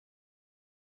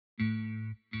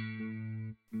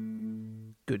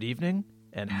Good evening,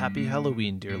 and happy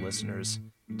Halloween, dear listeners.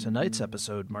 Tonight's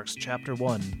episode marks Chapter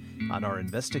 1 on our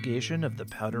investigation of the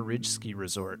Powder Ridge Ski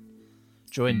Resort.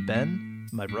 Join Ben,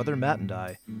 my brother Matt, and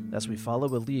I as we follow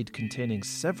a lead containing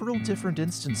several different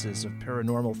instances of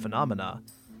paranormal phenomena.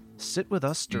 Sit with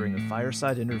us during a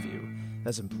fireside interview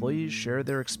as employees share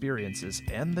their experiences,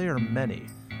 and they are many,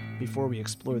 before we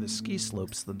explore the ski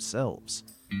slopes themselves.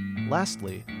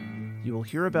 Lastly, you will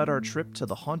hear about our trip to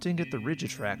the Haunting at the Ridge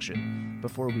attraction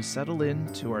before we settle in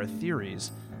to our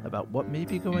theories about what may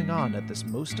be going on at this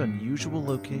most unusual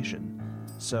location.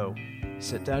 So,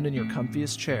 sit down in your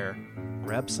comfiest chair,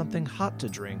 grab something hot to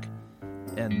drink,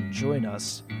 and join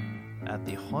us at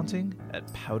the Haunting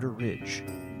at Powder Ridge.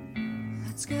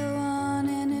 Let's go on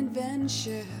an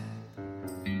adventure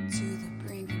to the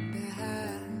brink and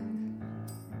back.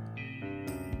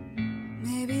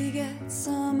 Maybe get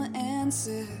some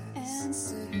answers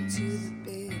to the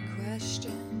big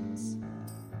questions.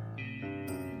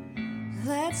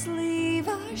 Let's leave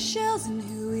our shells and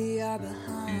who we are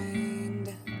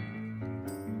behind.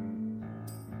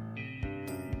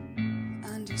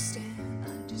 Understand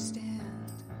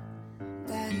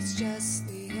that it's just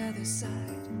the other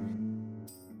side.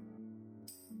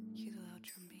 Cue the loud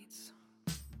drum beats.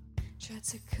 Try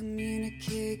to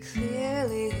communicate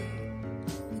clearly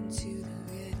into the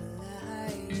red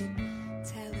light.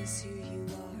 Tell us who you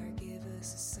are, give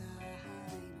us a sign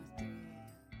or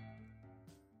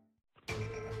three.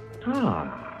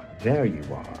 Ah, there you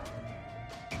are.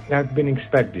 I've been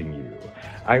expecting you.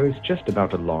 I was just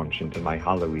about to launch into my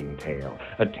Halloween tale,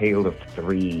 a tale of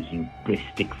three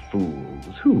hubristic fools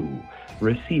who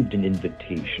received an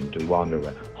invitation to wander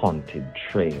a haunted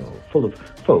trail full of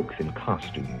folks in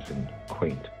costumes and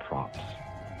quaint props.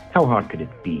 How hard could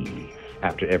it be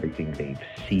after everything they've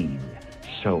seen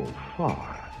so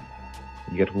far?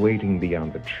 Yet waiting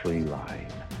beyond the tree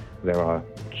line, there are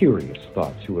curious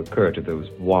thoughts who occur to those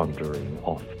wandering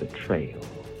off the trail.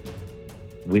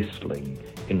 Whistling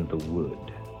in the wood,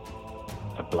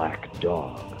 a black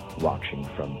dog watching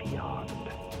from beyond,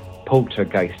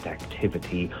 poltergeist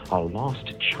activity, a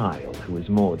lost child who is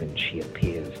more than she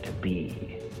appears to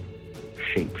be,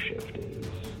 shapeshifters.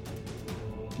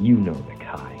 You know the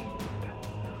kind.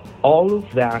 All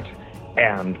of that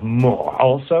and more.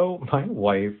 Also, my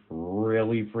wife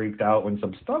really freaked out when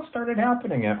some stuff started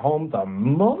happening at home the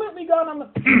moment we got on the...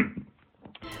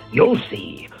 You'll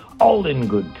see, all in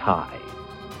good time.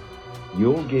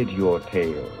 You'll get your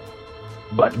tale,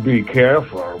 but be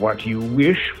careful what you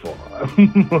wish for. Happy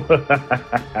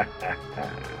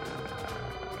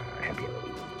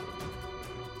Halloween.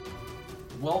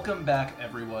 Welcome back,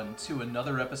 everyone, to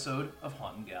another episode of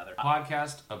Haunt and Gather.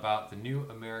 Podcast about the new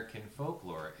American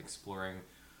folklore, exploring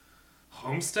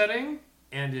homesteading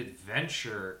and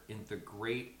adventure in the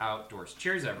great outdoors.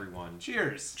 Cheers, everyone.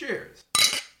 Cheers. Cheers.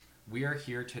 We are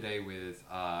here today with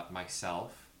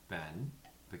myself, Ben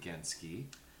Baginski,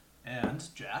 And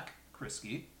Jack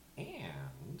Krisky.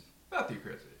 and Matthew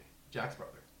Christie, Jack's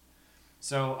brother.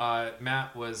 So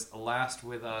Matt was last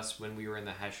with us when we were in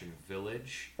the Hessian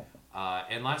Village.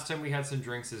 And last time we had some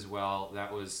drinks as well.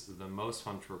 That was the most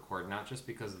fun to record, not just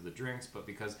because of the drinks, but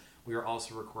because we were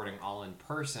also recording all in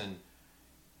person.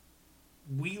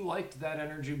 We liked that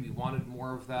energy. We wanted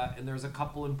more of that. And there's a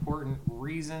couple important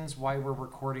reasons why we're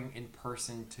recording in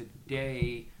person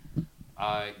today.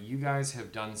 You guys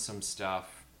have done some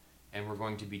stuff, and we're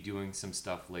going to be doing some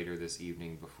stuff later this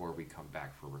evening before we come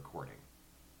back for recording.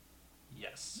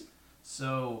 Yes.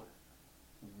 So,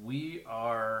 we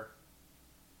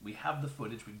have the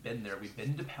footage. We've been there. We've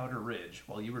been to Powder Ridge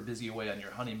while you were busy away on your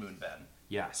honeymoon, Ben.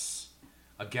 Yes.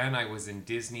 Again, I was in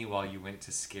Disney while you went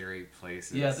to scary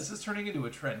places. Yeah, this is turning into a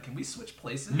trend. Can we switch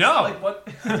places? No! Like what?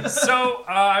 So,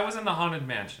 I was in the Haunted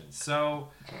Mansion. So,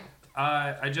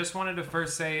 I just wanted to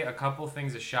first say a couple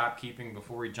things of shopkeeping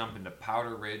before we jump into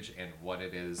Powder Ridge and what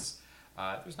it is.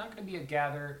 There's not going to be a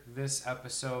gather this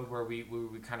episode where we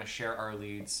kind of share our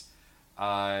leads.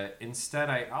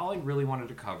 Instead, all I really wanted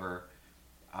to cover,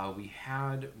 we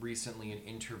had recently an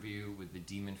interview with the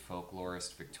demon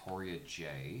folklorist Victoria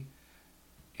J.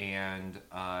 And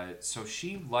so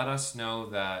she let us know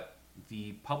that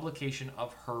the publication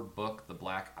of her book, The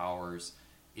Black Hours,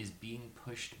 is being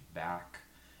pushed back.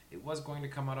 It was going to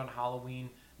come out on Halloween.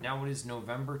 Now it is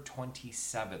November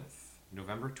 27th.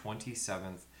 November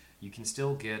 27th. You can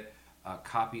still get a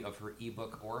copy of her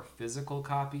ebook or a physical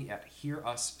copy at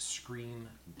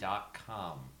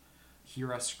hearusscream.com.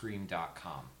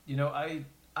 Hearusscream.com. You know, I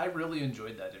really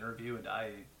enjoyed that interview, and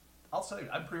I'll tell you,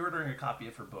 I'm pre-ordering a copy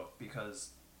of her book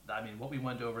because, I mean, what we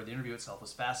went over, the interview itself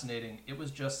was fascinating. It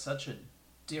was just such a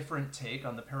different take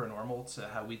on the paranormal to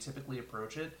how we typically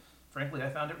approach it. frankly, I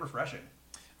found it refreshing.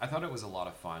 I thought it was a lot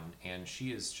of fun, and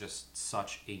she is just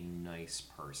such a nice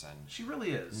person. She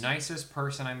really is. Nicest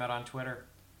person I met on Twitter.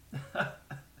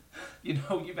 You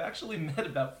know, you've actually met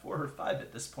about 4 or 5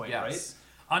 at this point, Yes.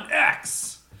 On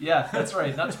X! right? Yeah, that's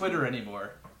right. Not Twitter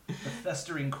anymore. The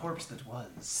festering corpse that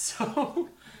was.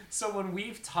 So when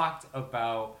we've talked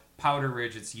about Powder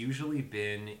Ridge, it's usually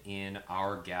been in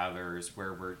our gathers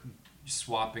where we're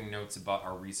swapping notes about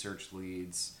our research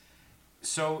leads.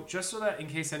 So just so that in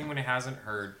case anyone hasn't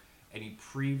heard any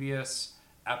previous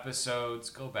episodes,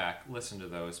 go back, listen to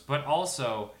those. But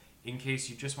also, in case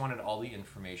you just wanted all the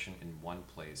information in one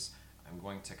place, I'm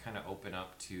going to kind of open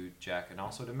up to Jack and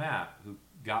also to Matt, who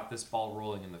got this ball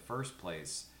rolling in the first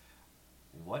place.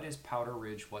 What is Powder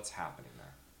Ridge? What's happening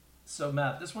there? So,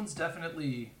 Matt,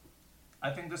 I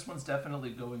think this one's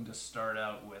definitely going to start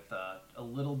out with a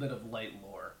little bit of light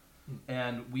lore.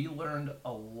 And we learned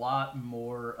a lot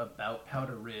more about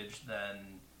Powder Ridge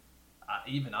than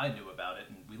even I knew about it,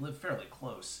 and we live fairly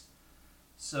close.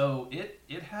 So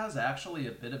it has actually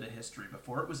a bit of a history.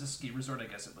 Before it was a ski resort, I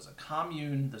guess it was a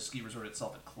commune. The ski resort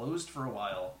itself had closed for a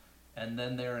while, and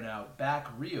then they're now back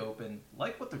reopened,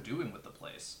 like what they're doing with the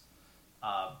place.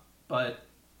 But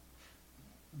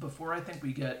before I think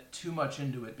we get too much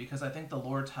into it, because I think the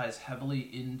lore ties heavily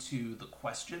into the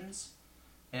questions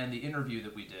and the interview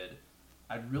that we did,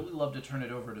 I'd really love to turn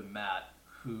it over to Matt,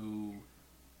 who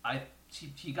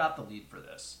he got the lead for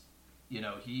this. You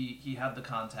know, he had the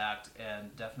contact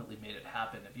and definitely made it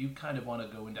happen. If you kind of want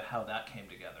to go into how that came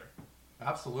together.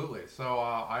 Absolutely. So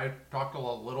I talked a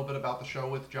little bit about the show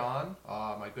with John,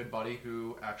 my good buddy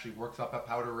who actually works up at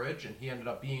Powder Ridge, and he ended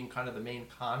up being kind of the main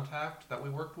contact that we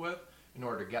worked with in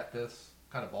order to get this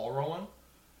kind of ball rolling.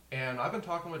 And I've been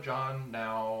talking with John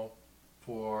now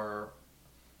for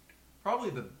probably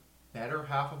the better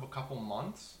half of a couple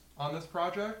months on this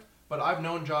project, but I've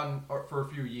known John for a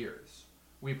few years.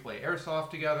 We play airsoft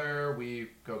together, we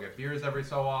go get beers every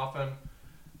so often,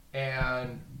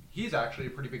 and he's actually a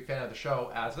pretty big fan of the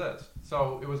show, as is.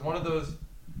 So it was one of those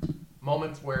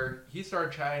moments where he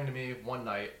started chatting to me one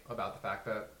night about the fact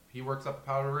that he works up at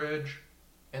Powder Ridge,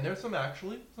 and there's some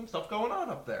stuff going on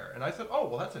up there. And I said, oh,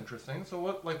 well, that's interesting. So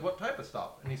what type of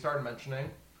stuff? And he started mentioning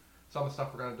some of the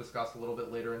stuff we're going to discuss a little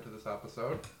bit later into this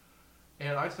episode.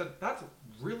 And I said, that's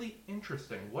really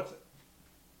interesting. What's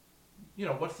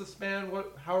the span?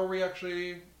 How are we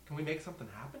actually, can we make something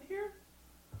happen here?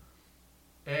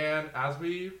 And as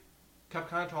we kept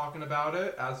kind of talking about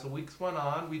it, as the weeks went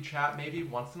on, we'd chat maybe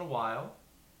once in a while.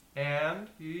 And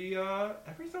he,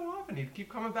 every so often, he'd keep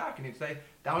coming back and he'd say,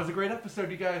 that was a great episode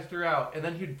you guys threw out. And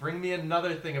then he'd bring me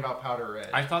another thing about Powder Ridge.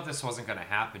 I thought this wasn't going to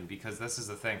happen because this is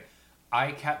the thing.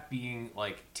 I kept being,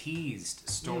 teased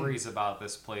stories about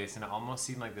this place, and it almost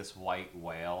seemed like this white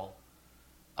whale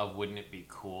of wouldn't it be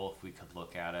cool if we could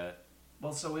look at it?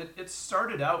 Well, so it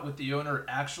started out with the owner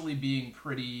actually being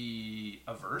pretty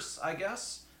averse, I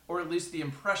guess. Or at least the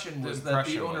impression was that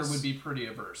the owner would be pretty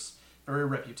averse. Very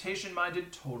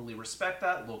reputation-minded, totally respect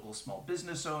that, local small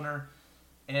business owner.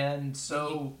 And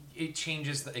so it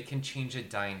changes, it can change a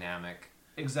dynamic.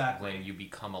 Exactly. When you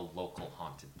become a local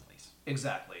haunted place.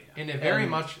 Exactly. And it very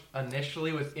much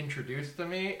initially was introduced to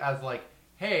me as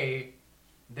hey,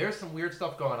 there's some weird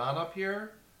stuff going on up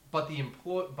here, but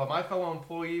my fellow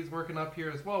employees working up here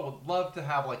as well would love to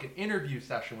have an interview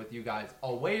session with you guys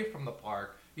away from the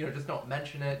park. Just don't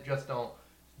mention it, just don't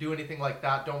do anything like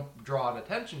that, don't draw an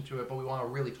attention to it, but we want to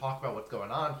really talk about what's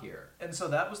going on here. And so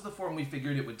that was the form we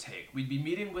figured it would take. We'd be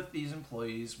meeting with these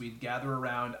employees, we'd gather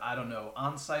around, I don't know,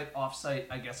 on-site, off-site,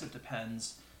 I guess it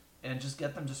depends, and just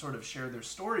get them to sort of share their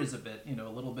stories a bit, a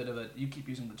little bit of a, you keep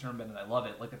using the term, Ben, and I love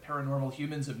it, like the paranormal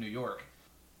humans of New York.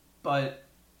 But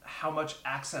how much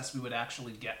access we would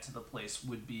actually get to the place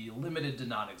would be limited to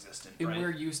non-existent, right? And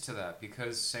we're used to that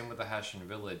because same with the Hessian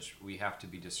Village, we have to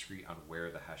be discreet on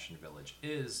where the Hessian Village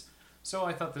is. So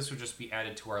I thought this would just be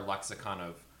added to our lexicon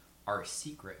of our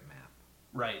secret map.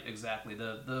 Right, exactly.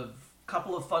 The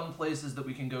couple of fun places that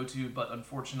we can go to, but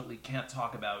unfortunately can't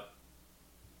talk about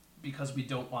because we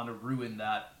don't want to ruin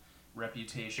that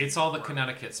reputation. It's all the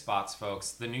Connecticut spots,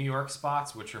 folks. The New York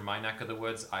spots, which are my neck of the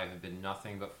woods, I have been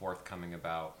nothing but forthcoming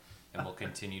about and will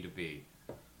continue to be.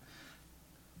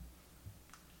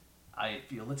 I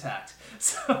feel attacked.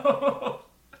 So,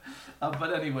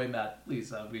 but anyway, Matt,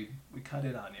 please, we cut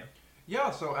in on you.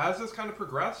 Yeah, so as this kind of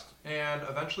progressed, and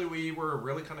eventually we were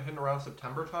really kind of hitting around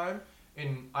September time,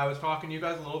 and I was talking to you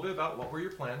guys a little bit about what were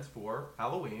your plans for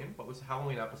Halloween, what was the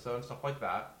Halloween episode, and stuff like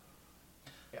that.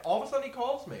 All of a sudden he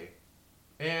calls me,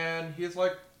 and he's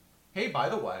like, hey, by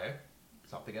the way,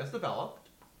 something has developed,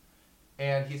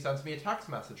 and he sends me a text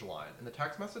message line, and the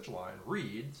text message line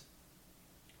reads,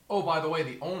 Oh, by the way,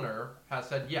 the owner has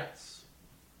said yes.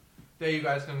 That you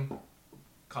guys can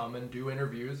come and do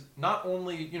interviews. Not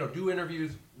only, do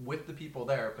interviews with the people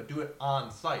there, but do it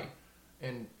on site.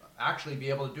 And actually be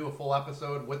able to do a full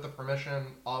episode with the permission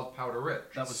of Powder Ridge.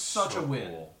 That was such a win.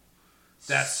 Cool.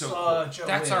 That's so Such cool. a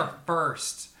That's win. our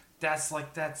first. That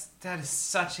is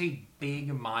such a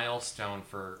big milestone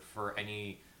for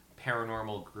any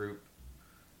paranormal group.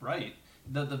 Right.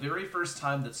 The very first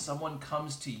time that someone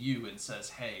comes to you and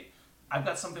says, "Hey, I've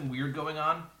got something weird going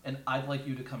on, and I'd like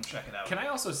you to come check it out." Can I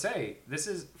also say, this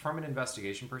is from an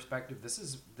investigation perspective, this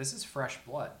is fresh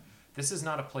blood. This is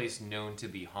not a place known to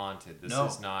be haunted. This No.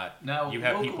 is not. Now, you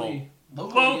have locally,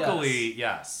 locally,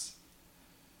 yes.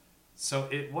 So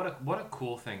what a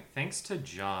cool thing. Thanks to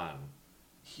John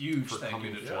Huge for thank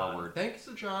coming you to John. forward. Thanks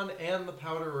to John and the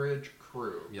Powder Ridge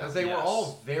crew. Yes. Because they were Yes.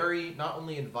 all very, not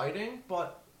only inviting,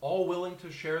 but all willing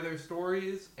to share their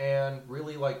stories and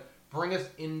really, bring us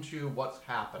into what's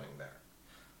happening there.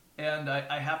 And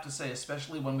I have to say,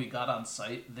 especially when we got on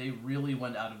site, they really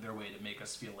went out of their way to make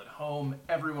us feel at home.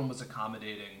 Everyone was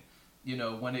accommodating.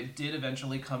 When it did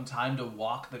eventually come time to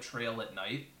walk the trail at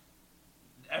night,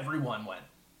 everyone went.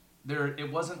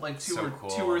 It wasn't like two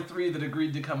So or three that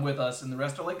agreed to come with us, and the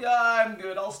rest are like, I'm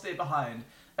good, I'll stay behind.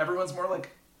 Everyone's more like,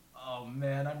 oh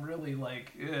man, I'm really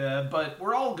but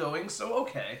we're all going, so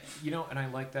okay. And I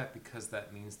like that because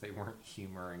that means they weren't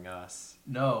humoring us.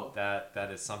 No.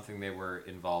 That is something they were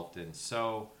involved in.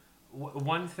 So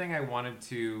one thing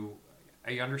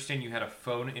I understand you had a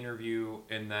phone interview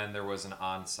and then there was an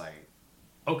on-site.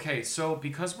 Okay, so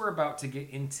because we're about to get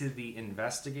into the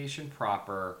investigation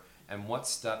proper and what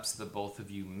steps the both of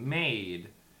you made,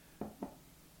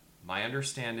 my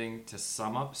understanding, to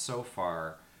sum up so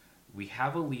far, we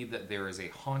have a lead that there is a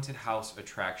haunted house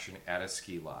attraction at a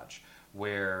ski lodge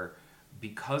where,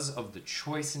 because of the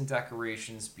choice in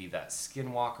decorations, be that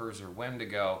skinwalkers or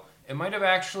Wendigo, it might have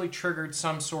actually triggered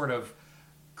some sort of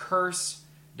curse.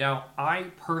 Now,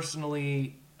 I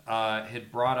personally had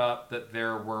brought up that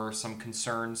there were some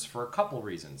concerns for a couple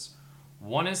reasons.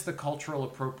 One is the cultural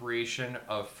appropriation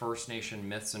of First Nation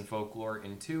myths and folklore,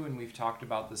 and two, and we've talked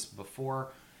about this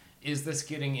before, is this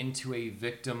getting into a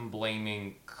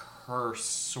victim-blaming curse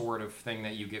sort of thing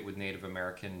that you get with Native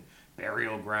American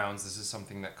burial grounds? This is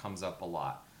something that comes up a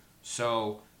lot.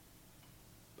 So,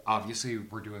 obviously,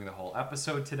 we're doing the whole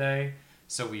episode today,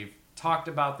 so we've talked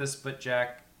about this, but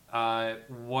Jack,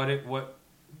 what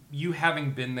you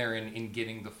having been there in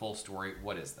getting the full story,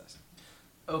 what is this?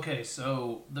 Okay,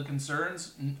 so the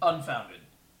concerns, unfounded.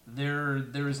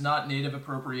 There is not native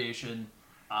appropriation.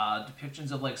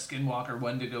 Depictions of Skinwalker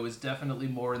Wendigo is definitely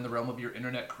more in the realm of your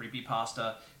internet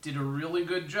creepypasta. Did a really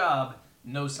good job.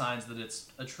 No signs that it's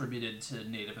attributed to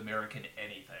Native American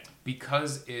anything.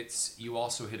 Because you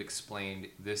also had explained,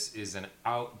 this is an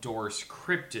outdoors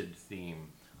cryptid theme,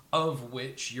 of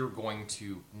which you're going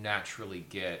to naturally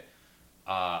get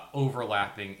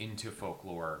overlapping into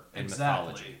folklore and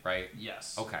mythology, right?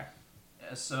 Yes. Okay.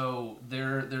 So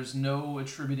there's no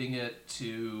attributing it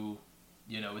to,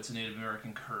 it's a Native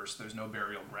American curse. There's no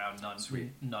burial ground.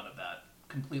 None of that.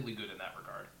 Completely good in that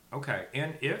regard. Okay.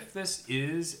 And if this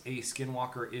is a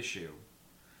Skinwalker issue,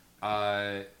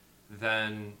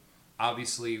 then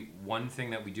obviously one thing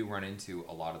that we do run into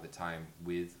a lot of the time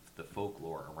with the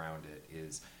folklore around it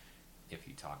is, if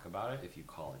you talk about it, if you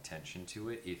call attention to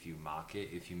it, if you mock it,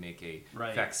 if you make a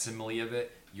facsimile of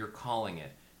it, you're calling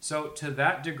it. So to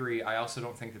that degree, I also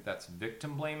don't think that that's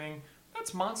victim blaming.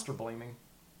 That's monster blaming.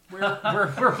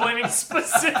 We're blaming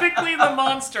specifically the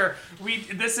monster.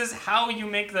 This is how you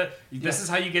make this is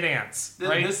how you get ants,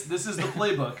 right? This is the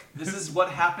playbook. This is what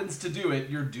happens to do it.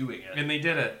 You're doing it. And they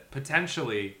did it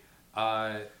potentially.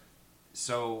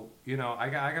 So, I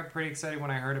got pretty excited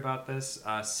when I heard about this.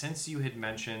 Since you had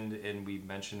mentioned, and we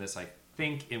mentioned this, I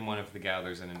think, in one of the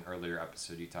gathers in an earlier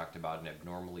episode, you talked about an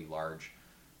abnormally large,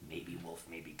 maybe wolf,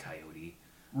 maybe coyote.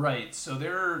 Right. So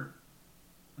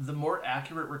the more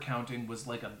accurate recounting was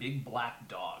like a big black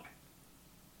dog.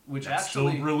 Which That's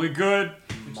actually... still really good.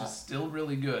 Which is still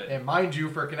really good. And mind you,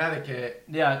 for Connecticut...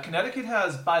 Yeah, Connecticut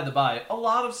has, by the by, a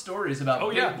lot of stories about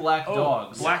big black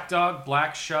dogs. Black dog,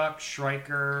 black shuck, shrike.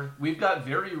 We've got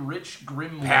very rich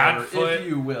grim lore, Padfoot. if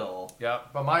you will. Yep.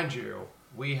 But mind you,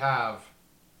 we have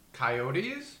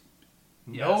coyotes,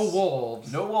 Yes. no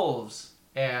wolves, No wolves.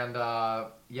 and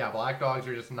black dogs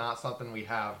are just not something we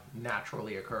have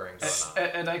naturally occurring going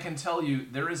on. And I can tell you,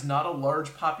 there is not a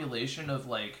large population of,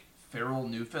 feral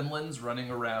Newfoundlands running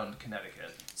around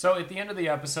Connecticut. So at the end of the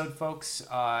episode, folks,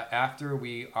 after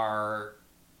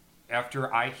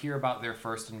I hear about their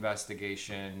first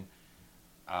investigation,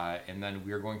 and then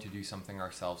we're going to do something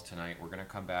ourselves tonight, we're going to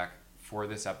come back for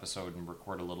this episode and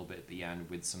record a little bit at the end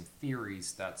with some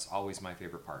theories. That's always my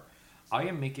favorite part. I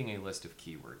am making a list of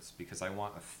keywords because I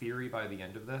want a theory by the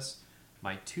end of this.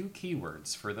 My 2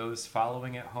 keywords for those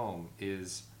following at home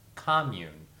is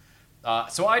commune.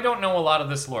 So I don't know a lot of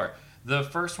this lore. The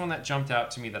first one that jumped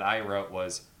out to me that I wrote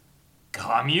was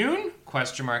commune? ?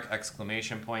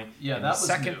 Exclamation point. Yeah, and that the was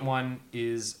second new. one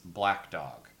is black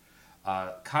dog.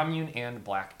 Commune and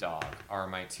black dog are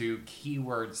my 2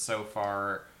 keywords so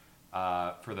far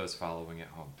for those following at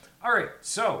home. All right,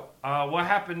 so what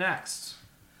happened next?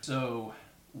 So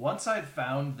once I'd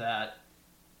found that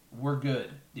we're good,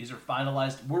 these are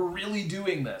finalized, we're really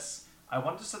doing this, I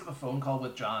wanted to set up a phone call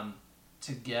with John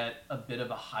to get a bit of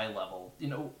a high level. You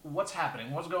know, what's happening?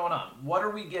 What's going on? What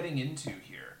are we getting into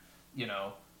here? You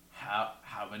know,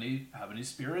 how many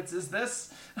spirits is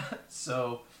this?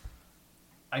 So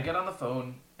I get on the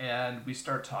phone and we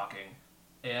start talking.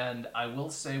 And I will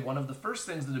say one of the first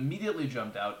things that immediately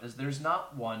jumped out is there's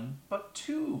not 1, but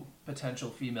 2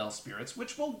 potential female spirits,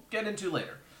 which we'll get into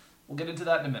later. We'll get into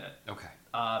that in a minute. Okay.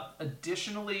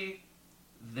 Additionally,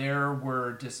 there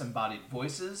were disembodied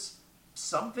voices,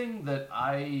 something that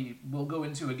I will go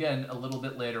into again a little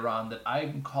bit later on that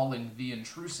I'm calling the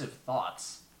intrusive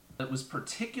thoughts, that was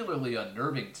particularly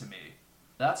unnerving to me.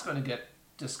 That's going to get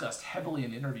discussed heavily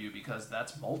in interview because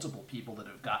that's multiple people that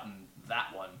have gotten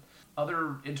that one.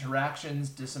 Other interactions,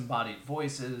 disembodied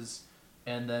voices,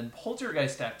 and then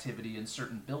poltergeist activity in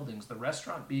certain buildings, the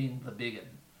restaurant being the big one.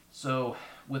 So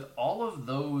with all of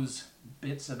those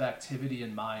bits of activity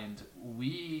in mind,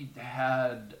 we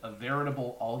had a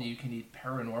veritable all-you-can-eat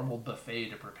paranormal buffet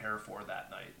to prepare for that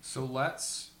night. So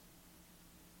let's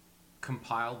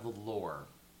compile the lore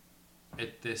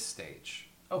at this stage.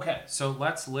 Okay. So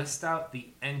let's list out the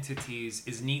entities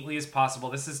as neatly as possible.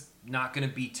 This is not going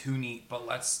to be too neat, but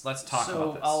let's talk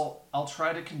about this. So I'll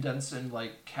try to condense and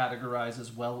categorize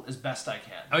as well as best I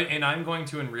can. And I'm going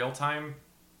to in real time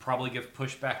probably give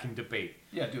pushback and debate.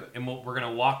 Yeah, do it. And we're going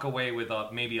to walk away with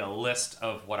maybe a list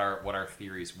of what our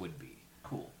theories would be.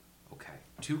 Cool. Okay.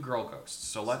 2 girl ghosts.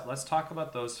 So let's talk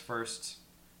about those first.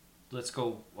 Let's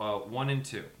go 1 and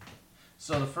 2.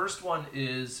 So the first one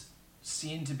is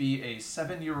seen to be a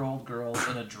 7-year-old girl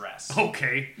in a dress.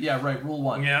 Okay. Yeah, right, rule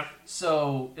 1. Yeah.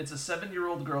 So it's a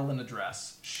 7-year-old girl in a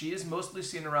dress. She is mostly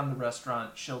seen around the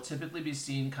restaurant. She'll typically be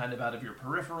seen kind of out of your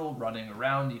peripheral, running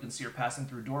around. You can see her passing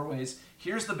through doorways.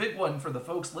 Here's the big one for the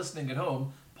folks listening at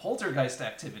home. Poltergeist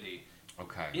activity.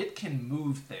 Okay. It can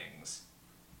move things.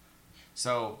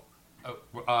 So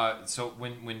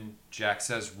when Jack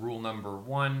says rule number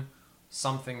 1,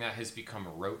 something that has become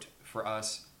rote for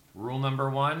us. Rule number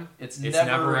 1, it's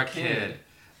never a kid.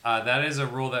 That is a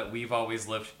rule that we've always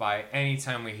lived by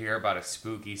anytime we hear about a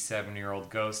spooky 7-year-old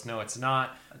ghost. No, it's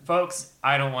not. Folks,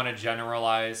 I don't want to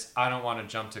generalize. I don't want to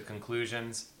jump to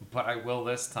conclusions, but I will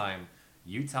this time.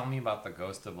 You tell me about the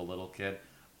ghost of a little kid.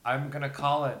 I'm going to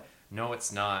call it. No,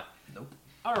 it's not. Nope.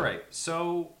 All right,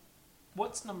 so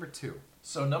what's number 2?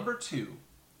 So number 2,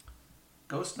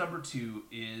 ghost number 2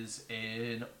 is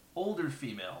an older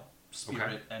female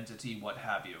spirit entity, what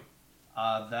have you,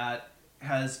 that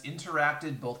has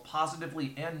interacted both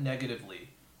positively and negatively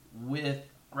with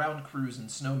ground crews and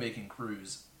snowmaking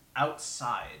crews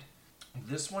outside.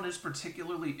 This one is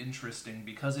particularly interesting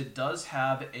because it does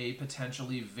have a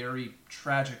potentially very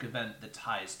tragic event that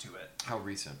ties to it. How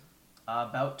recent?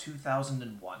 About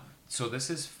 2001. So this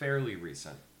is fairly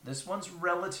recent. This one's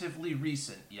relatively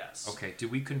recent, yes. Okay, do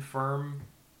we confirm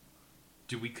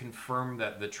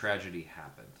that the tragedy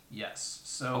happened? Yes.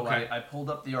 So Okay. I pulled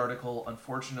up the article.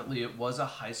 Unfortunately, it was a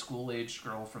high school-aged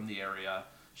girl from the area.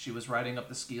 She was riding up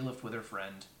the ski lift with her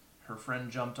friend. Her friend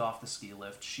jumped off the ski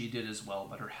lift. She did as well,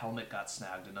 but her helmet got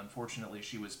snagged, and unfortunately,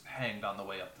 she was hanged on the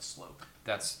way up the slope.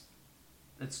 It's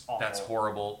awful. That's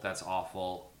horrible. That's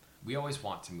awful. We always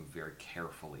want to move very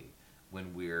carefully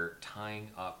when we're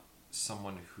tying up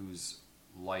someone whose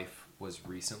life was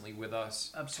recently with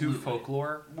us Absolutely. to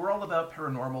folklore. We're all about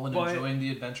paranormal and But- enjoying the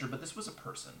adventure, but this was a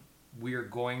person. We're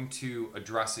going to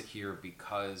address it here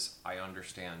because I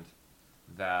understand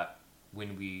that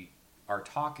when we are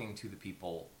talking to the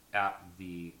people at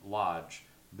the lodge,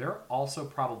 they're also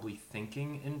probably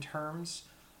thinking in terms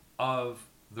of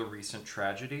the recent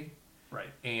tragedy.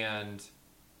 Right. And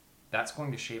that's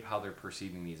going to shape how they're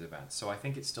perceiving these events. So I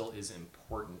think it still is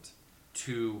important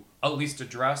to at least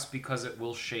address because it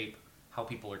will shape how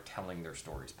people are telling their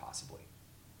stories, possibly.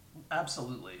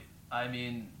 Absolutely. I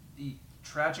mean, the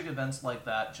tragic events like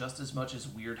that, just as much as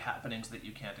weird happenings that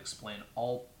you can't explain,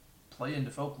 all play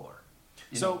into folklore.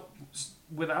 You know?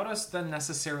 Without us then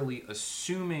necessarily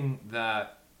assuming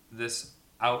that this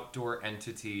outdoor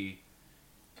entity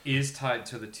is tied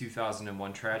to the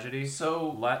 2001 tragedy.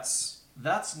 So let's...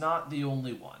 That's not the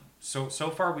only one. So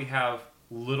far we have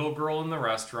little girl in the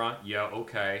restaurant. Yeah,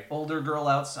 okay. Older girl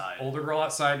outside. Older girl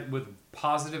outside with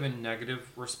positive and negative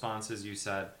responses, you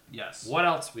said. Yes. What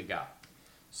else we got?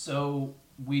 So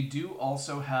we do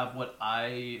also have what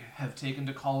I have taken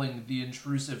to calling the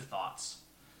intrusive thoughts.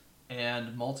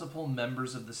 And multiple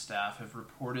members of the staff have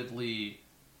reportedly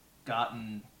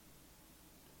gotten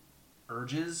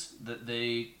urges that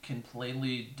they can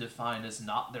plainly define as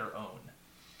not their own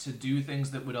to do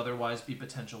things that would otherwise be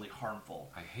potentially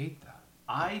harmful. I hate that.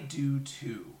 I do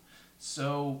too.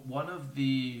 So one of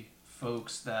the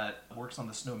folks that works on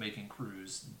the snowmaking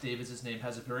cruise, David's his name,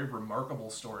 has a very remarkable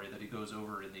story that he goes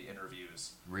over in the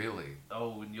interviews. Really?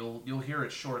 Oh, and you'll hear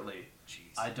it shortly.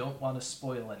 Jeez. I don't want to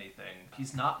spoil anything.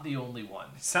 He's not the only one.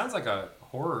 It sounds like a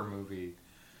horror movie.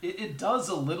 It does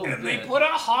a little And bit. they put a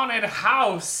haunted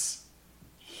house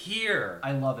here.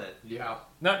 I love it. Yeah.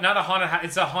 Not a haunted house.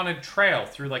 It's a haunted trail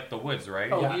through like the woods,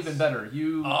 right? Oh, Yes. even better.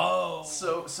 Oh.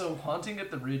 So Haunting at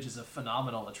the Ridge is a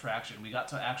phenomenal attraction. We got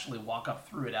to actually walk up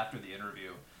through it after the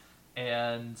interview.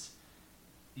 And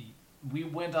we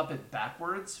went up it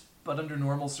backwards, but under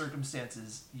normal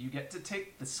circumstances, you get to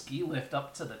take the ski lift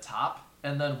up to the top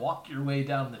and then walk your way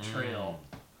down the trail.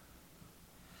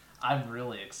 I'm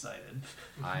really excited.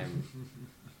 I'm...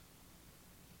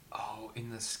 Oh, in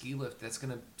the ski lift, that's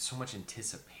gonna... So much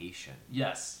anticipation.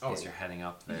 Yes. Oh, As you're heading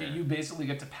up there. You basically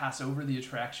get to pass over the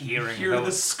attraction, Hearing hear the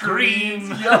those screams.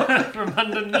 screams Yup. from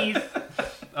underneath.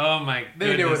 Oh my goodness.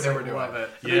 They knew what they were I doing. love it.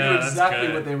 They Yeah, knew that's exactly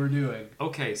good. what they were doing.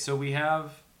 Okay, so we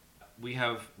have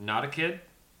Not a Kid.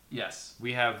 Yes.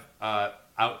 We have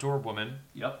Outdoor Woman.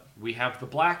 Yep. We have the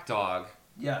Black Dog.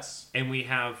 Yes. And we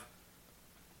have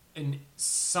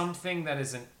something that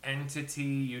is an entity.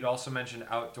 You'd also mentioned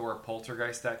outdoor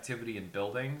poltergeist activity in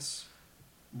buildings.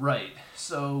 Right.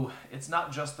 So it's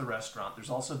not just the restaurant. There's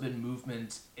also been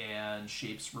movement and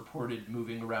shapes reported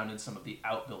moving around in some of the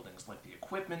outbuildings, like the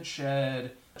equipment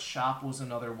shed. The shop was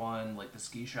another one, like the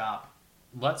ski shop.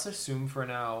 Let's assume for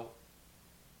now.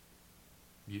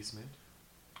 Yusmit.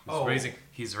 Oh.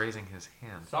 He's raising his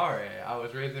hand. Sorry, I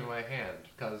was raising my hand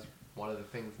because one of the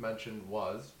things mentioned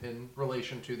was, in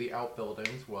relation to the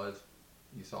outbuildings, was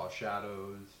you saw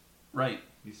shadows, Right.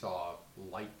 you saw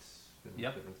lights, and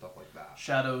Yep. different stuff like that.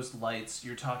 Shadows, lights.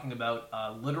 You're talking about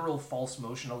literal false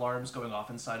motion alarms going off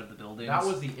inside of the buildings. That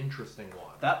was the interesting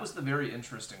one. That was the very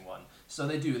interesting one. So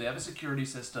they have a security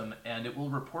system, and it will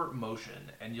report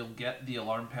motion, and you'll get the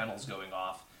alarm panels going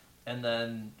off. And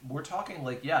then we're talking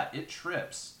like, yeah, it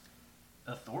trips.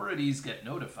 Authorities get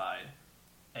notified,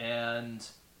 and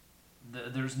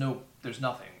there's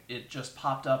nothing. It just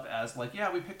popped up as like,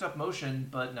 yeah, we picked up motion,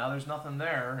 but now there's nothing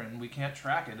there, and we can't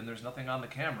track it, and there's nothing on the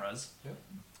cameras. Yep.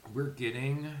 We're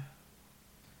getting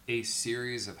a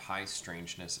series of high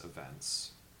strangeness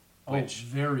events. Which,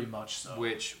 very much so.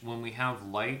 which, when we have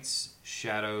lights,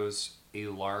 shadows, a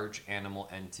large animal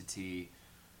entity,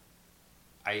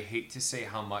 I hate to say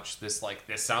how much this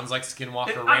sounds like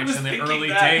Skinwalker I Ranch was in the thinking early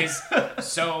that. days.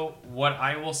 So what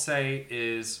I will say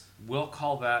is we'll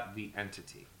call that the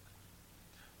entity.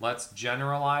 Let's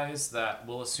generalize that.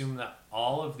 We'll assume that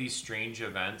all of these strange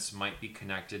events might be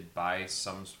connected by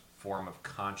some form of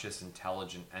conscious,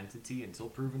 intelligent entity until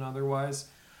proven otherwise.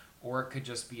 Or it could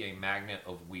just be a magnet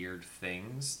of weird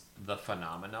things, the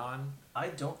phenomenon. I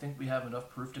don't think we have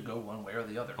enough proof to go one way or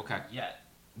the other. Okay. Yet.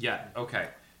 Yeah, okay.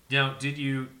 Now, did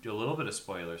you do a little bit of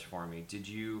spoilers for me? Did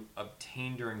you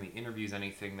obtain during the interviews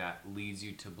anything that leads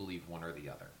you to believe one or the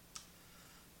other?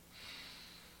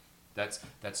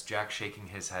 That's Jack shaking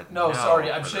his head. No,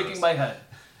 sorry, I'm for shaking those. my head.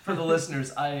 For the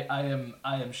listeners, I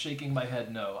am shaking my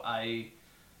head no.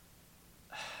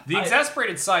 The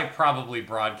exasperated side probably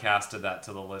broadcasted that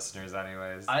to the listeners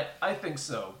anyways. I think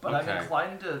so, but Okay. I'm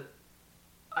inclined to.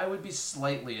 I would be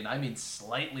slightly, and I mean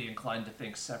slightly, inclined to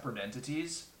think separate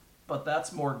entities, but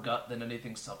that's more gut than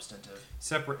anything substantive.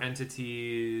 Separate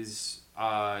entities,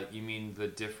 you mean the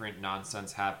different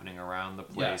nonsense happening around the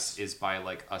place Yes. is by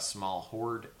like a small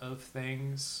horde of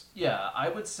things? Yeah, I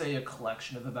would say a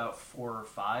collection of about 4 or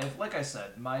 5. Like I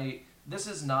said, this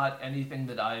is not anything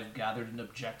that I've gathered in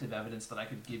objective evidence that I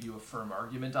could give you a firm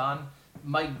argument on.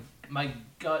 My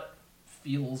gut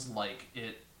feels like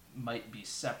it might be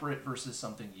separate versus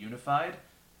something unified,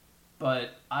 but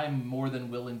I'm more than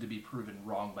willing to be proven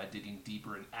wrong by digging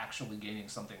deeper and actually gaining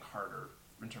something harder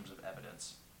in terms of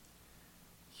evidence.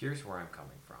 Here's where I'm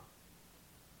coming from.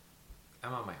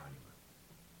 I'm on my honeymoon.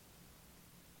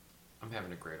 I'm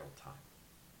having a great old time.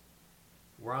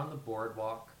 We're on the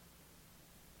boardwalk,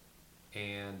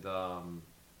 and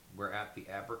we're at the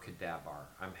Abracadabar.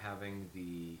 I'm having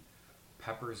the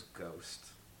Pepper's Ghost,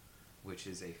 which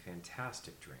is a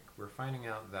fantastic drink. We're finding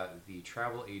out that the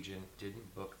travel agent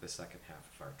didn't book the second half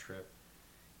of our trip,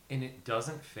 and it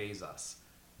doesn't faze us.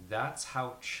 That's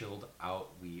how chilled out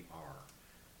we are.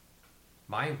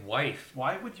 My wife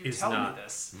Why would you is tell not, me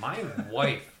this? My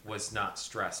wife was not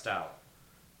stressed out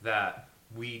that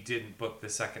we didn't book the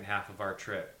second half of our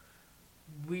trip.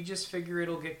 We just figure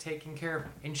it'll get taken care of.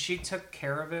 And she took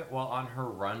care of it while on her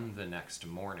run the next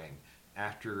morning.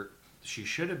 After she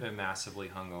should have been massively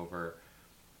hungover,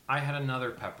 I had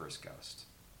another Pepper's Ghost.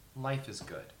 Life is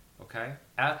good, okay?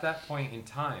 At that point in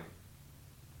time,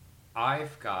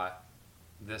 I've got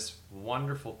this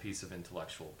wonderful piece of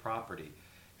intellectual property.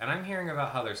 And I'm hearing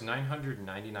about how there's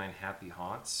 999 happy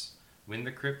haunts when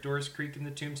the crypt doors creak and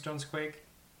the tombstones quake.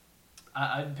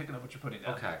 I'm picking up what you're putting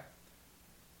down. Okay.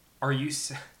 Are you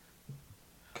saying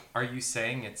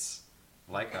it's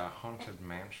like a haunted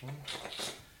mansion?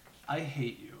 I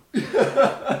hate you.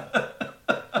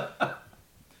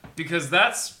 Because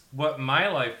that's what my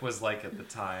life was like at the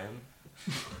time.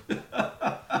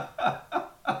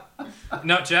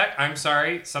 No, Jack, I'm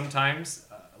sorry. Sometimes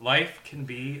life can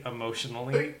be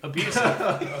emotionally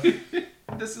abusive.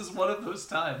 This is one of those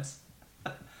times.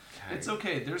 It's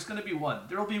okay. There's going to be one.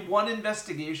 There will be one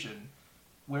investigation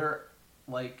where,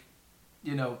 like,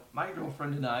 you know, my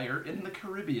girlfriend and I are in the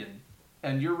Caribbean,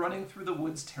 and you're running through the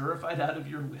woods terrified out of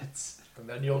your wits. And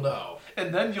then you'll know.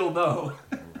 And then you'll know.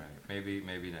 Right.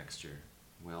 Maybe next year.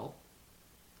 Well,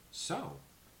 so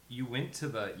you went to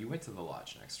the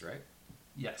lodge next, right?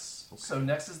 Yes. Okay. So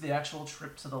next is the actual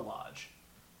trip to the lodge.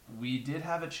 We did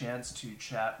have a chance to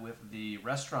chat with the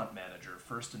restaurant manager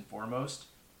first and foremost.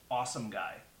 Awesome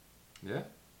guy. Yeah.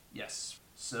 Yes.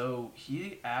 So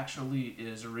he actually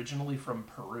is originally from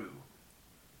Peru.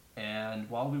 And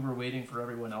while we were waiting for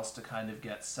everyone else to kind of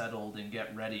get settled and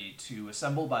get ready to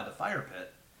assemble by the fire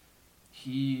pit,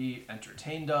 he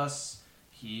entertained us.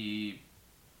 He,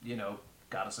 you know,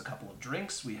 got us a couple of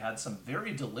drinks. We had some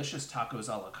very delicious tacos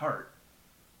a la carte.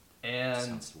 And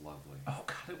Sounds lovely. oh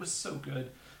god, it was so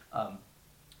good.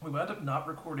 We wound up not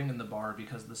recording in the bar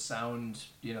because the sound,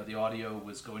 you know, the audio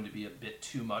was going to be a bit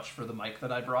too much for the mic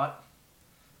that I brought.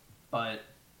 But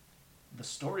the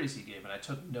stories he gave, and I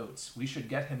took notes, we should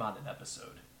get him on an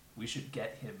episode.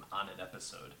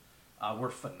 Were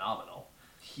phenomenal.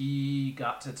 He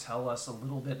got to tell us a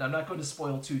little bit, and I'm not going to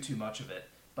spoil too much of it,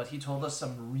 but he told us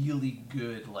some really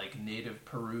good, like, native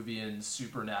Peruvian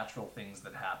supernatural things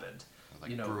that happened. Like,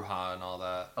 you know, Bruja and all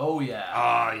that. oh yeah.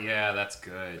 Oh, yeah, that's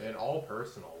good. And all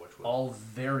personal, which was All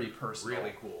very personal.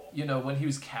 really cool. You know, when he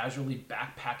was casually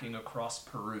backpacking across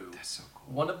Peru. That's so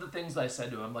cool. One of the things I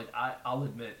said to him, like, I'll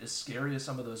admit, as scary as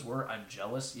some of those were, I'm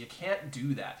jealous. You can't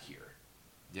do that here.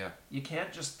 Yeah. You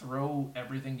can't just throw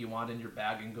everything you want in your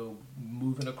bag and go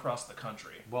moving across the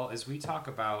country. Well, as we talk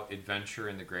about adventure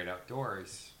in the great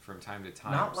outdoors from time to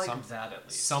time, Not like that, at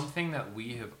least. Something that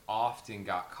we have often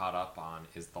got caught up on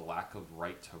is the lack of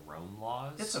right to roam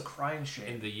laws. It's a crying shame.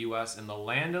 in the U.S. in the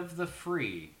land of the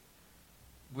free,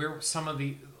 where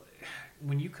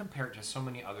when you compare it to so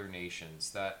many other nations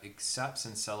that accepts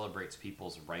and celebrates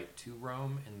people's right to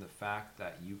roam and the fact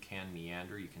that you can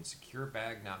meander, you can secure a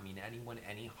bag, not mean anyone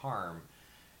any harm,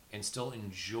 and still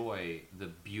enjoy the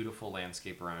beautiful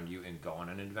landscape around you and go on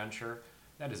an adventure,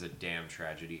 that is a damn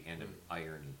tragedy and an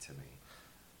irony to me.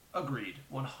 Agreed.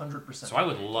 100%. So I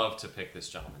would love to pick this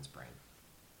gentleman's brain.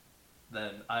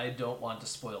 Then I don't want to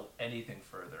spoil anything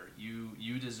further.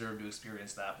 You deserve to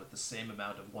experience that with the same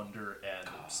amount of wonder and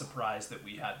surprise that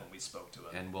we had when we spoke to him.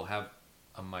 And we'll have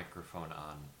a microphone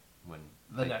on when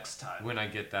Next time. when I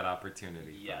get that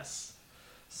opportunity. Yes.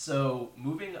 So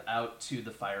moving out to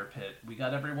the fire pit, we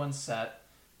got everyone set.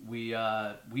 We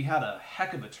had a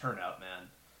heck of a turnout, man.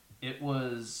 It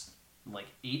was like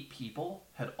 8 people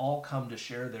had all come to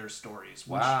share their stories.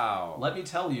 Which, Wow. let me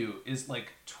tell you, is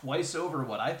like twice over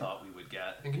what I thought we would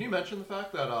get. And can you mention the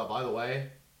fact that, by the way,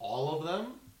 all of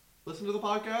them listen to the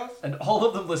podcast? And all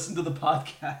of them listened to the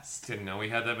podcast. Didn't know we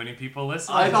had that many people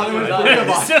listening. I thought it was do that. 3 of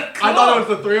us. So I thought it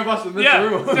was the 3 of us in this Yeah,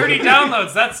 room. 30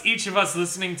 downloads. That's each of us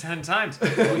listening 10 times. We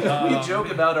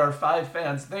joke about our 5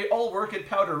 fans. They all work at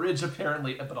Powder Ridge,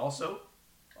 apparently, but also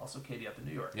Katie up in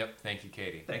New York. Yep, thank you,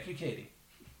 Katie. Thank you, Katie.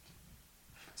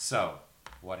 So,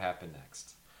 what happened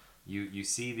next? You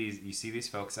see these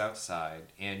folks outside,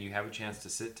 and you have a chance to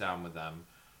sit down with them.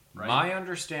 Right. My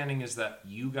understanding is that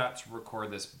you got to record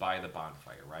this by the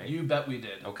bonfire, right? You bet we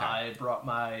did. Okay. I brought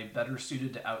my better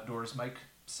suited to outdoors mic,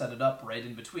 set it up right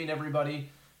in between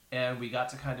everybody, and we got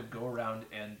to kind of go around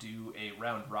and do a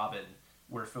round robin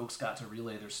where folks got to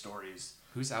relay their stories.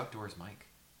 Who's outdoors, Mike?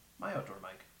 My outdoor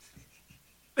mic.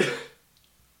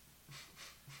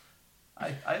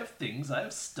 I have things, I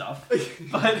have stuff.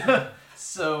 But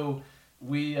so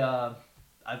we,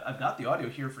 I've got the audio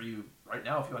here for you right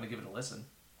now if you want to give it a listen.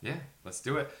 Yeah, let's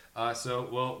do it. So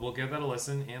we'll give that a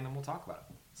listen and then we'll talk about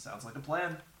it. Sounds like a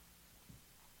plan.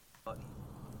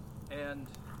 And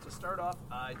to start off,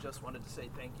 I just wanted to say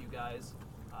thank you guys.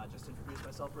 Just introduce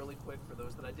myself really quick for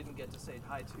those that I didn't get to say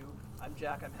hi to. I'm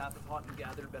Jack. I'm half of Haunt and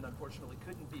Gather. Ben unfortunately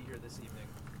couldn't be here this evening.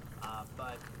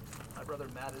 But my brother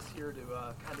Matt is here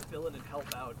to kind of fill in and help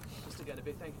out. Just again, a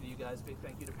big thank you to you guys. Big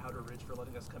thank you to Powder Ridge for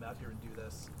letting us come out here and do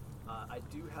this. I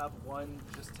do have one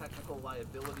just technical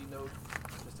liability note,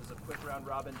 just as a quick round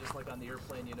robin, just like on the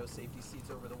airplane, safety seats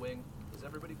over the wing. Is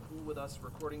everybody cool with us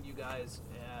recording you guys,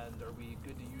 and are we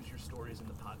good to use your stories in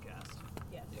the podcast?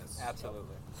 Yes.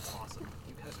 Absolutely. Awesome.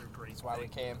 You guys are great. That's why we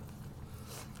came.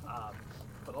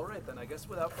 But all right, then, I guess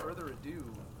without further ado,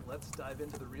 let's dive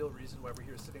into the real reason why we're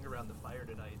here sitting around the fire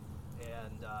tonight.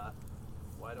 And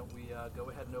why don't we go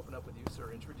ahead and open up with you,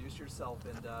 sir. Introduce yourself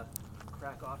and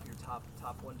crack off your top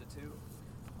 1 to 2.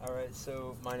 All right,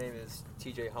 so my name is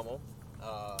TJ Hummel.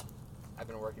 I've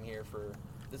been working here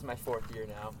this is my 4th year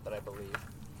now, that I believe.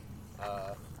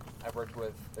 I've worked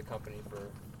with the company for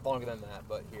longer than that,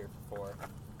 but here for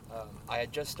 4. I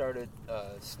had just started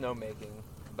snowmaking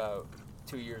about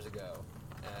 2 years ago,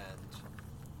 and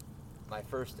my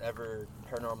first ever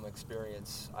paranormal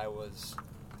experience, I was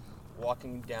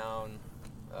walking down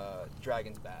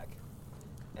Dragon's Back,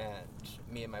 and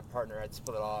me and my partner had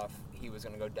split off. He was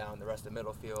going to go down the rest of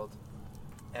Middlefield,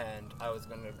 and I was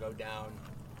going to go down,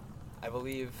 I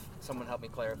believe someone helped me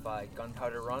clarify,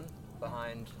 Gunpowder Run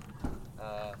behind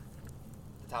the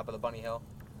top of the Bunny Hill.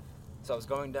 So I was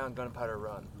going down Gunpowder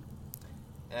Run,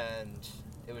 and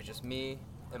it was just me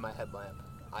and my headlamp.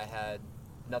 I had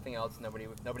nothing else,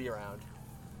 nobody around,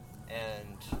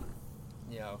 and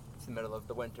it's the middle of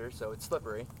the winter, so it's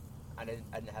slippery. I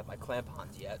didn't have my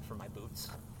clampons yet for my boots,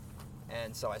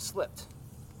 and so I slipped,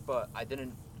 but I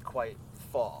didn't quite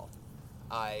fall.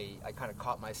 I kind of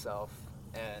caught myself,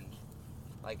 and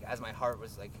as my heart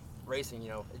was racing,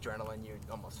 adrenaline, you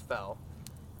almost fell.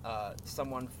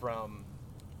 Someone from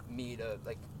me to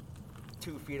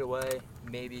 2 feet away,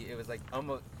 maybe it was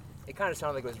almost, it kind of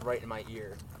sounded like it was right in my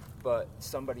ear, but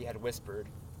somebody had whispered,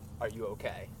 "Are you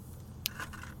okay?"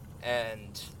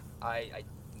 And I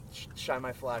shine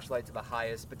my flashlight to the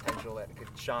highest potential that it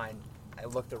could shine. I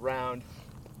looked around,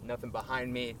 nothing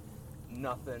behind me,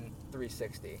 nothing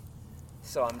 360.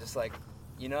 So I'm just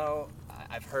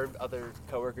I've heard other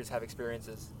coworkers have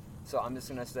experiences, so I'm just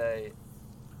gonna say,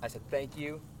 I said thank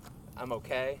you, I'm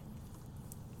okay,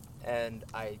 and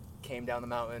I came down the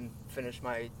mountain, finished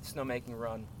my snowmaking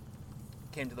run,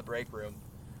 came to the break room,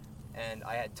 and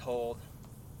I had told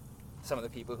some of the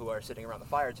people who are sitting around the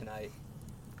fire tonight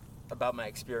about my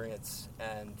experience,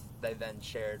 and they then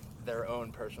shared their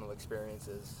own personal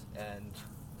experiences, and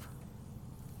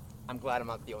I'm glad I'm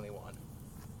not the only one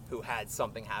who had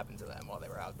something happen to them while they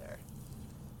were out there.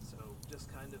 So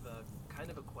just kind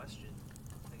of a question.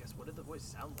 I guess, what did the voice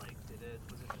sound like?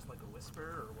 Was it just like a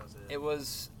whisper, or was it? It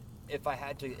was, if I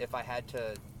had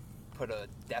to put a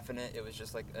definite, it was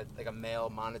just like a male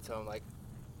monotone,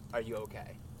 "Are you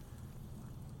okay?"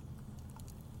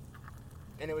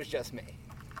 And it was just me.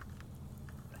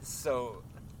 So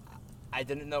I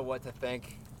didn't know what to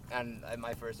think, and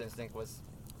my first instinct was,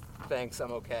 "Thanks,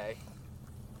 I'm okay."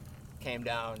 Came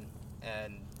down,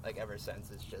 and ever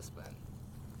since, it's just been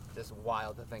just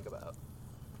wild to think about.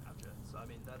 Gotcha. So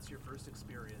that's your first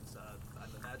experience. I'm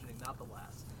imagining not the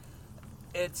last.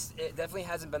 It definitely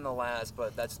hasn't been the last,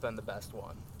 but that's been the best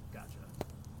one. Gotcha.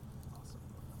 Awesome.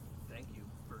 Thank you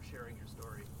for sharing your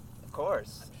story. Of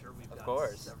course. I'm sure we've Of got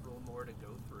course. several more to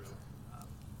go through.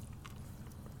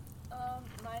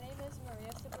 My name is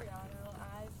Maria Cipriano.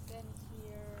 I've been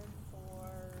here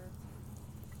for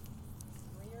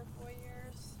 3 or 4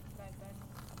 years. I've been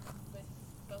with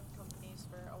both companies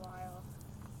for a while.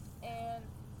 And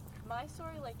my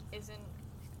story, isn't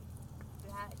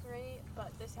that great,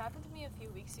 but this happened to me a few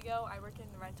weeks ago. I work in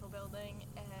the rental building,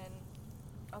 and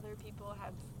other people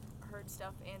have heard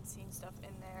stuff and seen stuff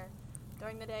in there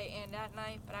during the day and at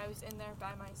night, but I was in there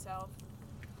by myself,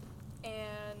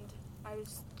 and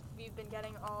we've been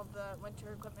getting all the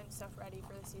winter equipment stuff ready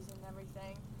for the season and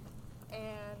everything,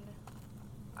 and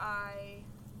I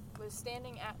was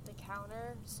standing at the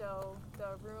counter. So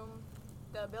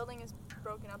the building is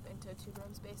broken up into 2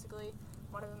 rooms basically.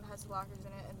 One of them has lockers in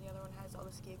it, and the other one has all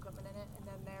the ski equipment in it, and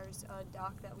then there's a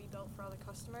dock that we built for all the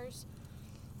customers.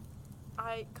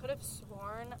 I could have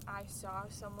sworn I saw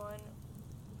someone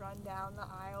run down the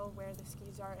aisle where the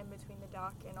skis are, in between the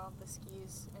dock and all the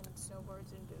skis and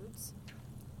snowboards and boots.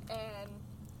 And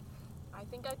I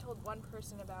think I told one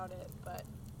person about it, but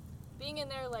being in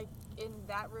there, like, in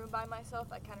that room by myself,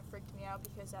 that kind of freaked me out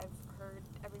because I've heard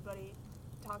everybody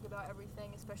talk about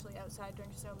everything, especially outside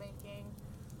during snowmaking.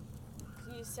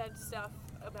 He said stuff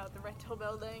about the rental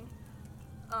building.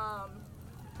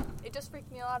 It just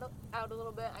freaked me out a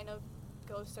little bit. I know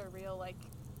ghosts are real. Like,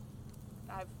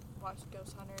 I've watched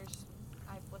Ghost Hunters.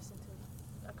 I've listened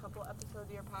to a couple episodes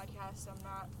of your podcast. I'm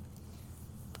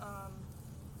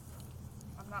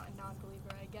not a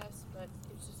non-believer, I guess, but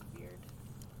it's just weird.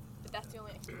 But that's the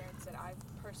only experience that I've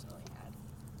personally had.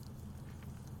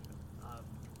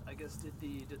 I guess did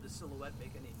the silhouette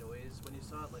make any noise when you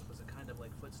saw it? Like, was it kind of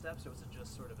like footsteps, or was it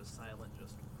just sort of a silent,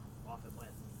 just off it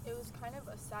went? It was kind of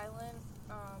a silent.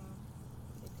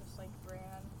 It just like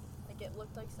ran. Like it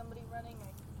looked like somebody running.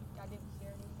 I didn't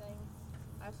hear anything.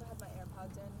 I also had my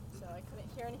AirPods in, so I couldn't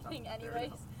hear anything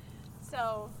anyways.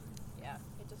 So yeah,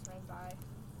 it just ran by.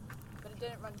 But it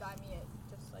didn't run by me. It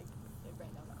just like it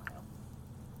ran down the aisle.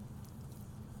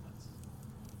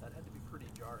 That had to be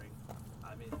pretty jarring.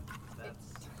 I mean,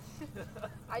 that's.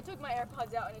 I took my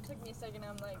AirPods out and it took me a second.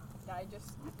 I'm like, did I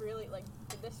just really like?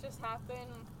 Did this just happen?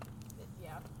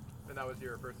 Yeah. And that was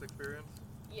your first experience?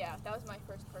 Yeah, that was my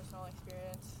first personal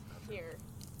experience here.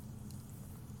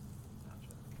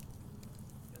 Gotcha.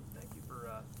 And thank you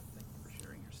for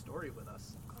sharing your story with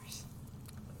us. Of course.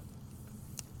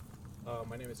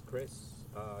 My name is Chris.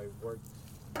 I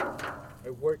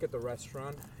work at the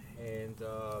restaurant, and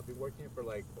I've been working for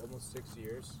like almost 6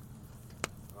 years.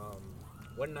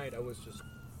 One night it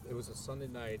was a Sunday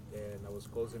night, and I was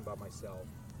closing by myself,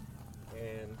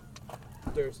 and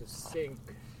there's a sink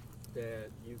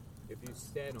that if you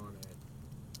stand on it,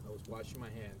 I was washing my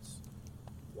hands,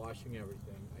 washing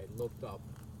everything. I looked up,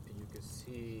 and you could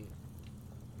see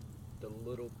the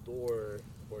little door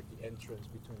or the entrance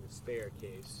between the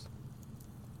staircase,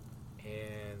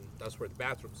 and that's where the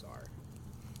bathrooms are.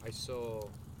 I saw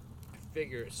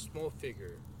a small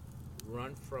figure,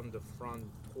 run from the front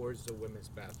towards the women's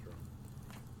bathroom,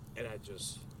 and I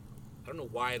don't know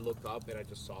why I looked up, and I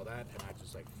just saw that, and I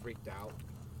just like freaked out,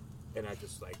 and I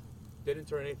just like didn't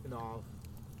turn anything off,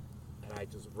 and I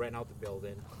just ran out the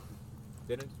building,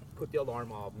 didn't put the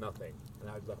alarm off, nothing, and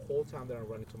the whole time that I'm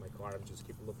running to my car, I'm just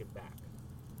keep looking back.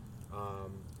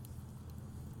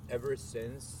 Ever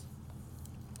since,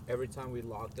 every time we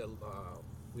lock the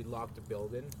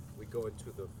building, we go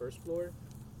into the first floor.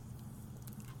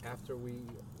 After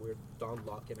we're done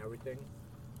locking everything,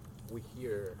 we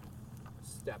hear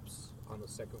steps on the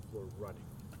second floor running.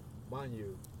 Mind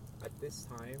you, at this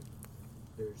time,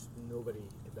 there's nobody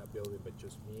in that building but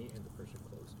just me and the person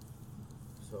closing.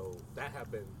 So that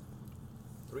happened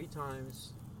 3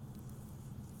 times,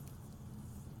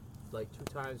 like 2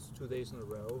 times, 2 days in a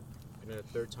row, and then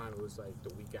the 3rd time it was like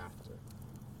the week after.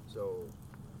 So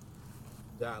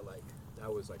that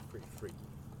was like pretty freaky.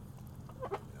 You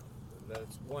know, and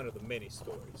that's one of the many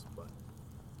stories, but.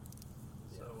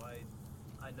 So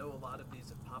I know a lot of these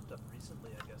have popped up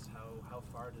recently. I guess how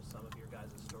far do some of your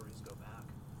guys' stories go back?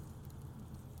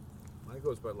 Mine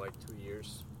goes by like 2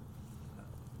 years.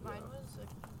 Mine was,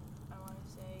 I want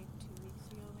to say 2 weeks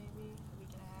ago, maybe a week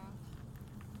and a half.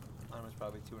 Mine was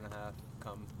probably 2.5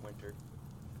 come winter.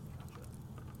 Gotcha.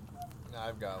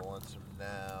 I've got ones from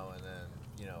now and then,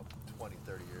 20,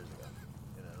 30 years ago,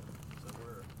 So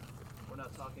we're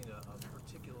not talking a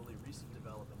particularly recent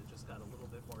development. It just got a little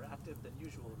bit more active than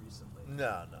usual recently.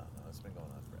 No, it's been going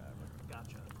on forever.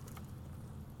 Gotcha.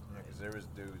 Because there was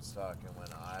dudes talking when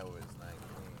I was 19.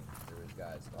 There was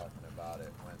guys talking about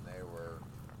it when they were,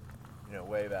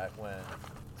 way back when.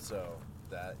 So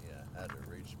that, had to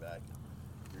reach back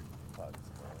and your pockets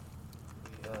going.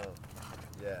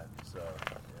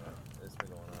 It's been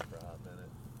going on for a hot minute.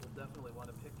 We'll definitely want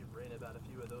to pick your brain about a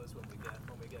few of those when we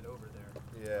get over there.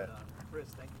 Yeah. But, Chris,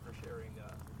 thank you for sharing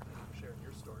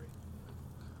your story.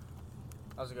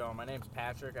 How's it going? My name's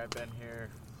Patrick. I've been here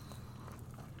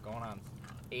going on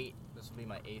 8. This will be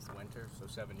my 8th winter, so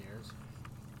 7 years.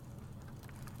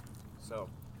 So,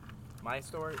 my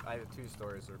story, I have 2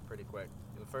 stories that are pretty quick.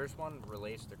 The first one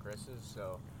relates to Chris's,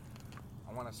 so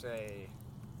I want to say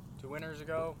 2 winters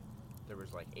ago, there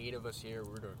was like 8 of us here. We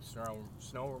were doing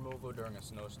snow removal during a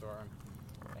snowstorm.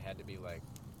 It had to be like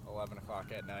 11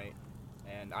 o'clock at night.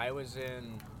 And I was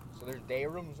in, so there's day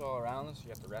rooms all around us. You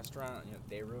have the restaurant,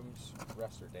 day rooms,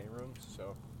 rest or day rooms.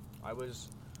 So I was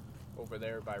over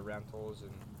there by rentals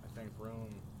and I think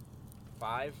room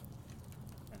 5.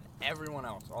 And everyone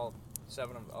else, all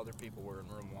 7 of the other people were in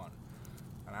room 1.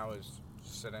 And I was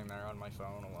sitting there on my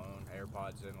phone alone,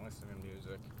 AirPods in, listening to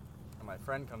music. And my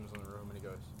friend comes in the room and he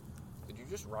goes, "Did you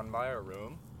just run by our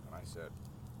room?" And I said,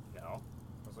 "No."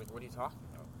 I was like, "What are you talking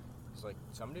about?" He it's like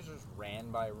somebody just ran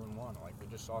by room 1. Like, we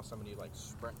just saw somebody, like,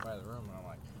 sprint by the room, and I'm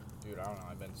like, dude, I don't know,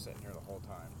 I've been sitting here the whole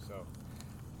time. So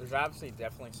there's obviously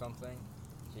definitely something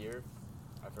here.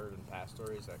 I've heard in past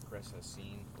stories that Chris has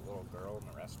seen the little girl in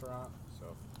the restaurant,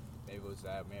 so maybe it was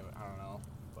that, maybe, I don't know,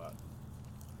 but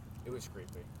it was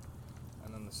creepy.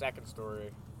 And then the second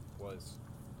story was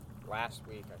last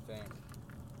week, I think,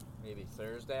 maybe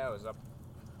Thursday. I was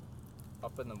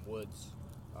up in the woods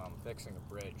fixing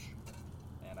a bridge,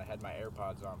 and I had my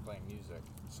AirPods on playing music,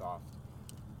 soft,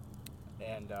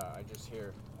 and I just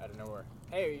hear out of nowhere,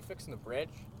 "Hey, are you fixing the bridge?"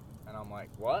 And I'm like,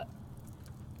 "What?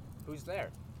 Who's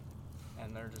there?"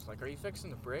 And they're just like, "Are you fixing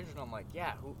the bridge?" And I'm like,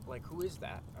 "Yeah, who is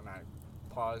that?" And I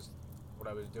paused what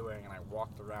I was doing, and I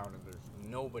walked around, and there's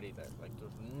nobody there. Like,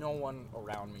 there's no one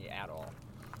around me at all.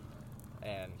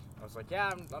 And I was like,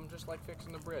 "Yeah, I'm just, like,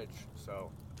 fixing the bridge."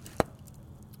 So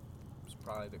it's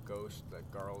probably the ghost, the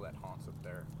girl that haunts up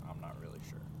there. I'm not really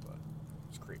sure, but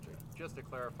it's creepy. Just to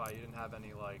clarify, you didn't have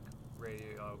any, like,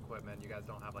 radio equipment. You guys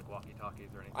don't have, like, walkie-talkies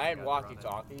or anything? I had you guys are running?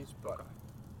 walkie-talkies, but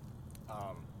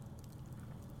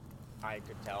I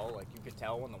could tell, like, you could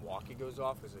tell when the walkie goes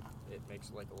off because it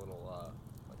makes, like, a little,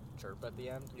 like, chirp at the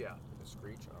end. Yeah. Like a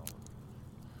screech, I don't know.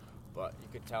 But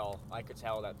I could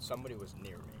tell that somebody was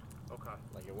near me. Okay.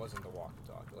 Like, it wasn't the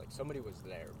walkie-talkie. Like, somebody was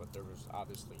there, but there was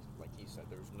obviously, like he said,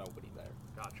 there was nobody there.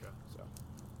 Gotcha. So,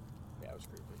 yeah, it was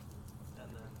creepy. And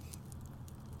then,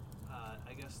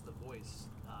 I guess the voice,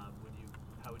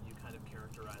 how would you kind of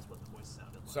characterize what the voice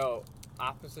sounded like? So,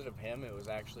 opposite of him, it was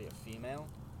actually a female,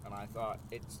 and I thought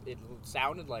it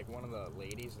sounded like one of the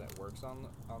ladies that works on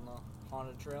the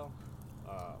haunted trail,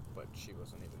 but she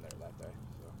wasn't even there that day.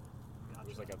 So, Gotcha. It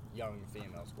was like a young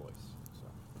female's voice.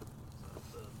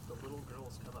 So the little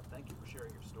girls come up. Thank you for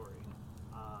sharing your story.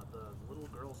 The little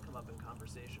girls come up in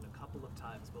conversation a couple of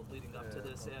times, both leading up to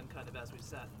this and kind of as we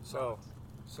sat. So,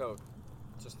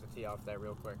 just to tee off that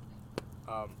real quick,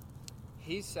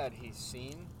 he said he's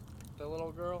seen the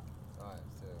little girl.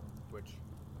 Which,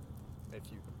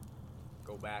 if you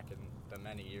go back in the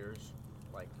many years,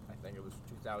 like I think it was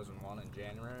 2001 in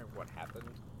January, what happened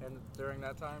during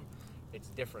that time, it's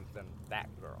different than that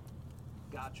girl.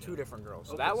 Gotcha. Two different girls.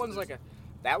 So Okay, that so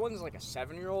one's like a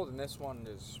 7-year-old, and this one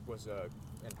was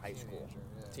in high school,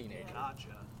 teenager.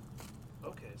 Gotcha.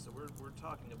 Okay, so we're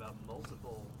talking about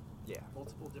multiple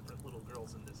different little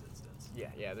girls in this instance.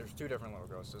 Yeah. There's two different little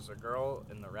girls. There's a girl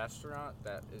in the restaurant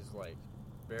that is like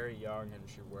very young, and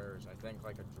she wears, I think,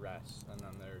 like a dress, and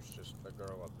then there's just a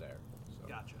girl up there. So,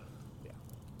 Gotcha. Yeah.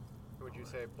 Would you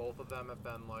say both of them have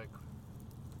been, like,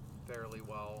 fairly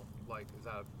well, like, is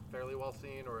that fairly well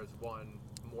seen, or is one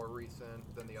more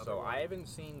recent than the other So one? I haven't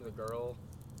seen the girl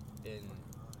in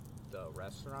the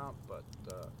restaurant, but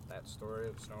that story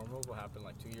of snow removal happened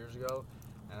like 2 years ago,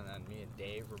 and then me and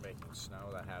Dave were making snow.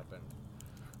 That happened,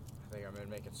 I think I've been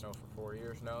making snow for 4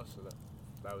 years now, so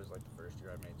that was like the first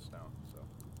year I made snow, so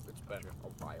it's been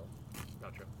a while.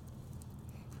 Gotcha.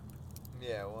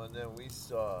 Yeah, well, and then we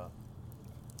saw,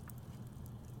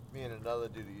 me and another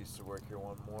dude who used to work here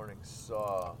one morning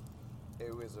saw,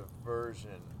 it was a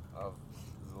version of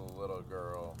the little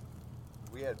girl.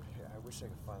 We had, I wish I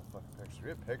could find the fucking pictures. We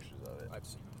had pictures of it. I've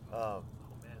seen them.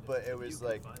 But it was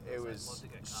like,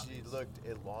 she copies. looked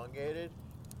elongated,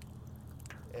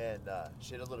 and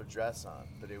she had a little dress on,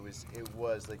 but it was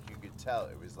like, you could tell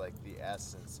it was like the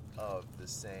essence of the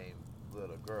same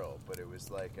little girl, but it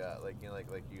was like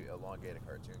you elongate a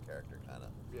cartoon character kind of.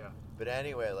 Yeah. But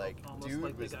anyway, like, Almost dude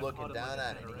like they was got looking caught in, down like, a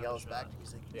at it, and he panorama yells shot. back to me,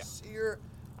 he's like, "You Yeah. see her?"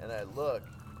 And I look,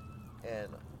 and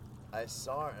I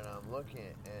saw her, and I'm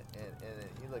looking, and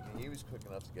he was quick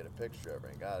enough to get a picture of her,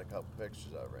 and got a couple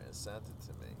pictures of her, and sent it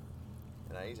to me.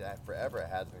 And I forever I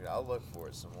had the picture. I'll look for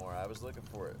it some more. I was looking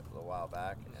for it a little while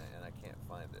back, and I can't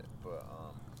find it. But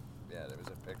yeah, there was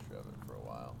a picture of it for a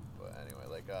while. But anyway,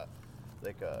 like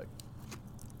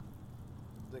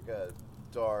a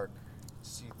dark,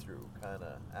 see-through kind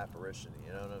of apparition.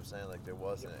 You know what I'm saying? Like it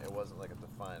wasn't like a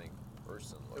defining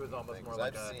person. It was almost thing. more 'Cause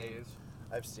like I've a seen, haze.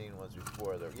 I've seen ones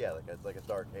before. That like a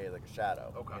dark haze, like a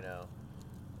shadow. Okay. You know,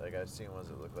 like I've seen ones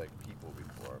that look like people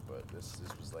before, but this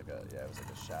was like it was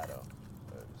like a shadow.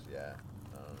 But it was, I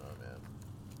don't know, man.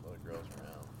 Little girls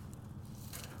around.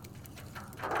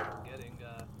 Getting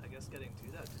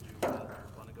to that, did you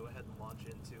want to go ahead and launch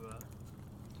into a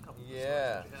couple of the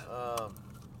Yeah. stories that you had?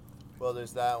 Well,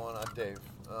 there's that one. Dave.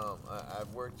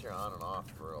 I've worked here on and off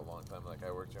for a long time. Like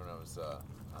I worked here when I was, I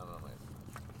don't know, my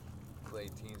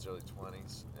late teens, early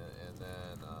 20s, and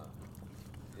then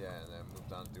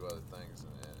moved on to do other things,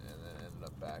 and then ended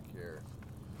up back here,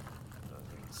 I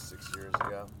think 6 years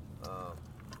ago.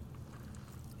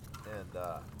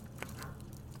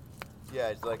 Yeah,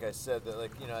 it's like I said, that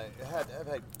like, you know, I've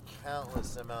had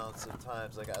countless amounts of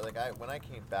times. When I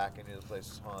came back, I knew the place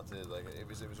was haunted. Like it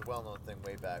was a well-known thing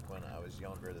way back when I was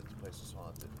younger that the place was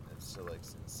haunted. And so like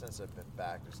since I've been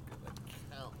back, there's been like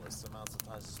countless amounts of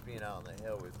times just being out on the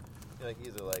hill with, you know, like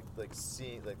either like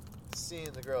seeing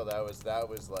the girl. That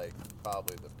was like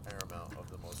probably the paramount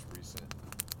of the most recent.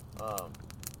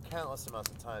 Countless amounts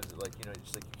of times that, like, you know,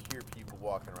 just like you hear people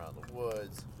walking around the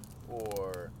woods,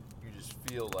 or you just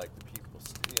feel like the people,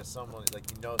 you know, someone, like,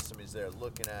 you know, somebody's there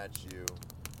looking at you.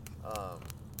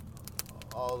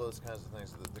 All those kinds of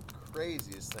things. The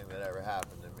craziest thing that ever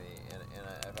happened to me, and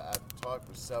I've talked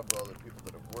with several other people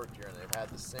that have worked here, and they've had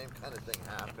the same kind of thing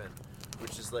happen,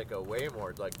 which is like a way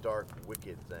more like dark,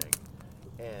 wicked thing.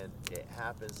 And it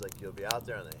happens like you'll be out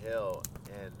there on the hill,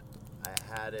 and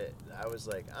I was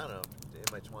like, I don't know, in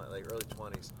my early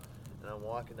 20s, and I'm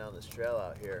walking down this trail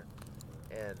out here,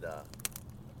 and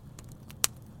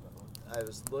I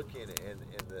was looking in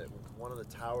one of the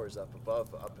towers up in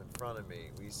front of me.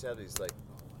 We used to have these like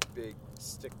big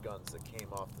stick guns that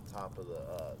came off the top of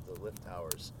the lift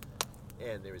towers,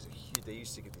 and there was they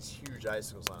used to get these huge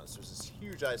icicles on it. So there's this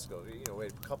huge icicle, you know,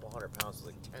 weighed a couple 100 pounds,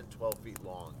 like 10, 12 feet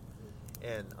long,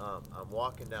 and I'm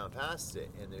walking down past it,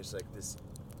 and there's like this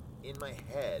in my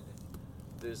head.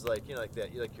 There's like, you know, like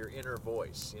that, like your inner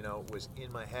voice, you know, was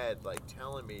in my head, like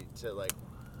telling me to like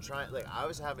try, like I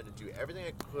was having to do everything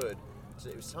I could. So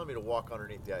it was telling me to walk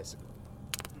underneath the icicle,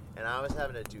 and I was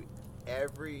having to do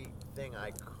everything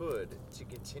I could to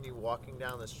continue walking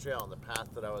down this trail on the path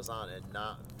that I was on and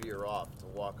not veer off to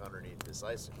walk underneath this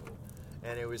icicle.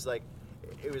 And it was like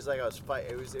I was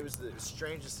fighting. It was the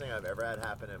strangest thing I've ever had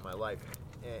happen in my life.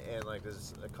 And like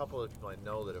there's a couple of people I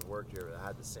know that have worked here that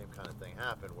had the same kind of thing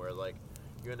happen, where like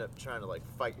you end up trying to like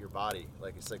fight your body.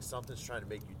 Like it's like something's trying to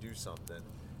make you do something,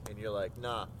 and you're like,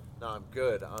 nah, I'm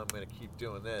good. I'm gonna keep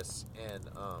doing this, and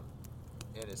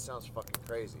it sounds fucking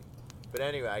crazy. But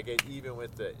anyway, I get even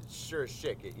with the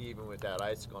get even with that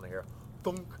icicle in here,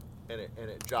 thunk, and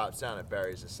it drops down and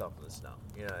buries itself in the snow.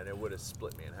 You know, and it would have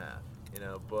split me in half. You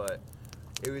know, but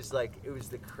it was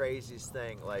the craziest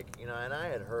thing. Like, you know, and I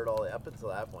had heard up until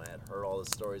that point, I had heard all the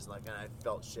stories, and I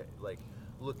felt shit like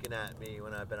looking at me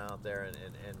when I've been out there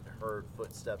and heard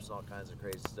footsteps and all kinds of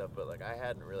crazy stuff. But like I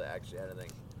hadn't really actually had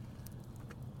anything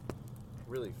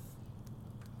really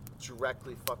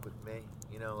directly fuck with me,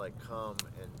 you know, like come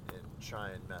and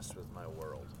try and mess with my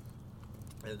world.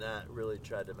 And that really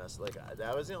tried to mess, like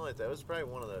that was probably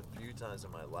one of the few times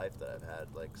in my life that I've had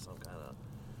like some kind of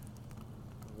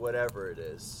whatever it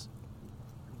is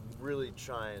really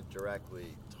try and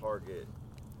directly target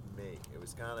me. It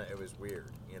was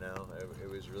weird, you know. It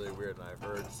was really weird, and I've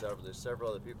heard there's several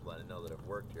other people that I know that have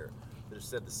worked here that have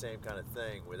said the same kind of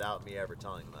thing without me ever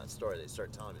telling them that story. They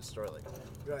start telling me the story like,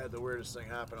 I had the weirdest thing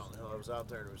happen on the hill. I was out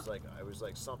there, and it was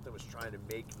like something was trying to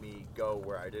make me go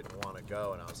where I didn't want to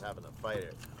go, and I was having to fight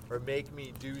it, or make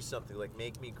me do something, like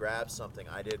make me grab something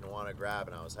I didn't want to grab,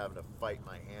 and I was having to fight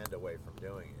my hand away from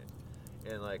doing it.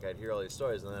 And like I'd hear all these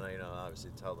stories, and then I, you know,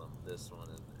 obviously tell them this one,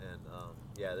 and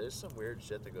yeah, there's some weird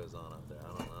shit that goes on out there. I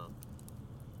don't know.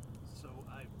 So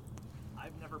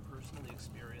I've never personally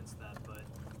experienced that, but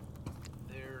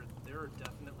there are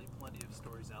definitely plenty of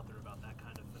stories out there about that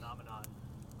kind of phenomenon.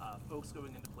 Folks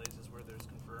going into places where there's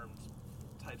confirmed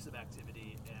types of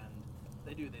activity, and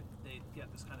they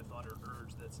get this kind of thought or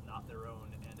urge that's not their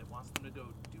own, and it wants them to go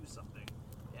do something.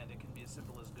 And it can be as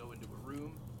simple as go into a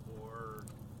room, or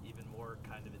even more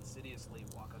kind of insidiously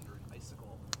walk under an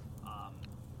icicle.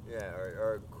 Yeah,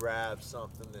 or grab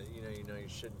something that you know you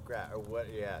shouldn't grab, or what?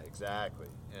 Yeah, exactly.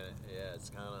 And yeah, it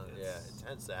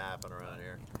tends to happen around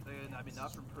here. And I mean,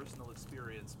 not from personal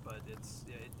experience, but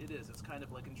it is. It's kind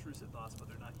of like intrusive thoughts, but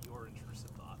they're not your intrusive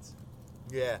thoughts.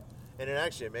 Yeah, and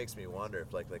it makes me wonder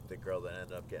if like the girl that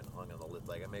ended up getting hung on the lift,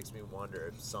 like it makes me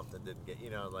wonder if something didn't get,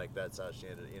 you know, like that's how she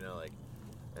ended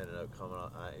up coming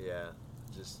on. I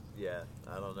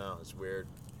don't know. It's weird.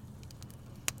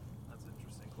 That's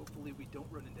interesting. Hopefully we don't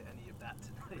run into any of that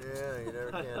tonight. Yeah, you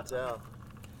never can tell.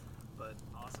 But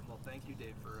awesome. Well, thank you,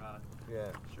 Dave, for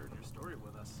sharing your story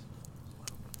with us.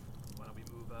 Why don't we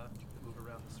move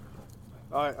around the circle?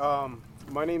 All right.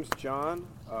 My name's John.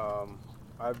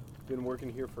 I've been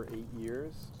working here for 8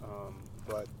 years,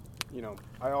 but you know,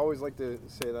 I always like to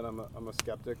say that I'm a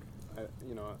skeptic.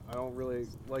 I don't really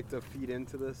like to feed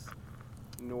into this,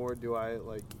 nor do I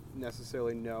like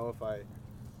necessarily know if I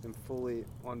am fully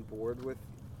on board with,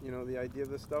 you know, the idea of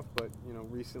this stuff. But you know,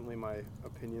 recently my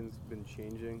opinion's been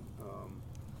changing.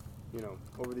 You know,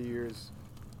 over the years,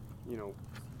 you know,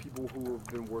 people who have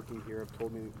been working here have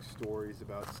told me stories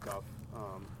about stuff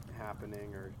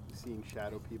happening, or seeing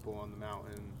shadow people on the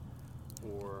mountain,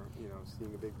 or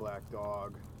seeing a big black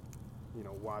dog,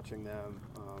 watching them,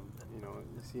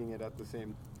 seeing it at the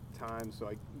same time. So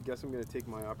I guess I'm going to take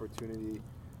my opportunity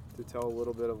to tell a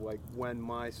little bit of like when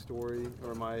my story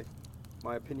or my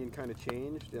opinion kind of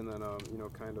changed, and then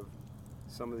kind of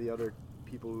some of the other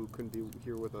people who couldn't be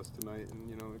here with us tonight,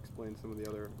 and explain some of the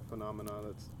other phenomena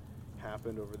that's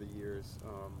happened over the years.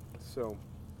 So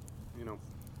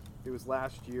it was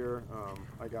last year.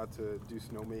 I got to do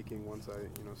snowmaking once I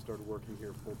started working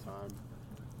here full time,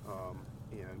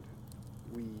 and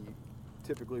we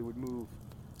typically would move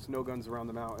snow guns around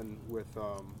the mountain with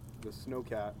the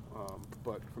Snowcat,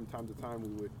 but from time to time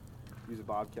we would use a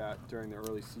Bobcat during the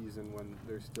early season when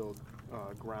there's still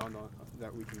ground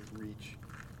that we can reach.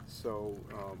 So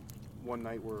one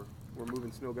night we're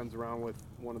moving snow guns around with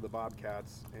one of the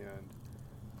Bobcats, and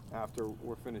after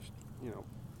we're finished,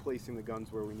 placing the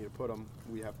guns where we need to put them,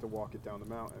 we have to walk it down the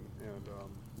mountain. And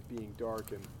being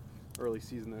dark and early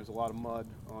season, there's a lot of mud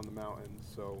on the mountain.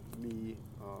 So me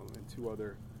and two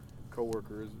other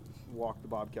coworkers walked the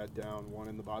Bobcat down, one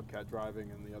in the Bobcat driving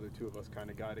and the other two of us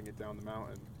kind of guiding it down the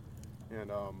mountain.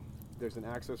 And there's an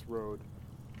access road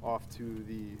off to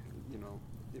the,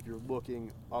 if you're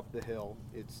looking up the hill,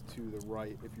 it's to the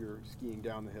right. If you're skiing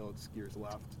down the hill, it's skiers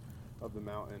left of the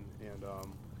mountain. And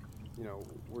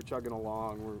we're chugging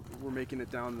along, we're making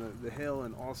it down the hill,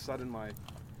 and all of a sudden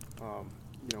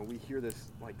we hear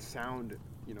this like sound,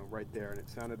 right there, and it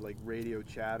sounded like radio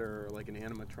chatter or like an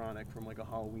animatronic from like a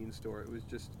Halloween store. It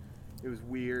was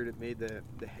weird. It made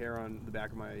the hair on the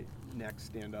back of my neck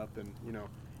stand up, and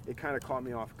it kind of caught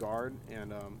me off guard.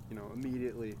 And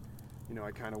immediately,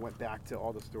 I kind of went back to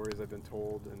all the stories I've been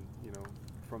told, and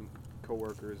from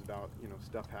coworkers about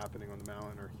stuff happening on the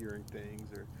mountain, or hearing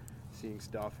things, or seeing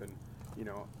stuff. And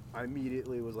I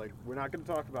immediately was like, we're not going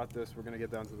to talk about this, we're going to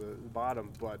get down to the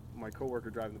bottom. But my coworker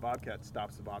driving the Bobcat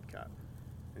stops the Bobcat,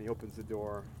 and he opens the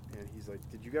door, and he's like,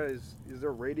 is there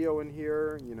a radio in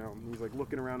here? He's like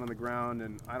looking around on the ground,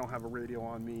 and I don't have a radio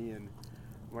on me, and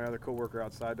my other coworker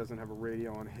outside doesn't have a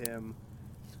radio on him,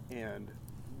 and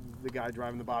the guy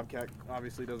driving the Bobcat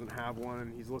obviously doesn't have one,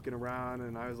 and he's looking around.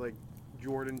 And I was like,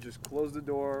 Jordan, just close the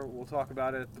door, we'll talk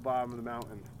about it at the bottom of the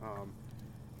mountain.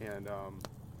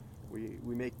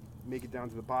 We make it down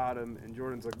to the bottom, and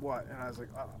Jordan's like, what? And I was like,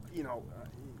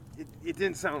 it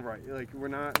didn't sound right. Like, we're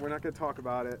not going to talk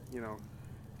about it,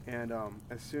 And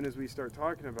as soon as we start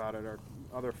talking about it, our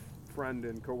other friend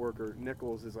and coworker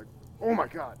Nichols is like, oh my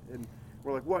God! And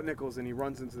we're like, what, Nichols? And he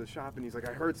runs into the shop, and he's like,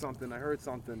 I heard something.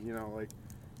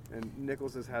 And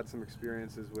Nichols has had some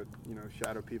experiences with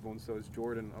shadow people, and so has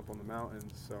Jordan up on the mountain.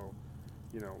 So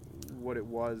what it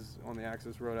was on the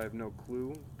access road, I have no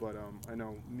clue, but I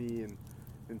know me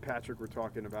and Patrick were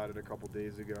talking about it a couple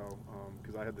days ago,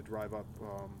 because I had to drive up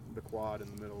the quad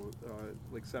in the middle,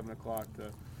 like 7 o'clock,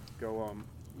 to go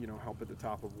help at the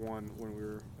top of one when we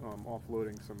were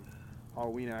offloading some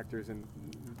Halloween actors. And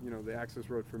the access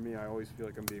road for me, I always feel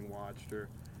like I'm being watched, or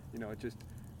it just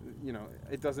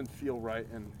it doesn't feel right.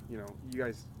 And you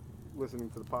guys listening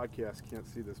to the podcast can't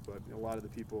see this, but a lot of the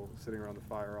people sitting around the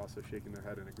fire are also shaking their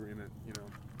head in agreement,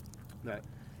 that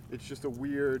it's just a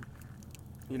weird,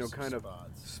 kind of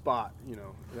spot,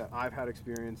 that I've had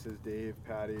experiences, Dave,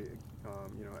 Patty,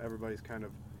 everybody's kind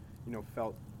of,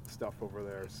 felt stuff over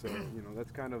there. So,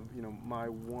 that's kind of, my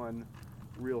one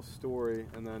real story.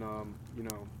 And then,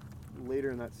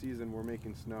 later in that season, we're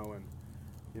making snow, and,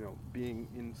 being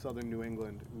in southern New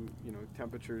England,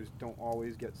 temperatures don't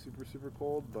always get super, super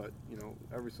cold, but,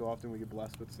 every so often we get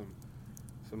blessed with some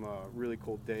really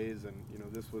cold days. And,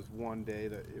 this was one day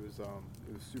that it was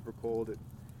super cold.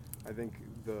 I think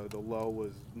the low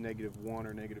was -1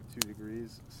 or -2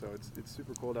 degrees, so it's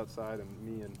super cold outside. And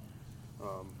me and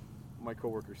my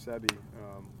coworker Sebi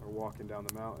are walking down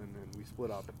the mountain, and we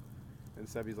split up. And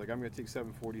Sebi's like, I'm going to take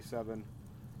 747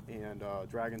 and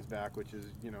Dragon's Back, which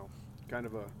is kind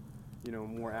of a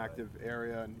more active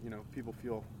area, and people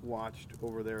feel watched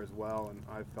over there as well. And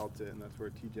I felt it, and that's where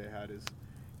TJ had his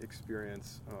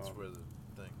experience. That's where the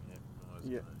thing was.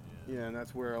 Yeah, and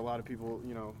that's where a lot of people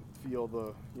feel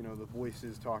the the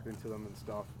voices talking to them and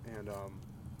stuff. And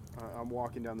I'm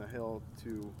walking down the hill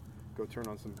to go turn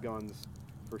on some guns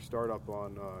for startup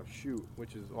on Shoot,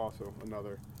 which is also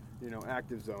another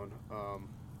active zone.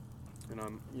 And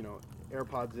I'm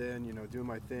AirPods in, doing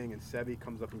my thing, and Sebi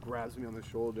comes up and grabs me on the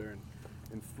shoulder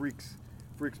and freaks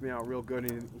me out real good.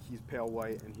 And he's pale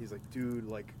white, and he's like, dude,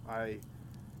 like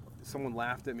someone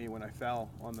laughed at me when I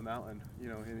fell on the mountain,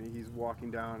 and he's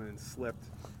walking down and slipped,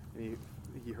 and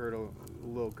he heard a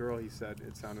little girl, he said,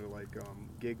 it sounded like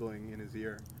giggling in his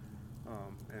ear,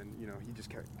 and he just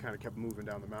kind of kept moving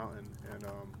down the mountain. And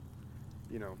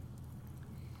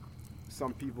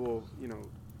some people,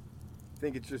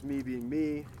 think it's just me being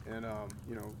me, and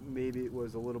maybe it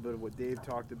was a little bit of what Dave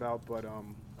talked about, but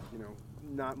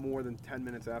not more than 10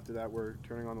 minutes after that, we're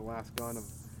turning on the last gun of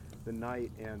the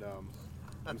night, and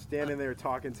I'm standing there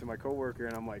talking to my coworker,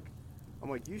 and I'm like,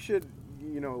 you should,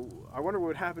 I wonder what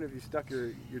would happen if you stuck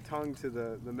your tongue to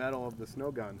the metal of the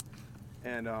snow gun,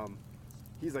 and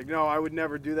he's like, no, I would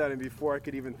never do that, and before I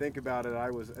could even think about it, I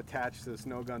was attached to the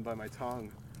snow gun by my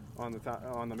tongue on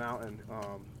the mountain,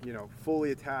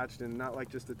 fully attached, and not like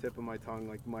just the tip of my tongue,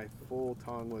 like my full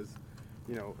tongue was,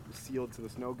 sealed to the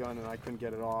snow gun, and I couldn't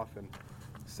get it off, and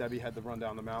Sebi had to run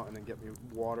down the mountain and get me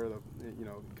water,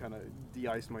 kind of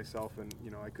de-ice myself, and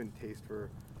I couldn't taste for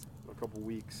a couple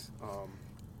weeks,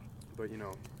 but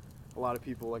a lot of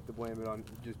people like to blame it on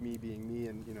just me being me,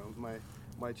 and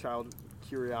my child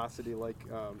curiosity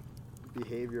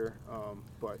behavior,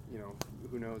 but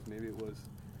who knows, maybe it was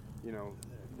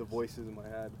the voices in my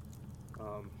head,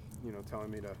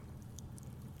 telling me to,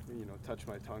 touch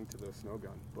my tongue to the snow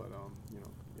gun. But,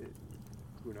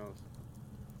 who knows?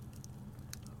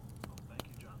 Well, thank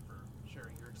you, John, for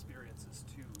sharing your experiences,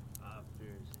 too.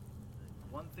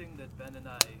 One thing that Ben and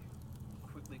I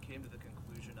quickly came to the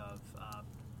conclusion of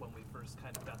when we first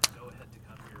kind of got the go-ahead to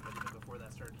come here, but even before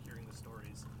that, started hearing the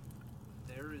stories,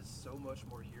 there is so much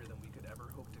more here than we could ever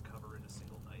hope to cover in a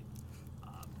single night.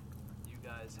 You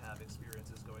guys have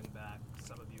experiences going back,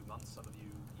 some of you months, some of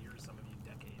you years, some of you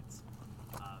decades.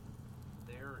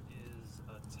 There is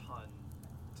a ton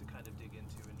to kind of dig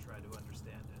into and try to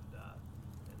understand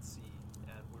and see,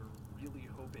 and we're really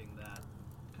hoping that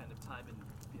kind of time and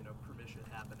permission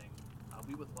happening,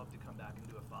 we would love to come back and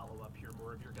do a follow-up, hear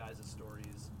more of your guys'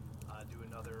 stories, do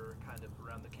another kind of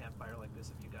around the campfire like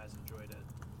this if you guys enjoyed it.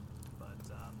 But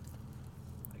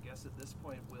I guess at this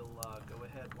point we'll go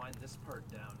ahead, wind this part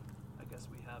down. I guess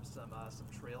we have some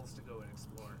trails to go and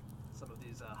explore. Some of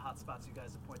these hot spots you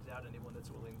guys have pointed out. Anyone that's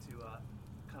willing to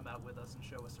come out with us and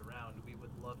show us around, we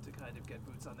would love to kind of get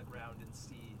boots on the ground and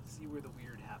see where the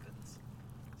weird happens.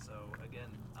 So again,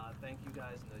 thank you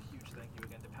guys, and a huge thank you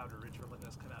again to Powder Ridge for letting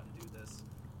us come out and do this.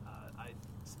 I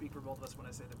speak for both of us when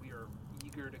I say that we are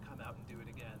eager to come out and do it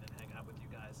again and hang out with you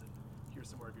guys and hear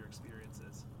some more of your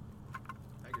experiences.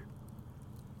 Thank you.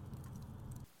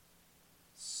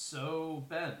 So,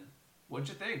 Ben, what'd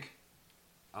you think?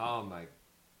 Oh my!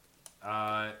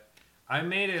 I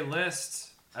made a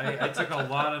list. I took a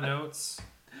lot of notes.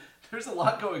 There's a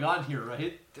lot going on here,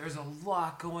 right? There's a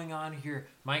lot going on here.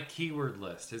 My keyword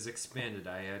list has expanded.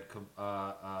 I had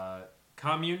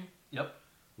commune. Yep.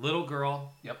 Little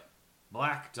girl. Yep.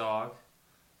 Black dog.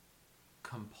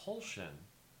 Compulsion.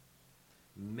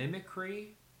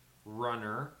 Mimicry.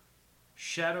 Runner.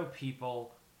 Shadow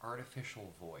people.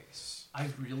 Artificial voice. I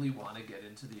really want to get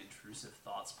into the intrusive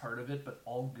thoughts part of it, but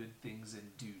all good things in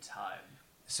due time.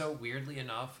 So weirdly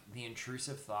enough, the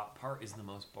intrusive thought part is the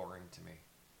most boring to me.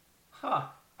 Huh.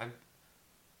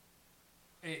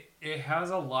 It has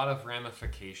a lot of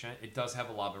ramification. It does have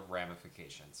a lot of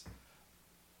ramifications.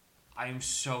 I am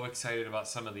so excited about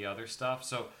some of the other stuff.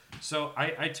 So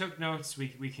I took notes.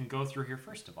 We can go through here.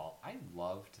 First of all, I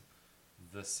loved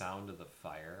the sound of the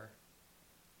fire.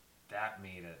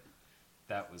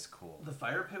 That was cool. The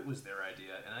fire pit was their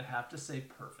idea, and I have to say,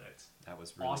 perfect. That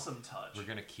was really awesome touch. We're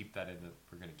gonna keep that in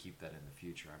the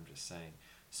future. I'm just saying.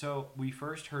 So we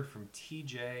first heard from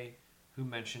TJ, who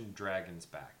mentioned Dragon's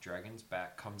Back. Dragon's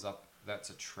Back comes up. That's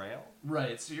a trail.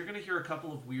 Right. So you're gonna hear a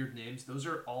couple of weird names. Those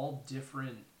are all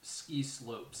different ski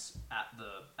slopes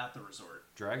at the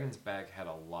resort. Dragon's Back had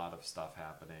a lot of stuff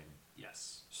happening.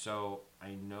 Yes. So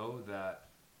I know that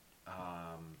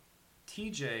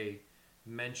TJ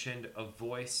mentioned a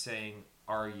voice saying,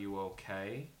 "Are you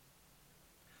okay?"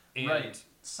 And right.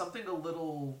 Something a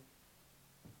little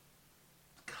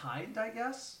kind, I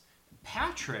guess.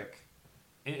 Patrick,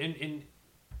 and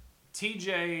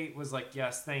TJ was like,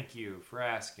 "Yes, thank you for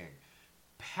asking."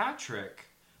 Patrick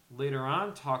later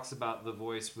on talks about the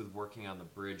voice with working on the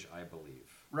bridge, I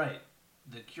believe. Right.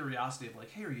 The curiosity of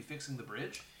like, hey, are you fixing the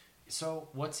bridge? So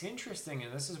what's interesting,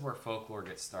 and this is where folklore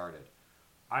gets started,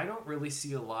 I don't really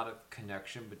see a lot of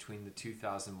connection between the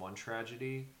 2001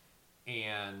 tragedy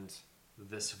and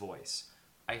this voice.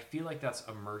 I feel like that's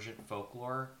emergent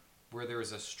folklore where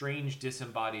there's a strange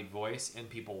disembodied voice and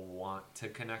people want to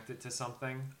connect it to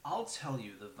something. I'll tell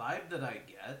you, the vibe that I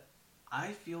get, I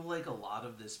feel like a lot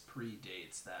of this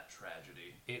predates that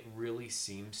tragedy. It really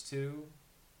seems to.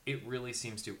 It really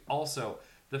seems to. Also,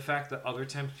 the fact that other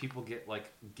times people get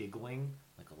like giggling,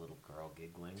 like a little girl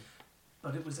giggling.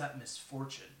 But it was at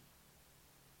misfortune.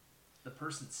 The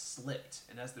person slipped,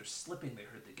 and as they're slipping, they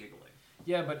heard the giggling.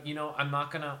 Yeah, but you know, I'm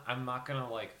not gonna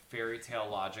like fairy tale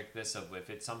logic this of if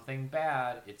it's something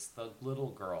bad, it's the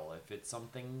little girl. If it's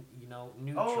something, you know,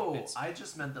 neutral. Oh, I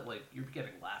just meant that like you're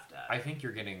getting laughed at. I think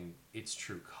you're getting its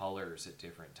true colors at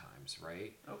different times,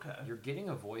 right? Okay. You're getting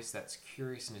a voice that's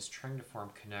curious and is trying to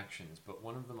form connections, but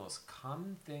one of the most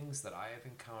common things that I have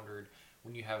encountered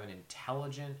when you have an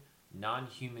intelligent,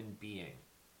 non-human being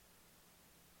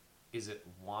is it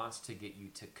wants to get you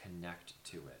to connect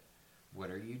to it. What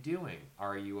are you doing?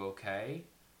 Are you okay?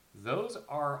 Those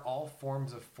are all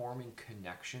forms of forming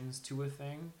connections to a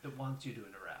thing. It wants you to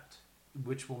interact.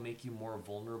 Which will make you more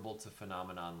vulnerable to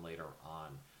phenomenon later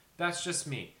on. That's just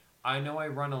me. I know I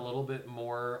run a little bit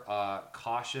more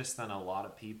cautious than a lot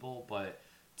of people, but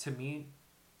to me,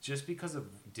 just because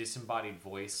of disembodied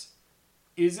voice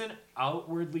isn't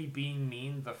outwardly being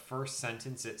mean, the first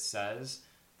sentence it says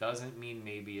doesn't mean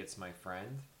maybe it's my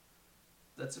friend.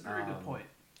 That's a very good point.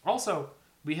 Also,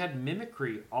 we had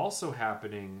mimicry also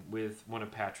happening with one of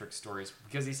Patrick's stories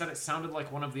because he said it sounded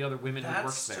like one of the other women who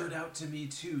works there. That stood out to me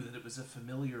too, that it was a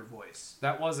familiar voice.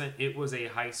 That wasn't, it was a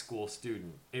high school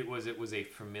student. It was a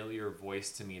familiar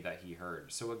voice to me that he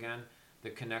heard. So again, the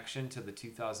connection to the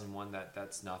 2001,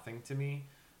 that's nothing to me.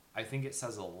 I think it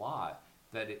says a lot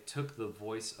that it took the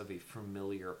voice of a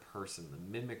familiar person, the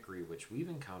mimicry, which we've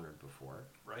encountered before.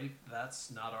 Right?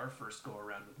 That's not our first go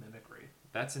around with mimicry.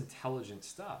 That's intelligent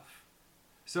stuff.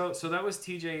 So that was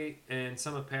TJ and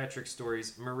some of Patrick's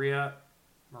stories. Maria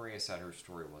said her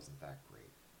story wasn't that great.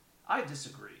 I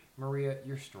disagree. Maria,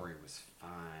 your story was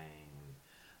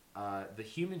fine. The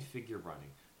human figure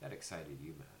running, that excited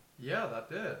you, Matt. Yeah, that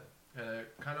did. And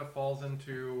it kind of falls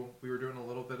into, we were doing a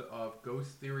little bit of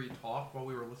ghost theory talk while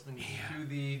we were listening to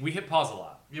the... We hit pause a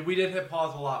lot. Yeah, we did hit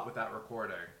pause a lot with that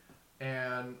recording.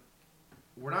 And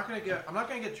I'm not going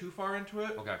to get too far into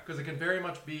it. Okay. Because it can very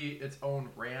much be its own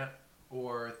rant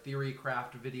or theory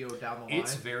craft video down the line.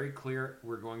 It's very clear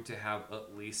we're going to have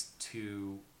at least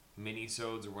 2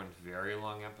 mini-sodes or one very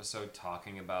long episode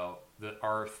talking about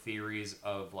our theories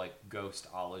of like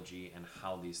ghostology and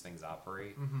how these things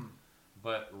operate. Mm-hmm.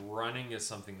 But running is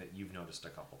something that you've noticed a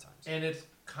couple times. And it's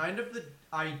kind of the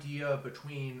idea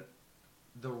between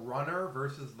the runner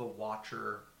versus the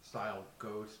watcher style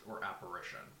ghost or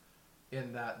apparition.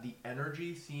 In that the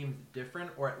energy seems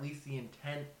different, or at least the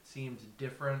intent seems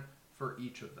different for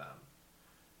each of them.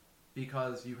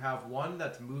 Because you have one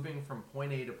that's moving from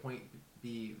point A to point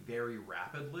B very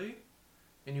rapidly,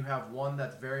 and you have one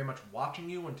that's very much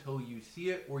watching you until you see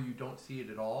it or you don't see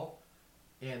it at all.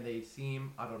 And they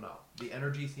seem, I don't know, the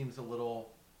energy seems a little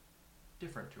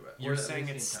different to it. You're saying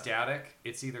it's static?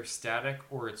 It's either static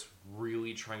or it's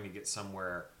really trying to get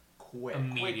somewhere quick.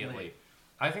 Immediately. Quickly.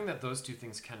 I think that those two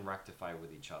things can rectify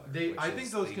with each other. I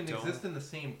think those can exist in the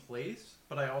same place,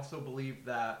 but I also believe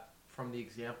that from the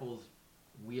examples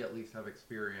we at least have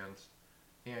experienced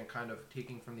and kind of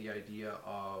taking from the idea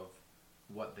of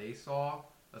what they saw,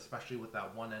 especially with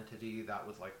that one entity that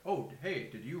was like, oh, hey,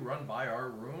 did you run by our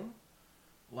room?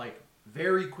 Like,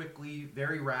 very quickly,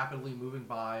 very rapidly moving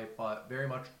by, but very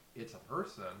much it's a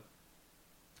person.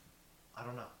 I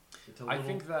don't know. I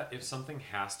think that if something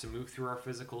has to move through our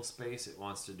physical space, it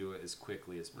wants to do it as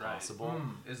quickly as possible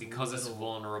because it's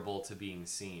vulnerable to being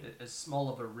seen. As small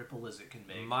of a ripple as it can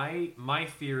make. My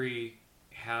theory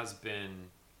has been,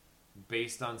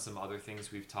 based on some other things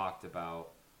we've talked about,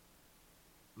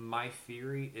 my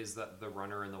theory is that the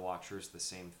runner and the watcher is the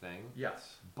same thing.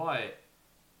 Yes. But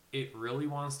it really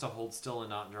wants to hold still and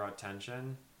not draw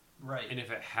attention. Right. And if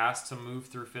it has to move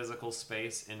through physical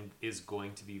space and is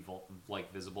going to be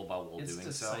visible while doing so, it's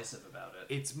decisive about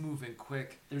it. It's moving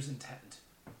quick. There's intent.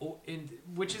 Oh, and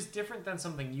which is different than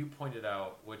something you pointed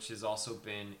out, which has also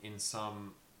been in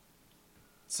some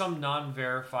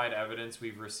non-verified evidence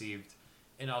we've received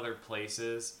in other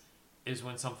places, is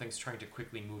when something's trying to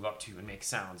quickly move up to you and make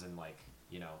sounds and like,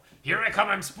 you know, here I come,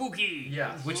 I'm spooky.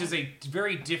 Yes. Which is a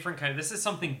very different kind of. This is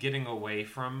something getting away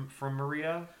from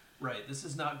Maria. Right. This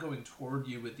is not going toward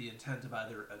you with the intent of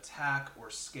either attack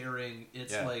or scaring.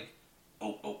 It's like,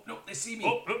 oh, no, they see me.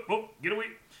 Oh, get away.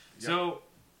 Yep. So,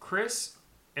 Chris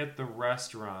at the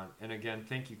restaurant, and again,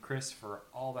 thank you, Chris, for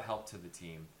all the help to the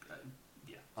team.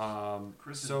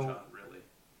 Chris and John, really.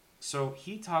 So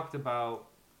he talked about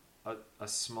a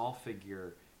small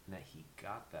figure and that he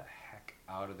got the heck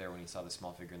out of there when he saw the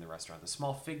small figure in the restaurant. The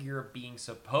small figure being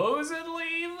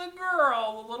supposedly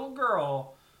the little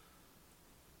girl.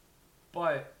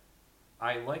 But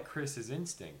I like Chris's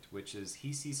instinct, which is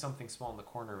he sees something small in the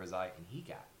corner of his eye and he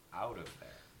got out of there.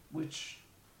 Which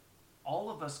all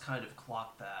of us kind of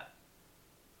clocked that.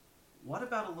 What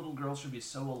about a little girl should be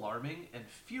so alarming and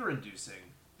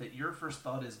fear-inducing that your first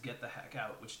thought is get the heck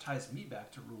out, which ties me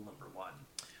back to rule number 1.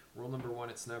 Rule number 1,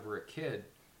 it's never a kid.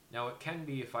 Now, it can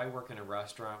be if I work in a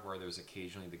restaurant where there's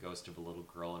occasionally the ghost of a little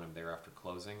girl and I'm there after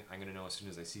closing, I'm going to know as soon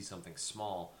as I see something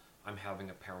small, I'm having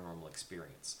a paranormal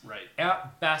experience. Right.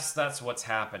 At best, that's what's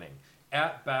happening.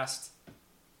 At best,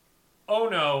 oh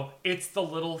no, it's the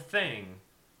little thing.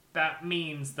 That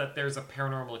means that there's a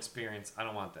paranormal experience. I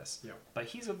don't want this. Yeah.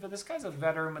 But this guy's a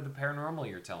veteran with the paranormal,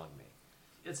 you're telling me.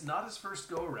 It's not his first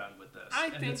go-around with this, I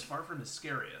and think it's far from his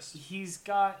scariest. He's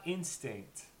got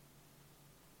instinct.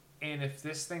 And if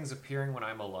this thing's appearing when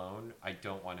I'm alone, I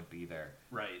don't want to be there.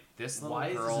 Right. This little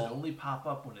Why girl... does it only pop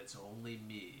up when it's only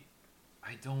me?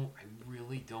 I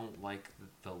really don't like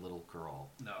the little girl.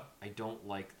 No. I don't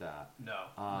like that. No,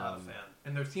 not a fan.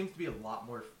 And there seems to be a lot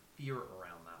more fear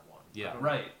around that one. Yeah.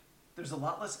 Right. There's a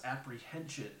lot less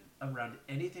apprehension around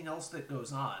anything else that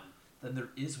goes on than there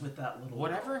is with that little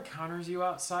Whatever girl. encounters you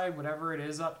outside, whatever it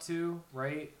is up to,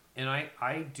 right? And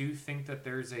I do think that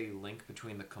there's a link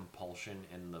between the compulsion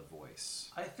and the voice.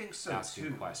 I think so, asking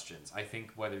too. questions. I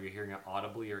think whether you're hearing it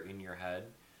audibly or in your head,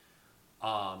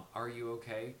 are you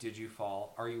okay? Did you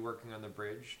fall? Are you working on the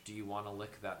bridge? Do you want to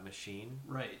lick that machine?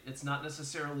 Right. It's not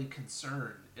necessarily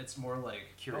concern. It's more like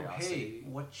Curiosity. Oh, hey,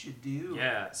 what you do?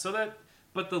 Yeah.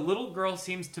 But the little girl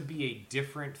seems to be a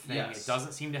different thing. Yes. It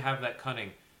doesn't seem to have that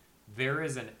cunning. There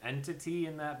is an entity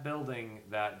in that building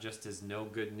that just is no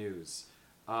good news.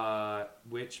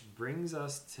 Which brings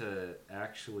us to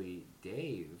actually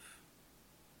Dave.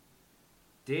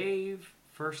 Dave,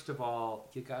 first of all,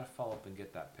 you gotta follow up and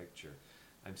get that picture.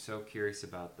 I'm so curious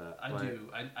about that. I do.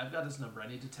 I've got his number. I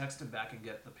need to text him back and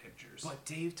get the pictures. But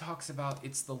Dave talks about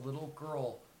it's the little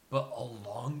girl, but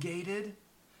elongated?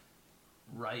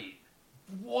 Right.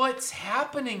 What's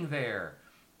happening there?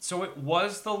 So it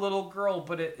was the little girl,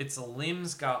 but its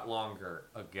limbs got longer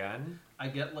again. I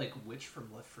get like Witch from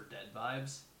Left 4 Dead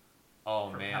vibes. Oh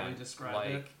from man, how he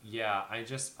described it. Yeah,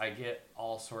 I get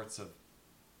all sorts of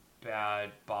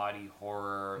bad body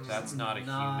horror. That's not a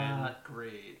human. Not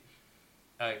great.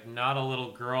 Not a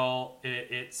little girl.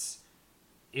 It's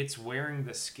wearing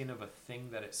the skin of a thing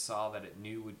that it saw that it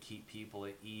knew would keep people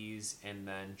at ease, and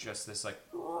then just this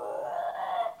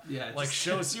Yeah, it like just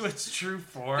shows you its true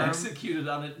form. executed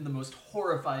on it in the most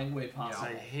horrifying way possible.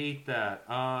 I hate that.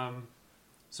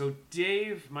 So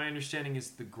Dave, my understanding,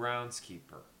 is the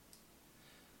groundskeeper.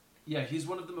 Yeah, he's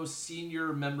one of the most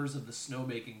senior members of the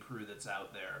snowmaking crew that's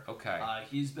out there. Okay.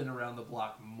 He's been around the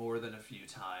block more than a few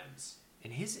times.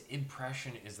 And his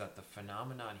impression is that the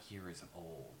phenomenon here is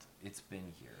old. It's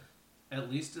been here.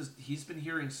 At least he's been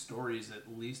hearing stories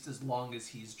at least as long as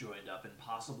he's joined up, and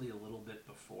possibly a little bit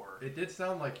before. It did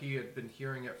sound like he had been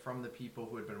hearing it from the people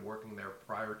who had been working there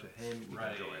prior to him even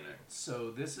joining.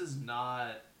 So this is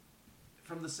not,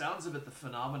 from the sounds of it, the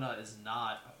phenomena is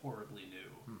not horribly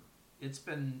new. It's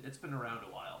been around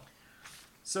a while.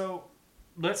 So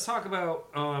let's talk about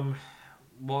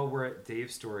while we're at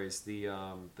Dave's stories, the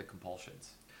compulsions.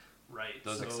 Right.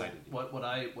 Those so excited you. What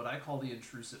I call the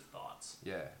intrusive thoughts.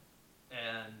 Yeah.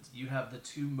 And you have the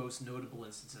two most notable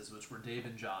instances, which were Dave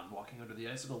and John walking under the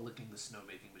icicle, licking the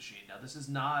snowmaking machine. Now, this is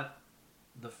not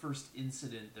the first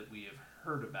incident that we have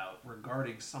heard about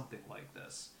regarding something like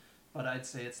this, but I'd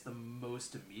say it's the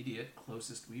most immediate,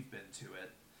 closest we've been to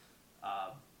it.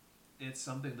 It's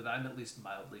something that I'm at least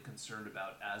mildly concerned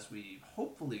about as we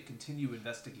hopefully continue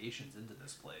investigations into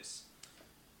this place.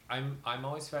 I'm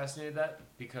always fascinated that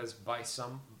because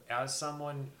as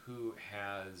someone who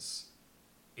has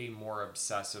a more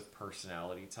obsessive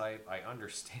personality type, I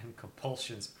understand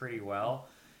compulsions pretty well.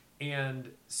 And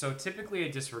so typically I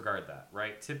disregard that,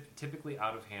 right? Typically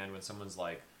out of hand when someone's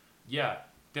like, yeah,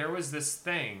 there was this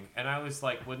thing. And I was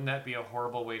like, wouldn't that be a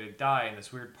horrible way to die? And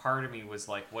this weird part of me was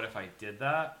like, what if I did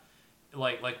that?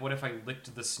 Like what if I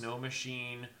licked the snow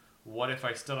machine? What if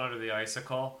I stood under the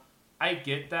icicle? I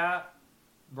get that,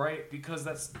 right? Because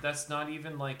that's not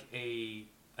even like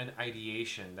an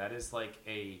ideation. That is like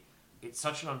it's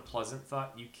such an unpleasant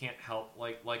thought. You can't help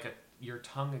your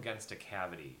tongue against a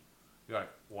cavity. You're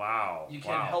like, wow. You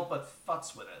can't help but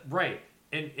futz with it. Right.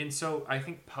 And so I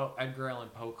think Edgar Allan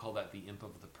Poe called that the imp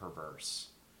of the perverse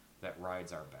that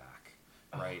rides our back,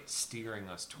 right? Steering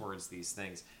us towards these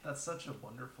things. That's such a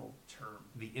wonderful term.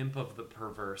 The imp of the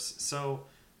perverse. So,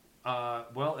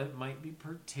 well, it might be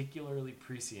particularly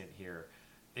prescient here.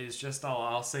 Is just all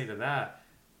I'll say to that.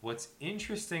 What's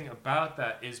interesting about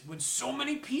that is when so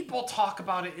many people talk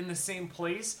about it in the same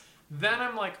place, then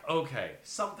I'm like, okay,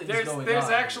 there's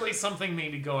actually something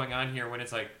maybe going on here when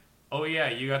it's like, oh yeah,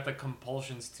 you got the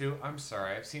compulsions too. I'm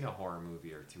sorry, I've seen a horror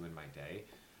movie or two in my day.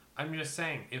 I'm just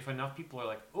saying, if enough people are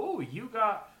like, oh, you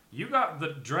got you got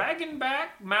the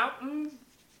Dragonback Mountain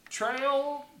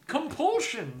Trail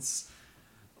compulsions.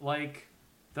 Like,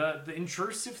 the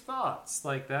intrusive thoughts.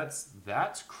 Like, that's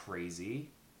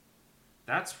crazy.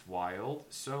 That's wild.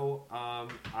 So,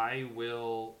 I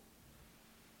will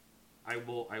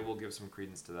give some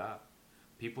credence to that.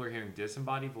 People are hearing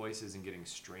disembodied voices and getting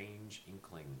strange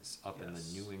inklings up in the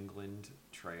New England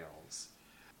trails.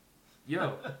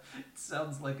 Yo. It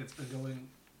sounds like it's been going...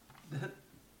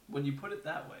 When you put it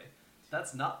that way,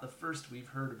 that's not the first we've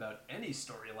heard about any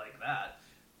story like that.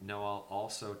 No, I'll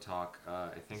also talk...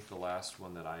 I think the last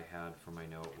one that I had for my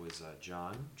note was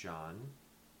John. John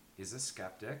is a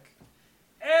skeptic.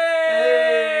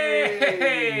 Hey!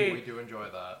 We do enjoy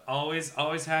that. Always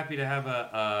happy to have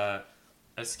a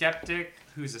skeptic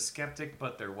who's a skeptic,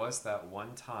 but there was that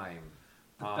one time.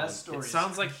 The best stories. It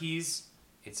sounds like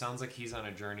he's on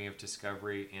a journey of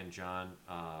discovery, and John,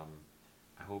 I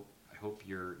hope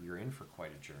you're in for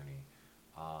quite a journey,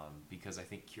 because I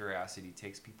think curiosity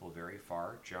takes people very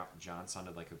far. John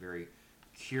sounded like a very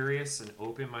curious and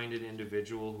open-minded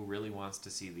individual who really wants to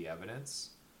see the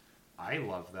evidence. I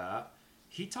love that.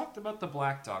 He talked about the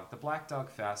black dog. The black dog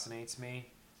fascinates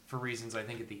me for reasons I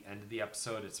think at the end of the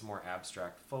episode it's more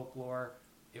abstract folklore.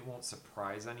 It won't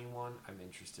surprise anyone. I'm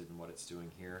interested in what it's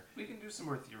doing here. We can do some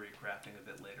more theory crafting a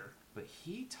bit later. But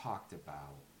he talked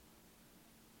about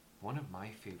one of my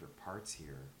favorite parts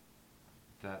here,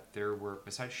 that there were,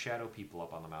 besides shadow people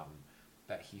up on the mountain,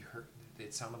 that he heard,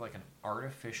 it sounded like an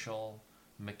artificial,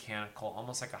 mechanical,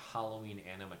 almost like a Halloween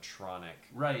animatronic.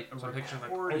 Right, so I'm picturing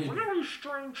like recorded- a really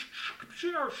strange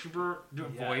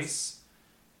voice.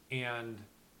 And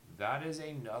that is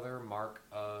another mark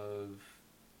of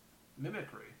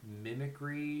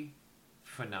mimicry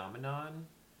phenomenon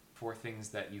for things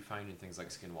that you find in things like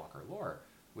Skinwalker lore,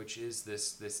 which is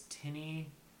this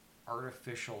tinny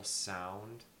artificial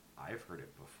sound. I've heard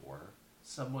it before.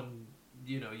 Someone,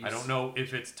 I don't know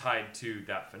if it's tied to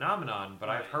that phenomenon, but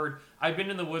Right. I've been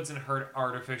in the woods and heard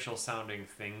artificial sounding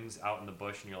things out in the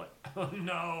bush, and you're like, oh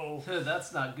no,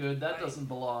 that's not good. That doesn't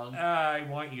belong. I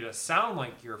want you to sound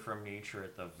like you're from nature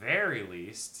at the very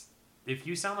least. If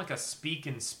you sound like a speak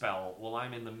and spell while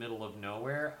I'm in the middle of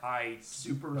nowhere, I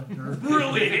super unnerving.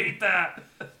 really hate that.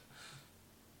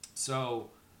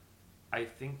 So, I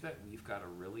think that we've got a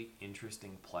really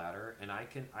interesting platter, and I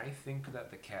think that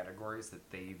the categories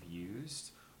that they've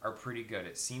used are pretty good.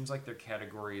 It seems like their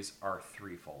categories are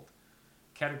threefold.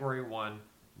 Category 1,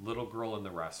 little girl in the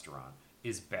restaurant,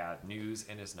 is bad news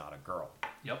and is not a girl.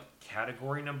 Yep.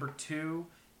 Category number 2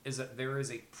 is that there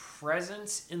is a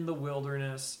presence in the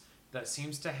wilderness that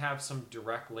seems to have some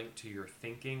direct link to your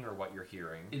thinking or what you're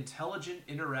hearing. Intelligent,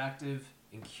 interactive,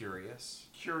 and curious.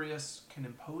 Curious, can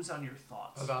impose on your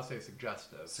thoughts. I was about to say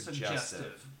suggestive.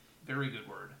 Suggestive. Very good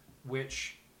word.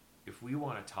 Which, if we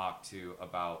want to talk to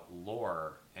about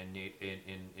lore and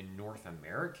in North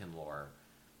American lore,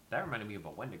 that reminded me of a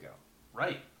Wendigo.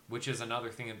 Right. Which is another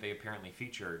thing that they apparently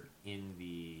featured in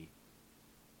the...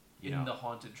 the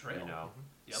Haunted Trail.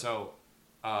 Yep. So,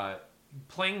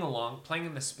 playing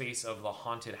in the space of the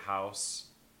haunted house,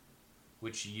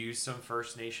 which used some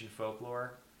First Nation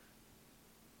folklore,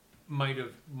 might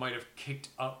have kicked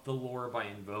up the lore by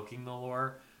invoking the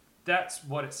lore. That's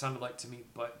what it sounded like to me,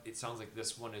 but it sounds like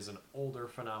this one is an older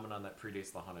phenomenon that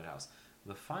predates the haunted house.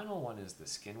 The final one is the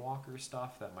Skinwalker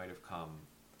stuff that might have come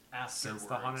since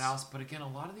the haunted house, but again, a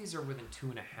lot of these are within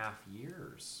 2.5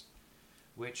 years,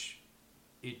 which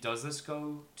does this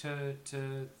go to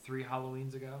 3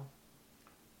 Halloweens ago?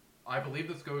 I believe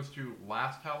this goes to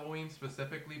last Halloween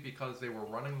specifically because they were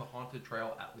running the haunted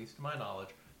trail, at least to my knowledge,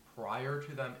 prior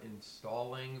to them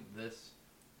installing this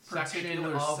section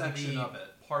of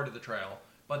it, part of the trail.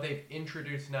 But they've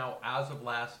introduced now, as of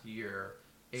last year,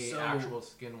 actual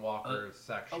Skinwalker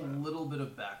section. A little bit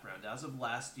of background. As of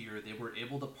last year, they were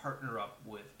able to partner up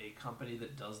with a company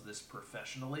that does this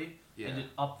professionally, and it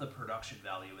upped the production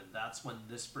value, and that's when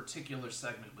this particular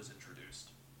segment was introduced.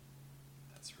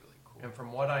 That's really cool. And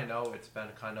from what I know, it's been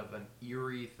kind of an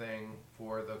eerie thing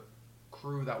for the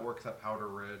crew that works at Powder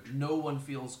Ridge. No one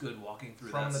feels good walking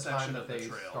through that section of the trail.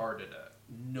 From the time that they started it.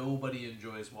 Nobody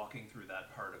enjoys walking through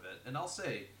that part of it. And I'll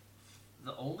say,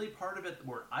 the only part of it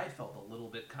where I felt a little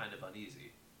bit kind of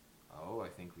uneasy. Oh, I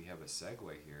think we have a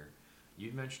segue here.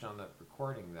 You'd mentioned on the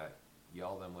recording that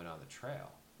y'all then went on the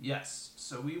trail. Yes,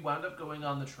 so we wound up going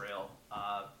on the trail.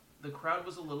 The crowd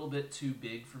was a little bit too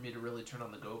big for me to really turn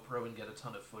on the GoPro and get a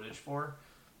ton of footage for,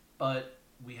 but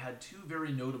we had 2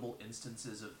 very notable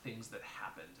instances of things that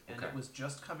happened, and it was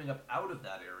just coming up out of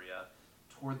that area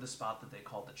toward the spot that they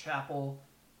called the chapel.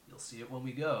 You'll see it when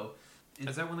we go.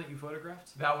 Is that one that you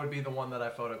photographed? That would be the one that I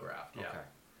photographed, yeah. Okay.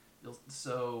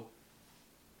 So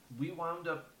we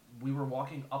were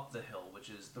walking up the hill, which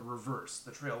is the reverse.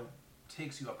 The trail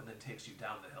takes you up and then takes you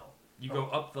down the hill. You go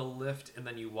up the lift and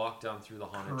then you walk down through the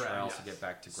haunted Correct, trail yes. to get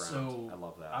back to ground. So I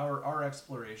love that. Our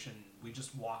exploration, we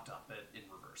just walked up it in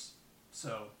reverse.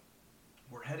 So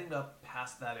we're heading up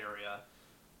past that area.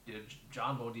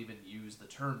 John won't even use the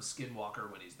term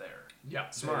skinwalker when he's there. Yeah,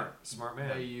 Smart man.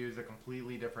 They use a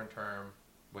completely different term.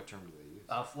 What term do they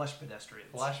use? Flesh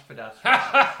pedestrians. Flesh pedestrians.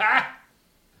 I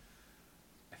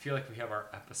feel like we have our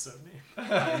episode name.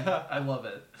 I love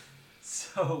it.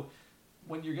 So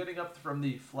when you're getting up from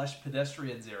the flesh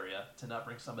pedestrians area, to not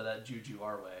bring some of that juju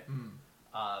our way,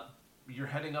 we're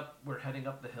heading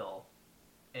up the hill,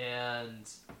 and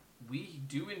we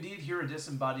do indeed hear a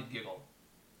disembodied giggle.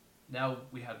 Now,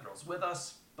 we had girls with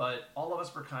us, but all of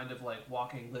us were kind of like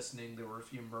walking, listening. There were a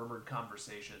few murmured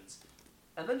conversations,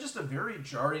 and then just a very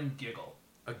jarring giggle.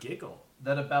 A giggle?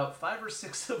 That about 5 or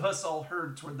 6 of us all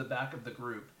heard toward the back of the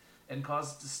group, and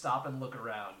caused us to stop and look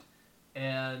around.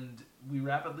 And we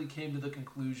rapidly came to the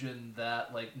conclusion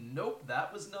that, like, nope,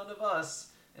 that was none of us.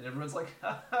 And everyone's like,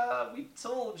 ha ha, we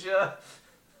told ya.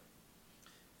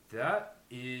 That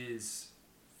is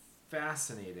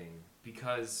fascinating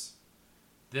because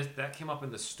that came up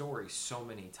in the story so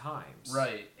many times.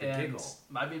 Right. The and giggle.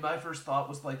 I mean, my first thought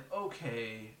was like,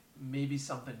 okay, maybe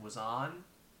something was on.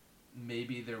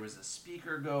 Maybe there was a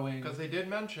speaker going. Because they did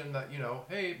mention that,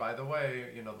 hey, by the way,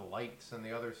 the lights and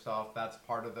the other stuff, that's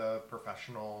part of the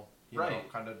professional,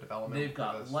 kind of development. They've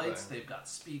got this lights, thing. they've got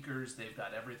speakers, they've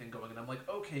got everything going. And I'm like,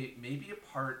 okay, maybe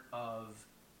a part of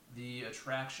the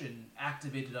attraction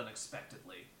activated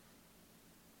unexpectedly.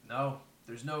 No,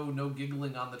 there's no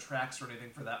giggling on the tracks or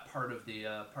anything for that part of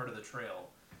the trail.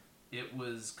 It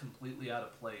was completely out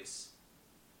of place.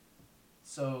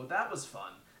 So that was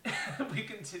fun. We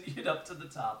continued up to the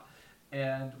top,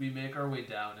 and we make our way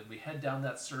down, and we head down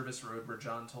that service road where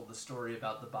John told the story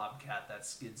about the bobcat, that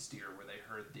skid steer, where they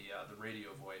heard the radio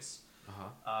voice.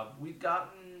 We'd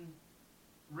gotten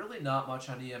really not much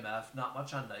on EMF, not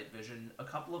much on night vision, a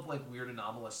couple of like weird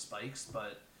anomalous spikes,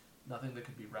 but nothing that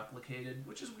could be replicated,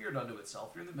 which is weird unto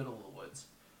itself. You're in the middle of the woods.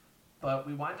 But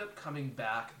we wind up coming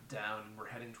back down, and we're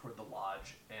heading toward the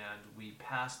lodge, and we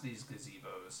pass these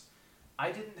gazebos.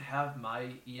 I didn't have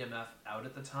my EMF out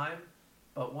at the time,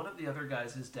 but one of the other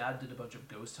guys, his dad did a bunch of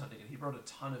ghost hunting, and he brought a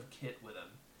ton of kit with him.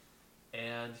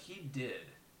 And he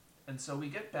did. And so we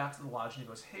get back to the lodge, and he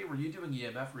goes, hey, were you doing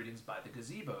EMF readings by the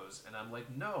gazebos? And I'm like,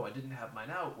 no, I didn't have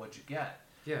mine out. What'd you get?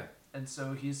 Yeah. And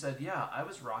so he said, yeah, I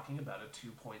was rocking about a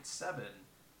 2.7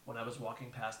 when I was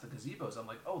walking past the gazebos. I'm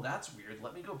like, oh, that's weird.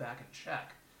 Let me go back and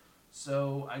check.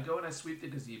 So I go and I sweep the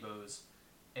gazebos,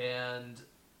 and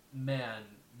man,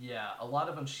 yeah, a lot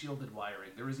of unshielded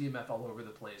wiring. There was EMF all over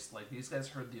the place. Like, these guys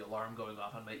heard the alarm going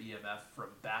off on my EMF from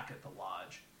back at the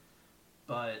lodge.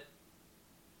 But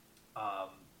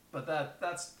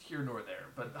that's here nor there.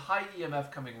 But the high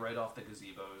EMF coming right off the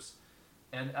gazebos.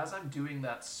 And as I'm doing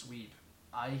that sweep,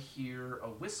 I hear a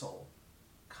whistle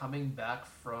coming back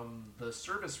from the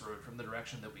service road from the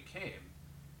direction that we came.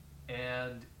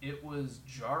 And it was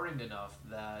jarring enough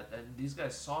that, and these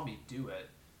guys saw me do it,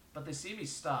 but they see me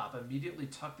stop, immediately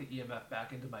tuck the EMF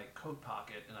back into my coat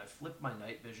pocket, and I flip my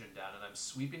night vision down, and I'm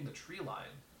sweeping the tree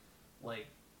line. Like,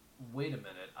 wait a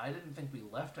minute, I didn't think we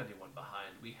left anyone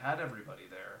behind. We had everybody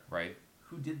there. Right.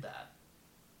 Who did that?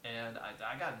 And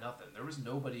I got nothing. There was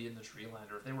nobody in the tree line,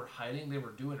 or if they were hiding, they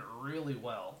were doing it really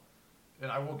well.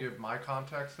 And I will give my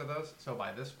context to this. So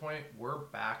by this point, we're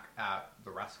back at the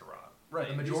restaurant. Right.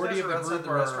 The majority of the group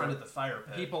the restaurant at the fire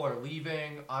pit. People are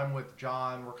leaving. I'm with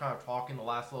John. We're kind of talking the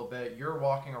last little bit. You're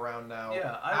walking around now.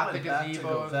 Yeah, I went back to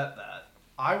go vet that.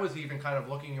 I was even kind of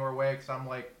looking your way because I'm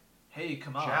like, hey,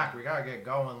 come on, Jack, we gotta get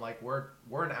going. Like we're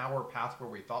an hour past where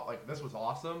we thought like this was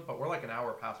awesome, but we're like an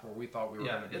hour past where we thought we were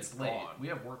gonna be it's gone. late. We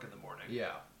have work in the morning.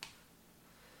 Yeah.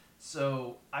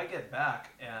 So I get back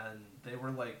and they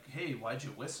were like, hey, why'd you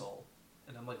whistle?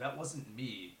 And I'm like, that wasn't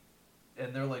me.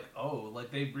 And they're like, oh,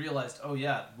 like they realized, oh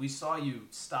yeah, we saw you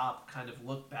stop, kind of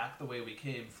look back the way we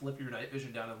came, flip your night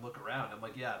vision down and look around. I'm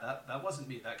like, yeah, that wasn't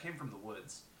me. That came from the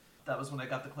woods. That was when I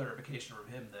got the clarification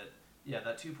from him that, yeah,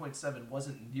 that 2.7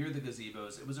 wasn't near the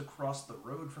gazebos. It was across the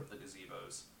road from the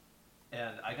gazebos.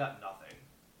 And I got nothing.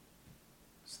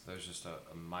 So there's just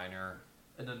a minor...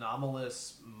 An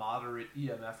anomalous, moderate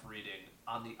EMF reading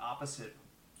on the opposite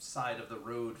side of the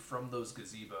road from those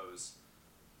gazebos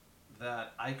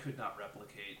that I could not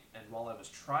replicate. And while I was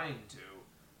trying to,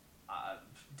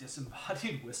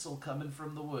 disembodied whistle coming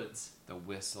from the woods. The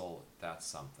whistle, that's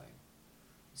something.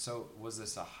 So was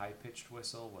this a high-pitched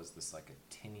whistle? Was this like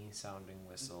a tinny-sounding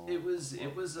whistle? It was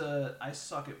a, I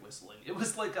suck at whistling. It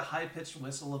was like a high-pitched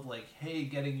whistle of like, hey,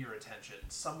 getting your attention.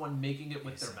 Someone making it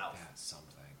with their mouth. That's something.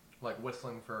 Like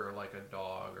whistling for like a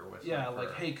dog or whistling Yeah, for...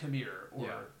 like, hey, come here. Or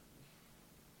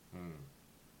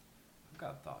I've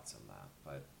got thoughts on that,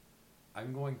 but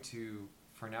I'm going to,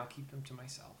 for now, keep them to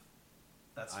myself.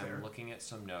 That's fair. I'm looking at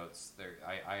some notes.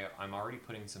 I'm already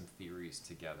putting some theories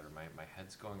together. My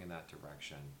head's going in that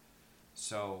direction.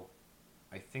 So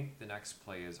I think the next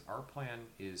play is, our plan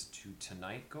is to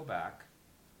tonight go back.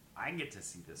 I get to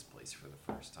see this place for the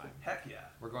first time. Heck yeah.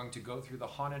 We're going to go through the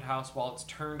haunted house while it's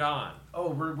turned on. Oh,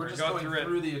 we're just going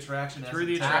through the attraction. Through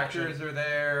the attraction. Actors are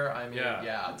there. I mean,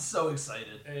 yeah. I'm so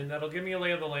excited. And that'll give me a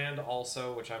lay of the land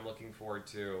also, which I'm looking forward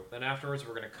to. Then afterwards,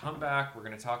 we're going to come back. We're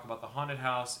going to talk about the haunted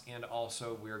house, and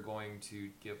also we're going to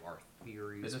give our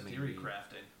theories. Bit of theory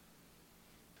crafting.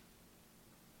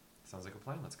 Sounds like a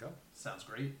plan. Let's go. Sounds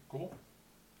great. Cool.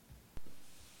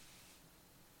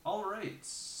 All right.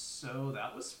 So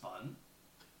that was fun.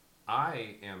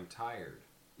 I am tired.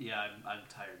 Yeah, I'm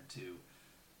tired too.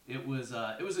 It was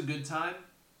a good time.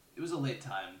 It was a late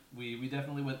time. We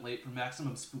definitely went late for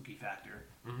maximum spooky factor.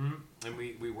 Mm-hmm. And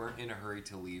we weren't in a hurry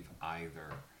to leave either.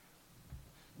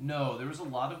 No, there was a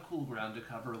lot of cool ground to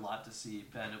cover, a lot to see.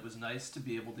 Ben, it was nice to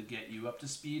be able to get you up to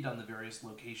speed on the various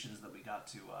locations that we got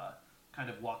to kind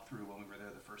of walk through when we were there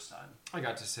the first time. I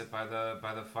got to sit by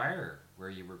the fire where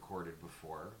you recorded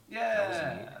before.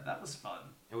 Yeah, that was fun.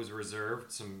 It was reserved.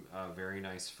 Some very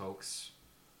nice folks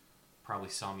probably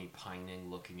saw me pining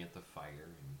looking at the fire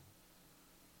and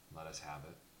let us have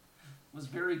it. It was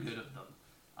very good of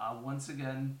them. Once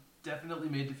again, definitely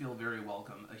made to feel very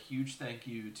welcome. A huge thank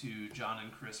you to John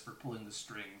and Chris for pulling the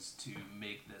strings to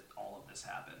make all of this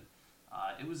happen.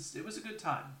 It was a good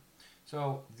time.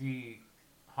 So the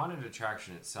haunted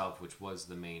attraction itself, which was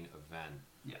the main event,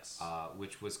 yes,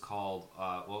 which was called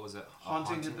what was it?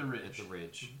 Haunting at the Ridge. At the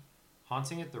Ridge. Mm-hmm.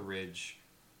 Haunting at the Ridge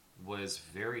was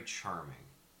very charming.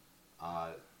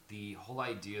 The whole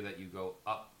idea that you go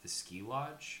up the ski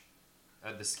lodge,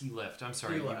 the ski lift. I'm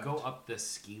sorry, you go up the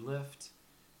ski lift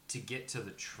to get to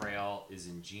the trail is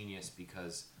ingenious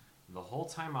because the whole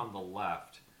time on the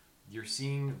left, you're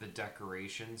seeing the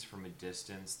decorations from a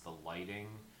distance, the lighting,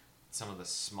 some of the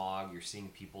smog. You're seeing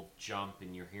people jump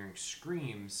and you're hearing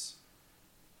screams.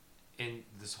 And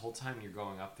this whole time you're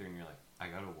going up there and you're like, I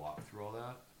gotta walk through all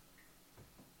that.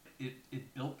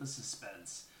 It built the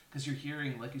suspense because you're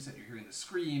hearing, like you said, you're hearing the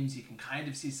screams. You can kind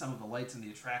of see some of the lights and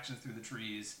the attractions through the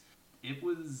trees. It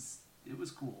was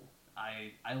cool.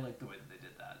 I like the way that they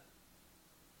did that.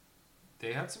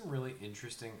 They had some really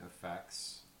interesting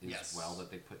effects as yes. well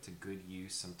that they put to good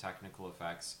use, some technical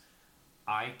effects.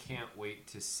 I can't wait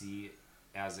to see it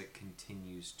as it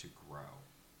continues to grow.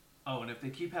 Oh, and if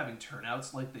they keep having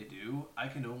turnouts like they do, I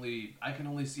can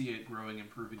only see it growing,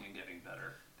 improving, and getting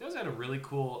better. They also had a really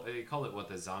cool, they called it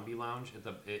the Zombie Lounge.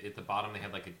 At the bottom they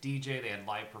had like a DJ, they had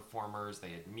live performers, they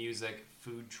had music,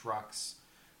 food trucks.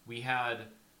 We had,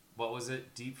 what was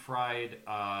it? Deep fried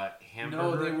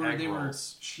hamburger they were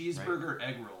rolls, cheeseburger right?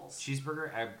 egg rolls.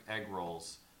 Cheeseburger egg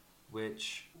rolls,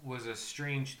 which was a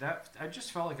strange, I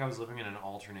just felt like I was living in an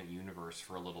alternate universe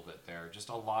for a little bit there. Just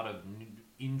a lot of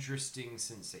interesting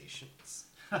sensations.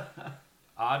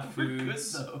 Odd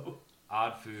foods. Good, though.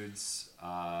 Odd foods,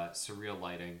 surreal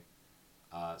lighting.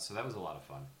 So that was a lot of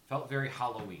fun. Felt very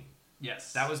Halloween.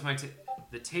 Yes. That was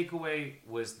the takeaway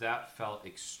was that felt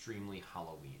extremely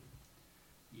Halloween.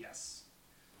 Yes.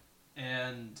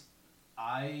 And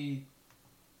I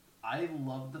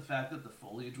loved the fact that the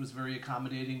foliage was very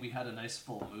accommodating. We had a nice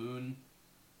full moon.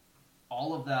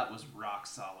 All of that was rock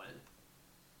solid.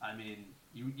 I mean,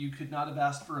 you could not have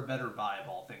asked for a better vibe,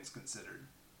 all things considered.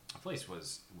 The place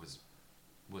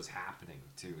was happening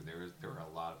too. There were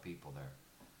a lot of people there.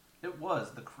 It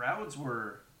was. The crowds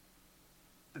were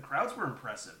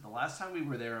impressive. The last time we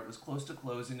were there, it was close to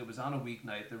closing. It was on a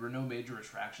weeknight. There were no major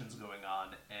attractions going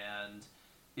on, and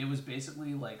it was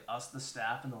basically like us, the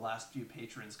staff, and the last few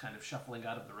patrons kind of shuffling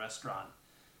out of the restaurant.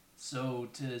 So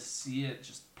to see it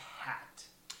just packed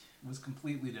was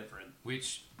completely different.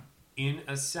 Which, in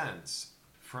a sense,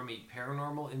 from a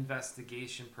paranormal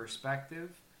investigation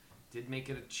perspective, did make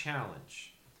it a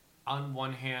challenge. On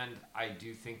one hand, I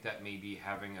do think that maybe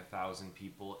having 1,000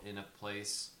 people in a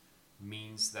place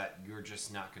means that you're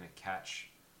just not going to catch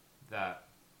that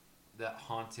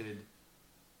haunted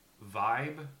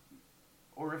vibe.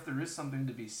 Or if there is something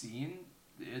to be seen,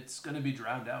 it's going to be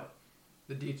drowned out.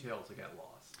 The details will get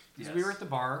lost. Yes. So we were at the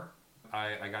bar.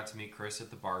 I got to meet Chris at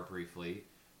the bar briefly,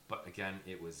 but again,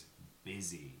 it was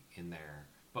busy in there.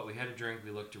 But we had a drink,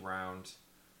 we looked around,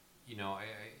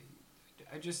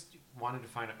 I just wanted to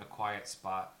find a quiet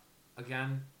spot.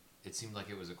 Again, it seemed like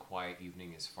it was a quiet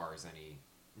evening as far as any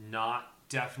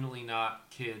definitely not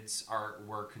kids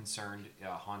were concerned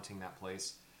haunting that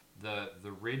place.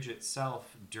 The ridge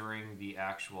itself during the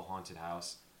actual haunted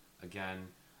house, again,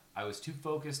 I was too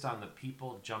focused on the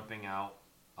people jumping out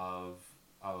of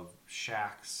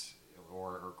shacks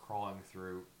or crawling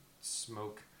through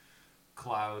smoke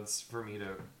clouds for me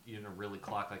to really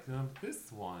clock like,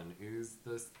 this one is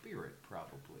the spirit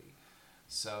probably.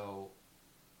 So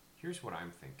here's what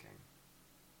I'm thinking.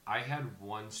 I had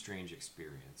one strange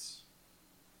experience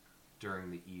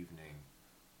during the evening,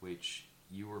 which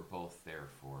you were both there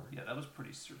for. Yeah, that was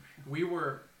pretty surreal. We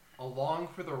were along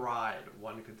for the ride,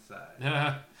 one could say.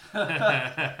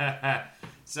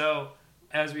 So,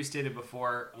 as we stated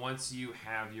before, once you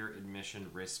have your admission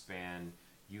wristband,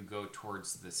 you go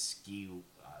towards the ski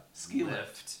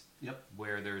lift. Yep.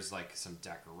 Where there's like some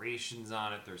decorations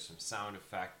on it, there's some sound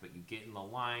effect, but you get in the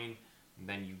line, and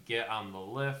then you get on the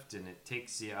lift, and it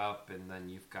takes you up, and then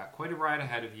you've got quite a ride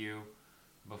ahead of you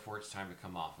before it's time to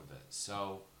come off of it.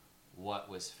 So, what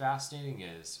was fascinating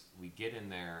is we get in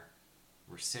there,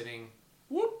 we're sitting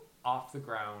off the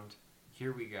ground.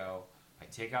 Here we go. I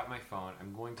take out my phone.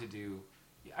 I'm going to do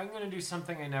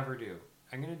something I never do.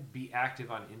 I'm going to be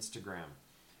active on Instagram.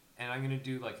 And I'm going to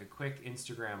do like a quick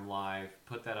Instagram live,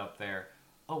 put that up there.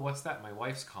 Oh, what's that? My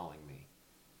wife's calling me.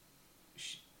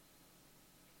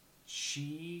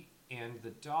 She and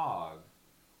the dog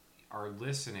are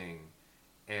listening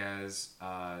as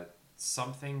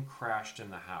something crashed in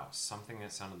the house. Something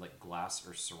that sounded like glass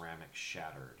or ceramic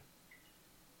shattered.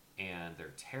 And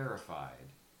they're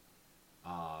terrified.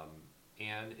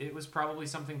 And it was probably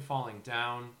something falling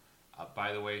down.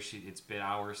 By the way, it's been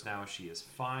hours now. She is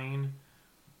fine.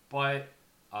 But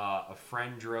a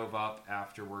friend drove up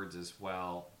afterwards as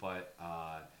well. But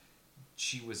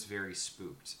she was very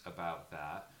spooked about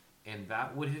that. And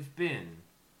that would have been...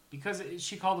 Because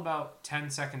she called about 10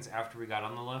 seconds after we got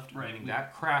on the lift. Right. Meaning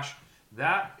that crash,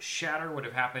 that shatter would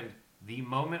have happened the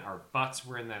moment our butts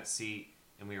were in that seat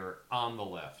and we were on the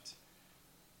lift.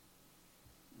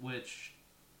 Which,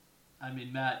 I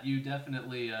mean, Matt, you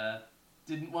definitely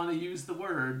didn't want to use the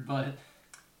word, but...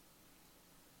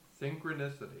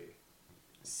 Synchronicity.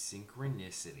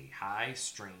 Synchronicity. High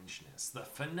strangeness. The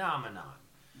phenomenon.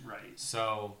 Right.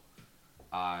 So,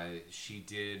 she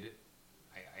did...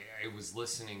 I was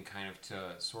listening kind of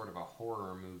to sort of a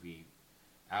horror movie,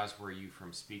 as were you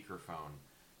from speakerphone,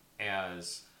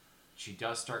 as she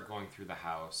does start going through the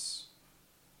house.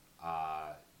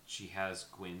 She has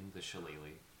Gwyn, the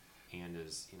shillelagh, and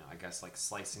is, I guess like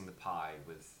slicing the pie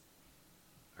with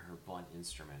her blunt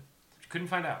instrument. Couldn't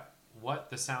find out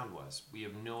what the sound was. We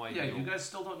have no idea. Yeah, you guys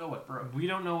still don't know what broke. We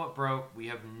don't know what broke. We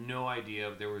have no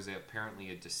idea. There was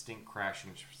apparently a distinct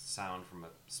crashing sound from a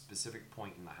specific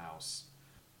point in the house.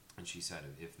 And she said,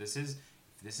 if this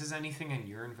is anything in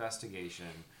your investigation,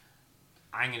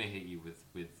 I'm going to hit you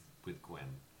with Gwyn.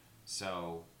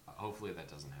 So hopefully that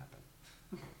doesn't happen.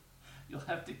 You'll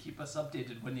have to keep us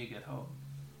updated when you get home.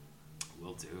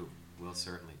 Will do. We'll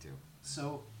certainly do.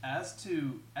 So as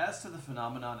to the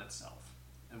phenomenon itself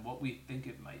and what we think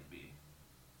it might be,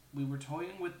 we were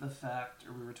toying with the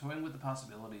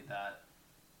possibility that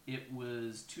it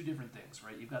was two different things,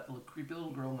 right? You've got the creepy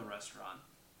little girl in the restaurant,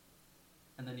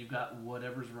 and then you've got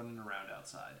whatever's running around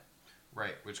outside.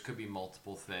 Right, which could be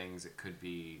multiple things. It could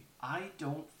be... I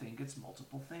don't think it's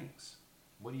multiple things.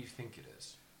 What do you think it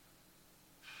is?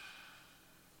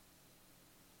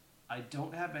 I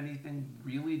don't have anything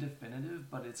really definitive,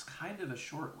 but it's kind of a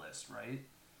short list, right?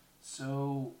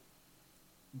 So,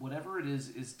 whatever it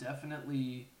is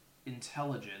definitely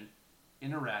intelligent,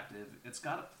 interactive. It's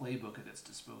got a playbook at its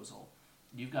disposal.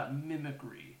 You've got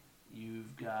mimicry.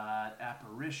 You've got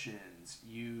apparitions.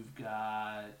 You've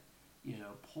got,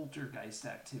 poltergeist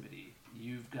activity.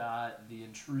 You've got the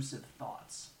intrusive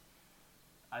thoughts.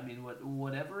 I mean,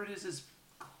 whatever it is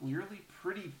clearly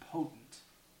pretty potent.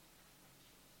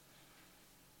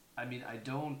 I mean, I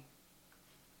don't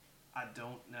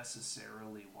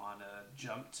necessarily want to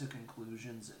jump to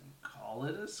conclusions and call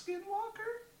it a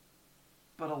skinwalker,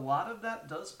 but a lot of that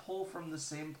does pull from the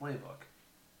same playbook.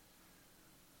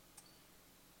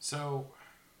 So,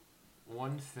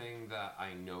 one thing that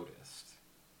I noticed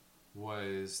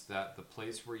was that the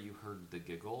place where you heard the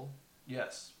giggle,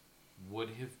 yes, would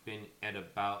have been at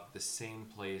about the same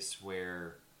place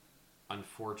where,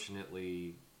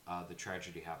 unfortunately, the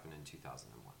tragedy happened in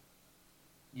 2001.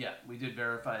 Yeah, we did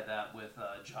verify that with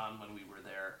John when we were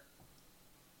there.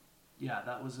 Yeah,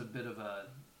 that was a bit of a...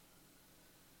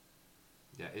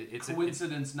 Yeah, it's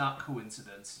coincidence, not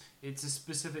coincidence. It's a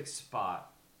specific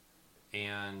spot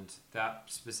And that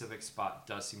specific spot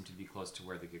does seem to be close to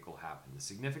where the giggle happened. The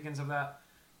significance of that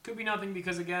could be nothing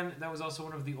because, again, that was also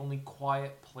one of the only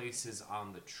quiet places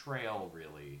on the trail,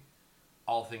 really,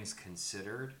 all things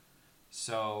considered.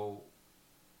 So,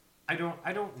 I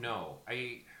don't know.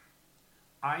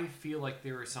 I feel like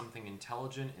there is something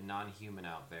intelligent and non-human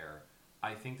out there.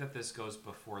 I think that this goes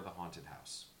before the haunted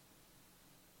house.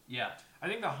 Yeah. I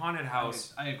think the haunted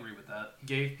house... I agree with that.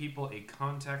 ...gave people a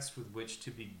context with which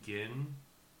to begin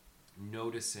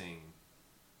noticing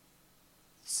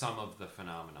some of the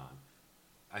phenomenon.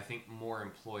 I think more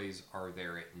employees are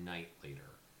there at night later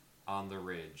on the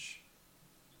ridge,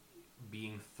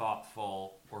 being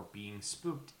thoughtful or being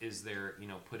spooked is they're,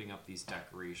 putting up these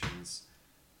decorations.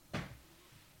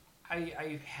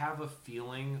 I have a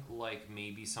feeling like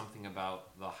maybe something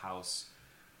about the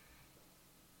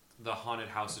haunted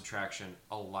house attraction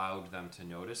allowed them to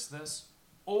notice this.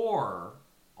 Or,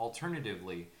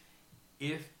 alternatively,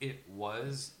 if it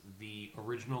was the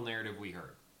original narrative we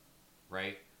heard,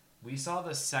 right? We saw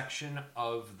the section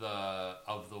of the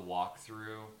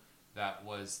walkthrough that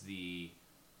was the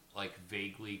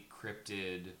vaguely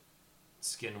cryptid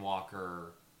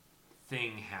skinwalker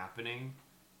thing happening,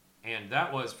 and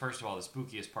that was, first of all, the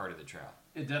spookiest part of the trail.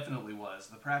 It definitely was.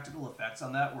 The practical effects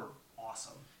on that were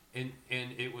awesome. And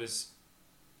it was,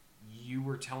 you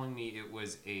were telling me it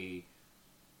was a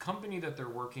company that they're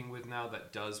working with now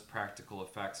that does practical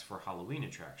effects for Halloween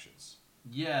attractions.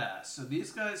 Yeah, so these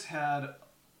guys had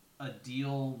a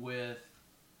deal with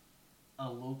a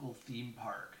local theme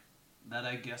park that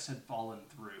I guess had fallen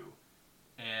through.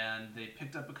 And they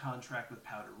picked up a contract with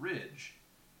Powder Ridge,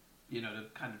 to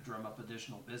kind of drum up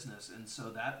additional business. And so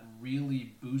that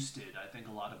really boosted, I think,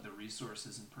 a lot of the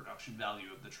resources and production value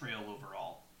of the trail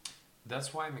overall.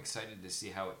 That's why I'm excited to see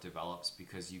how it develops,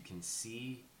 because you can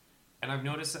see, and I've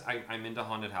noticed that I'm into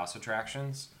haunted house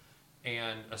attractions,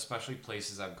 and especially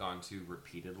places I've gone to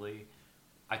repeatedly,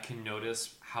 I can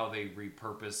notice how they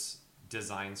repurpose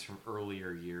designs from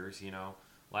earlier years,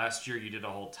 Last year you did a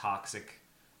whole toxic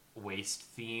waste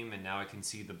theme, and now I can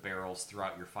see the barrels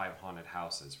throughout your 5 haunted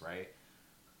houses, right?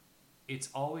 It's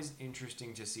always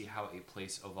interesting to see how a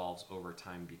place evolves over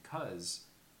time, because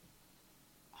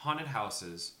haunted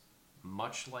houses,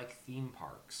 much like theme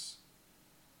parks,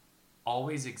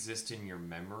 always exist in your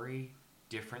memory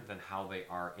different than how they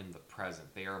are in the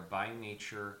present. They are by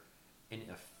nature an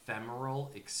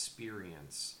ephemeral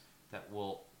experience that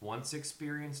will, once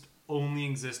experienced, only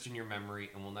exist in your memory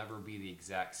and will never be the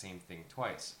exact same thing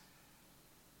twice.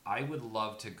 I would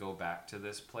love to go back to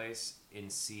this place and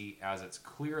see, as it's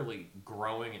clearly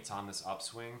growing, it's on this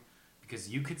upswing, because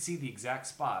you could see the exact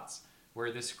spots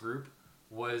where this group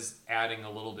was adding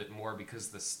a little bit more because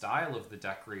the style of the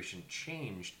decoration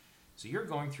changed. So you're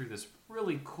going through this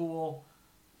really cool,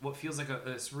 what feels like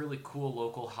this really cool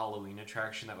local Halloween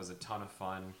attraction that was a ton of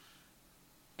fun.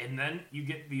 And then you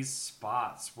get these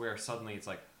spots where suddenly it's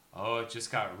like, oh, it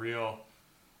just got real.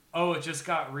 Oh, it just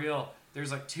got real.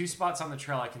 There's 2 spots on the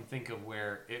trail I can think of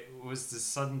where it was this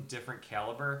sudden different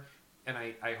caliber, and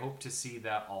I hope to see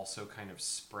that also kind of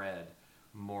spread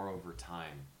more over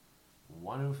time.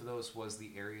 One of those was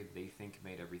the area they think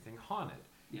made everything haunted.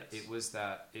 Yes. It was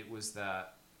that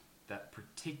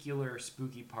particular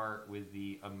spooky part with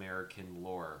the American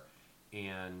lore,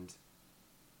 and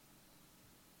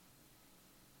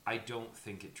I don't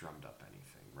think it drummed up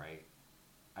anything, right?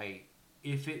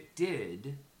 If it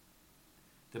did,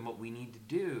 then what we need to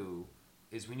do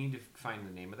is we need to find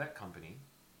the name of that company.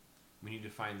 We need to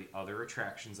find the other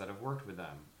attractions that have worked with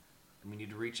them. And we need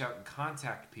to reach out and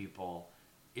contact people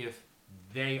if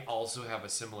they also have a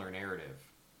similar narrative.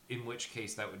 In which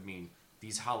case that would mean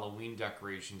these Halloween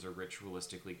decorations are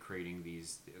ritualistically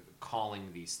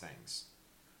calling these things.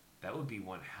 That would be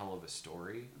one hell of a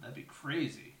story. That'd be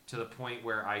crazy. To the point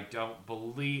where I don't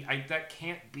believe... that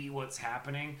can't be what's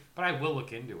happening, but I will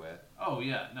look into it. Oh,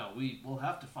 yeah. No, we'll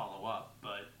have to follow up,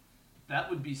 but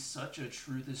that would be such a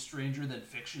truth is stranger than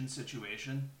fiction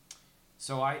situation.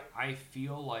 So I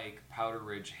feel like Powder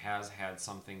Ridge has had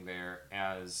something there,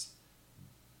 as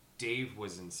Dave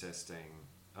was insisting,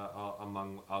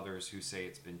 among others who say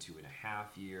it's been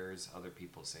 2.5 years. Other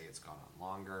people say it's gone on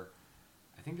longer.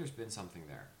 I think there's been something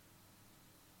there.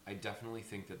 I definitely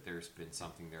think that there's been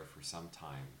something there for some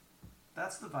time.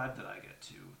 That's the vibe that I get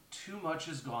to. Too much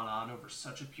has gone on over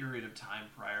such a period of time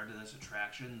prior to this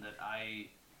attraction that I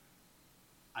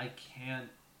can't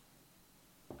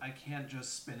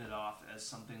just spin it off as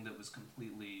something that was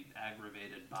completely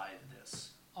aggravated by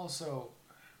this. Also,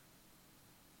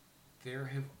 there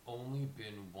have only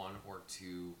been 1 or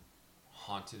 2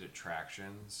 haunted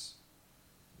attractions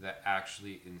that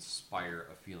actually inspire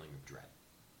a feeling of dread.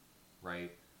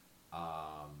 right?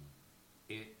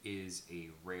 It is a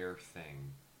rare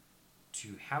thing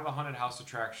to have a haunted house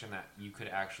attraction that you could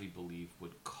actually believe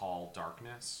would call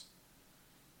darkness,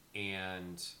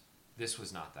 and this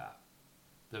was not that.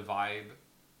 The vibe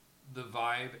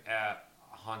at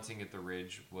Haunting at the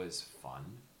Ridge was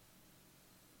fun.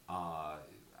 I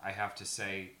have to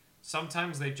say,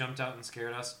 sometimes they jumped out and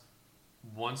scared us.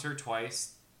 Once or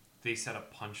twice, they said a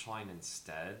punchline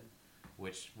instead,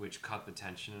 which cut the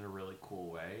tension in a really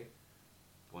cool way.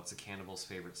 What's a cannibal's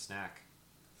favorite snack?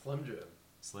 Slim Jim.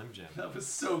 Slim Jim. That was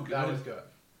so good. That was good.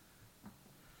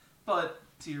 But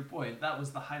to your point, that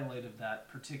was the highlight of that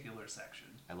particular section.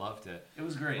 I loved it. It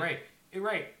was great. Right.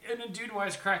 And a dude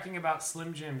wisecracking about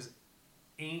Slim Jims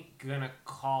ain't gonna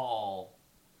call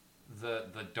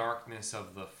the darkness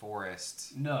of the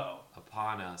forest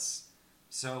upon us.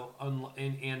 So,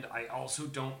 and I also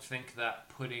don't think that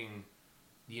putting,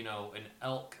 an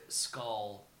elk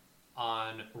skull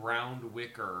on round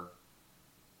wicker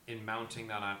and mounting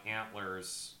that on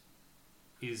antlers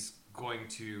is going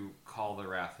to call the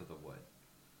wrath of the wood.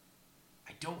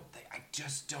 I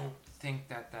just don't think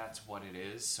that that's what it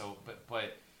is. So,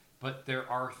 but there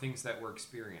are things that were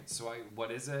experienced. So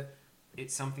what is it?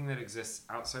 It's something that exists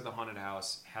outside the haunted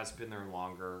house, has been there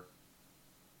longer,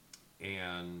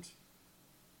 and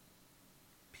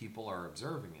people are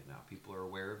observing it now. People are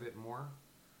aware of it more.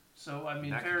 So, I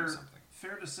mean, That could do something.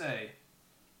 fair to say,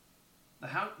 the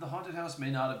haunted house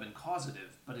may not have been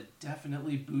causative, but it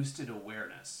definitely boosted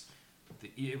awareness.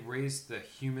 It raised the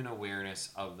human awareness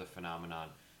of the phenomenon.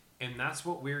 And that's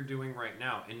what we're doing right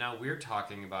now. And now we're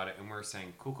talking about it, and we're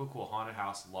saying, cool, haunted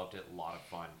house, loved it, a lot of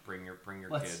fun. Bring your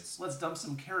kids. Let's dump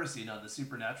some kerosene on the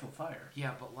supernatural fire.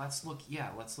 Yeah, but let's look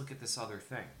at this other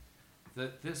thing.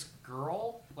 This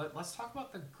girl, let's talk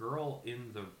about the girl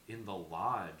in the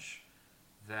lodge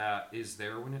that is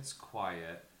there when it's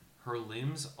quiet. Her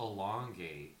limbs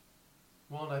elongate.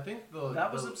 Well, and I think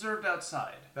that was observed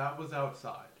outside. That was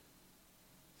outside.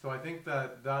 So I think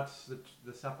that's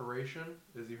the separation,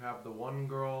 is you have the one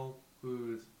girl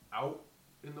who's out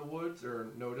in the woods,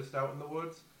 or noticed out in the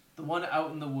woods. The one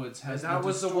out in the woods had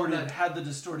the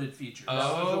distorted features.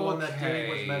 That was the one that Dave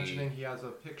was mentioning he has a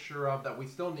picture of that we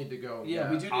still need to go. Yeah,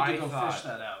 we do need to go fish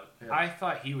that out. Yeah. I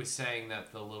thought he was saying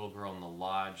that the little girl in the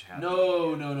lodge had...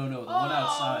 No. The one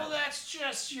outside. Oh, that's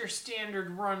just your standard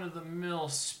run-of-the-mill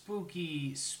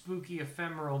spooky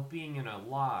ephemeral being in a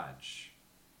lodge.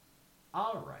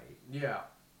 All right. Yeah.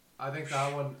 I think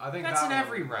that one... That's in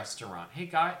every restaurant. Hey,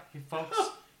 folks,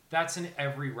 that's in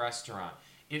every restaurant.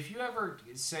 If you ever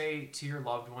say to your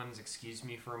loved ones, excuse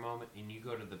me for a moment, and you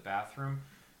go to the bathroom,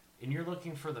 and you're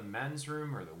looking for the men's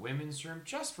room or the women's room,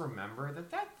 just remember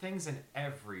that thing's in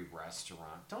every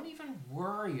restaurant. Don't even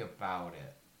worry about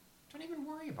it.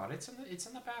 It's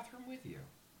in the bathroom with you.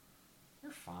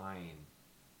 You're fine.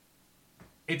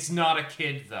 It's not a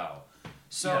kid, though.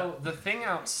 So the thing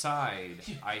outside,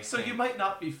 So you might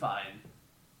not be fine,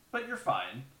 but you're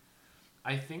fine.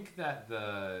 I think that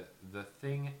the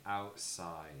thing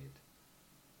outside,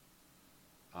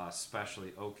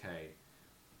 especially,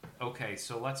 okay,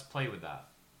 so let's play with that.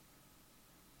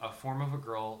 A form of a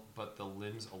girl, but the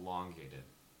limbs elongated.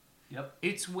 Yep.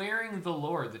 It's wearing the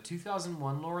lore, the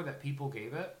 2001 lore that people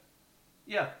gave it.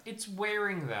 Yeah. It's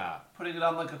wearing that. Putting it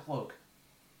on like a cloak.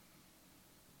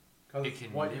 Because it's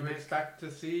what you expect to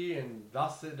see, and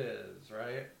thus it is,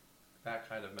 right? That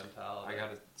kind of mentality.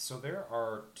 So there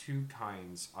are two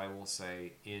kinds, I will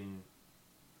say,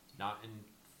 not in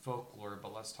folklore,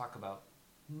 but let's talk about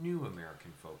new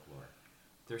American folklore.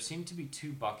 There seem to be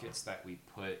two buckets that we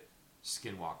put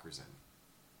skinwalkers in.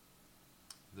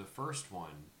 The first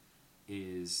one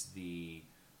is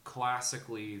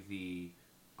classically the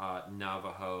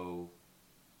Navajo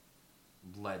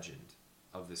legend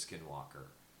of the skinwalker.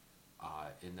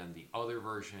 And then the other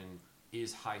version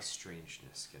is high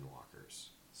strangeness skinwalkers.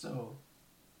 So,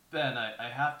 Ben, I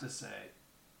have to say,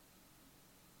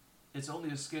 it's only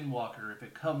a skinwalker if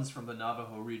it comes from the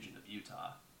Navajo region of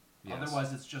Utah. Yes.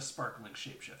 Otherwise, it's just sparkling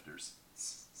shapeshifters.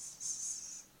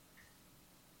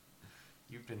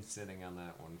 You've been sitting on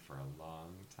that one for a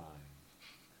long time.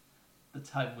 The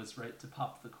time was right to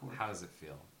pop the cork. How does it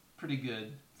feel? Pretty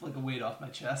good. It's like a weight off my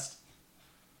chest.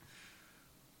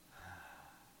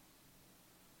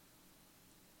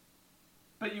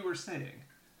 But you were saying.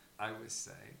 I was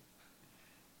saying.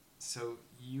 So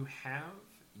you have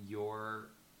your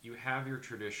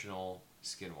traditional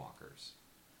skinwalkers.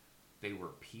 They were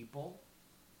people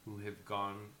who have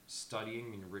gone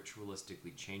studying and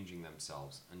ritualistically changing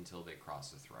themselves until they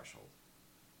cross the threshold.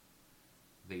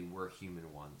 They were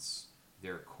human once.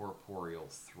 They're corporeal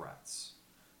threats.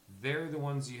 they're the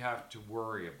ones you have to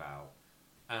worry about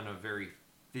on a very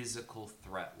physical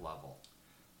threat level.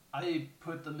 I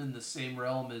put them in the same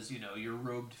realm as, your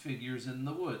robed figures in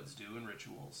the woods do in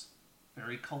rituals.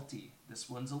 Very culty. This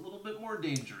one's a little bit more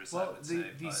dangerous, I would say.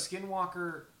 The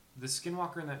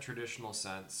skinwalker in that traditional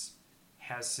sense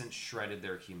has since shredded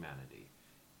their humanity.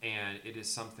 And it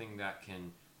is something that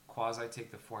can quasi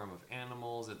take the form of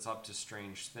animals. It's up to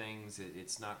strange things.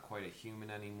 It's not quite a human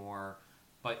anymore.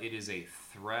 But it is a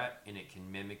threat, and it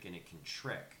can mimic, and it can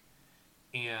trick.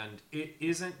 And it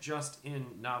isn't just in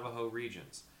Navajo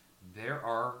regions. There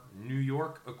are New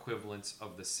York equivalents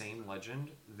of the same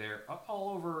legend. There, all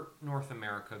over North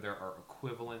America, there are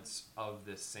equivalents of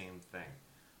this same thing.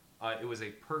 It was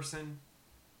a person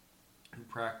who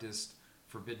practiced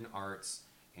forbidden arts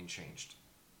and changed.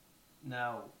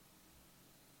 Now,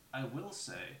 I will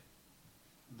say,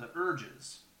 the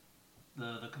urges,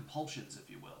 the compulsions, if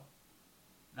you will,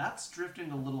 that's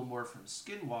drifting a little more from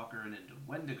Skinwalker and into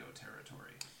Wendigo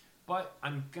territory. But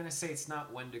I'm going to say it's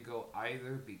not Wendigo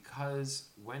either, because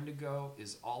Wendigo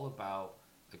is all about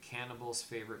a cannibal's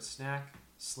favorite snack,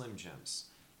 Slim Jims.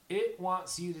 It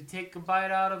wants you to take a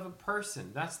bite out of a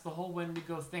person. That's the whole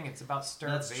Wendigo thing. It's about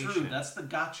starvation. That's true. That's the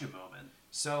gotcha moment.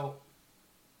 So,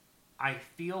 I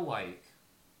feel like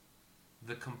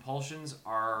the compulsions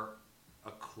are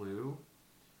a clue,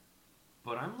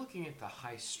 but I'm looking at the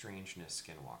high strangeness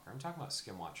Skinwalker. I'm talking about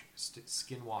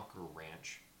Skinwalker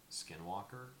Ranch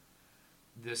Skinwalker.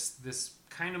 This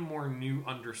kind of more new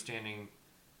understanding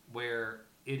where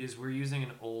we're using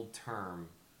an old term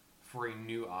for a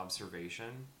new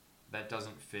observation that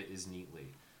doesn't fit as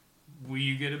neatly.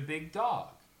 You get a big dog.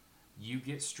 You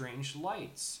get strange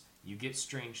lights. You get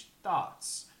strange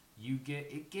thoughts.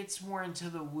 It gets more into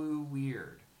the woo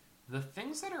weird. The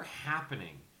things that are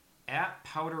happening at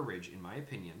Powder Ridge, in my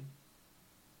opinion,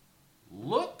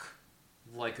 look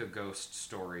like a ghost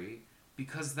story,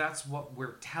 because that's what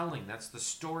we're telling. That's the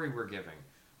story we're giving.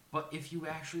 But if you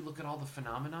actually look at all the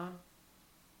phenomenon,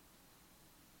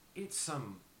 it's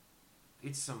some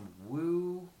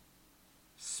woo,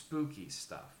 spooky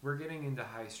stuff. We're getting into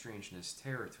high strangeness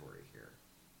territory here.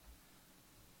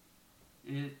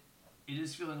 It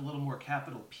is feeling a little more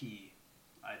capital P,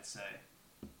 I'd say.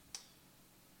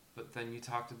 But then you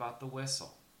talked about the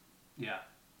whistle. Yeah,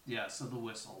 so the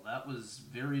whistle. That was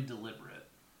very deliberate.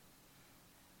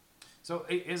 So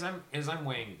as I'm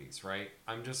weighing these, right?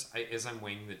 As I'm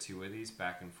weighing the two of these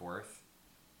back and forth,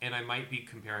 and I might be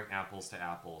comparing apples to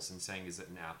apples and saying, is it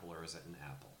an apple or is it an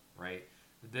apple, right?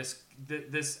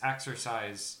 This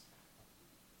exercise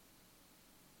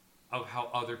of how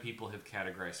other people have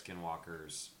categorized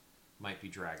skinwalkers might be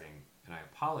dragging, and I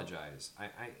apologize.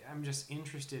 I'm just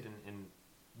interested in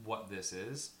what this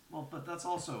is. Well, but that's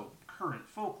also current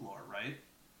folklore, right?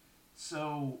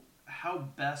 So how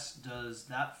best does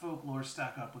that folklore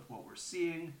stack up with what we're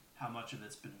seeing? How much of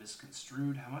it's been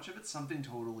misconstrued? How much of it's something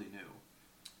totally new?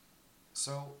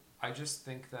 So I just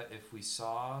think that if we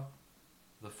saw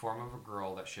the form of a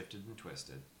girl that shifted and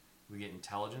twisted, we get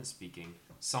intelligent speaking,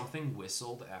 something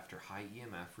whistled after high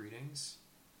EMF readings,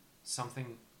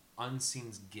 something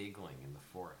unseen's giggling in the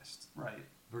forest. Right.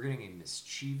 We're getting a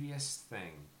mischievous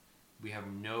thing. We have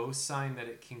no sign that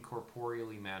it can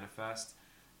corporeally manifest.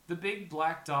 The big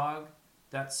black dog,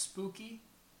 that's spooky,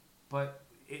 but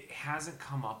it hasn't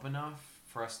come up enough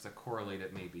for us to correlate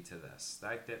it maybe to this.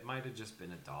 That might have just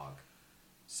been a dog.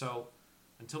 So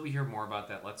until we hear more about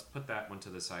that, let's put that one to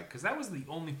the side, because that was the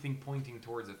only thing pointing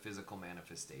towards a physical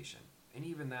manifestation. And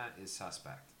even that is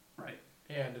suspect. Right.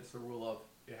 And it's the rule of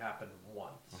it happened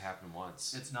once. It happened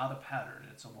once. It's not a pattern.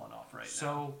 It's a one-off now.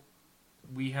 So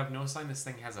we have no sign this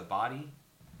thing has a body,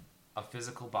 a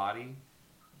physical body,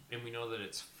 and we know that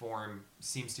its form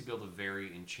seems to be able to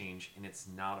vary and change, and it's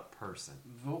not a person.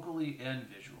 Vocally and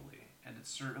visually, and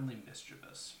it's certainly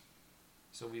mischievous.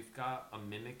 So we've got a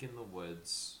mimic in the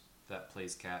woods that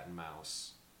plays cat and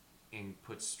mouse and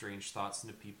puts strange thoughts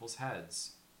into people's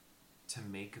heads to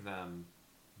make them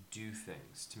do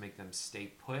things, to make them stay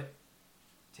put,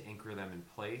 to anchor them in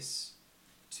place,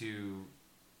 to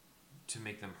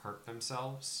make them hurt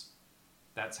themselves.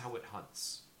 That's how it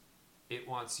hunts. It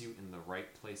wants you in the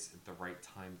right place at the right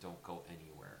time. Don't go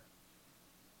anywhere.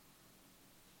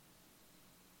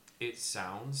 It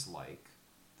sounds like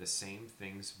the same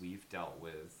things we've dealt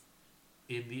with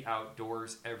in the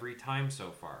outdoors every time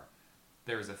so far.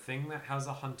 There's a thing that has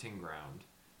a hunting ground,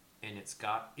 and it's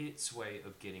got its way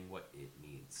of getting what it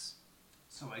needs.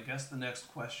 So I guess the next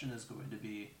question is going to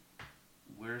be,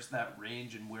 where's that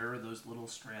range, and where are those little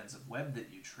strands of web that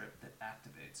you trip that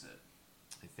activates it?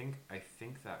 I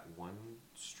think that one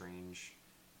strange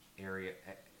area,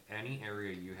 any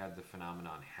area you had the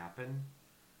phenomenon happen,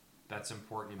 that's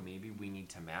important, and maybe we need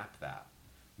to map that.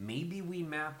 Maybe we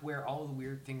map where all the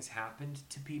weird things happened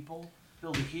to people.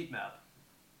 Build a heat map.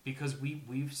 Because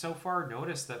we've so far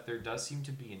noticed that there does seem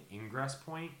to be an ingress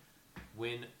point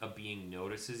when a being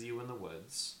notices you in the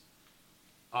woods,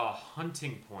 a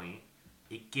hunting point,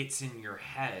 it gets in your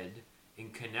head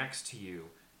and connects to you,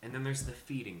 and then there's the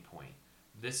feeding point.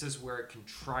 This is where it can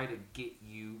try to get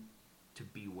you to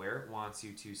be where it wants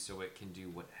you to, so it can do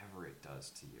whatever it does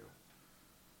to you.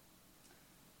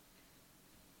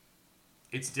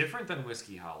 It's different than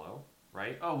Whiskey Hollow,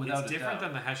 right? Oh, without a doubt. It's different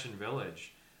than the Hessian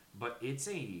Village, but it's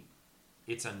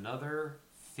another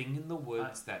thing in the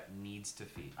woods that needs to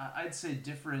feed. I'd say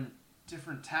different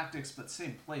tactics, but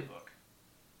same playbook.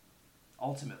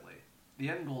 Ultimately, the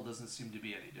end goal doesn't seem to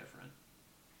be any different.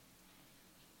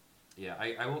 Yeah,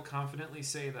 I will confidently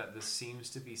say that this seems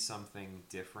to be something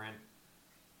different,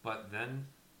 but then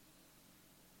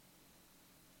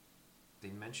a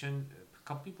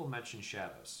couple people mentioned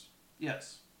shadows.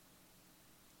 Yes.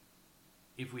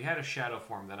 If we had a shadow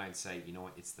form, then I'd say, you know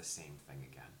what, it's the same thing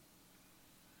again.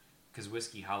 Because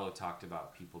Whiskey Hollow talked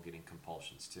about people getting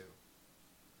compulsions too.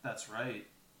 That's right.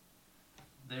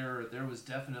 There was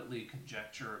definitely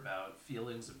conjecture about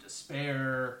feelings of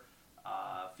despair,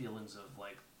 feelings of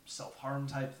like self-harm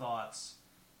type thoughts,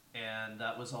 and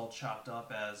that was all chopped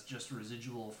up as just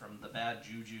residual from the bad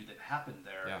juju that happened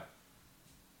there. Yeah.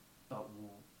 But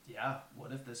yeah,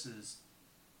 what if this is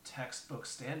textbook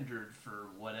standard for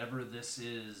whatever this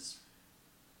is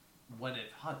when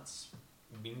it hunts?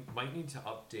 We might need to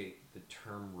update the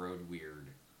term road weird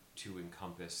to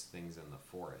encompass things in the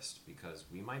forest, because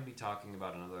we might be talking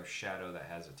about another shadow that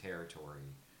has a territory.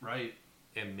 Right.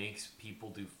 It makes people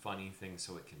do funny things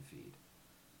so it can feed.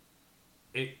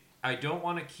 I don't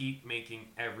want to keep making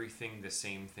everything the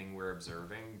same thing we're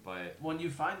observing, but when you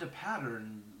find a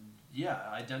pattern,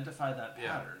 identify that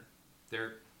pattern.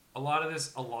 A lot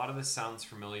of this sounds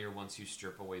familiar once you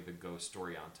strip away the ghost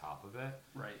story on top of it.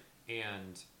 Right.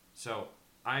 And so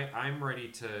I'm ready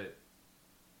to,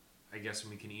 I guess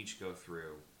we can each go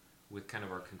through with kind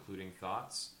of our concluding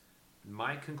thoughts.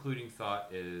 My concluding thought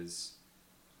is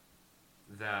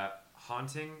that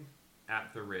haunting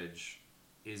at the Ridge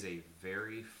is a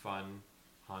very fun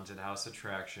haunted house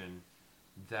attraction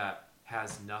that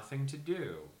has nothing to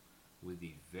do with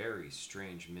the very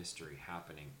strange mystery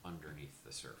happening underneath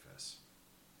the surface.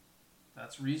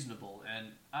 That's reasonable, and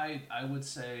I would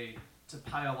say, to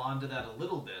pile onto that a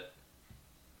little bit,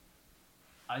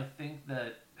 I think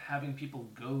that having people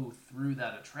go through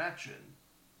that attraction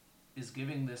is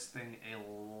giving this thing a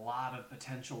lot of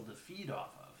potential to feed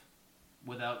off of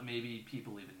without maybe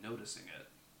people even noticing it.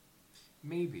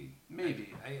 Maybe.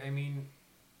 I mean,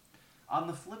 on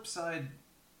the flip side,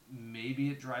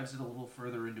 maybe it drives it a little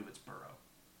further into its burrow.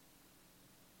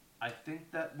 I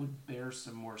think that would bear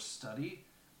some more study.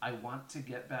 I want to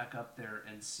get back up there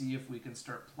and see if we can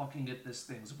start plucking at this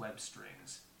thing's web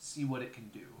strings. See what it can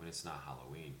do. When it's not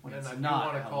Halloween. And I do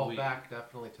want to call back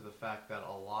definitely to the fact that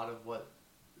a lot of what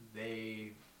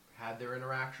they had their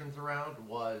interactions around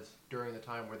was during the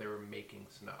time where they were making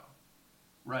snow.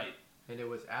 Right. And it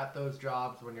was at those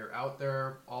jobs when you're out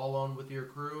there all alone with your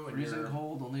crew. And freezing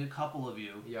cold, only a couple of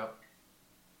you. Yep.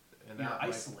 And you're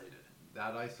isolated.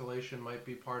 That isolation might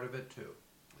be part of it too.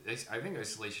 I think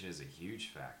isolation is a huge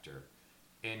factor.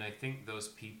 And I think those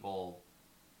people...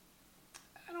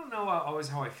 I don't know always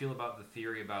how I feel about the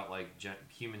theory about like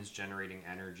humans generating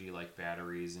energy like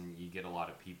batteries, and you get a lot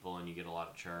of people and you get a lot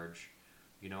of charge,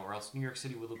 or else New York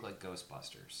City would look like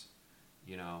Ghostbusters,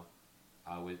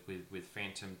 with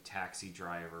phantom taxi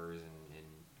drivers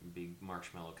and big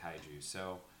marshmallow kaiju.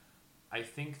 So I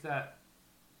think that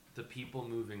the people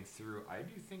moving through, I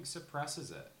do think, suppresses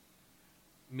it.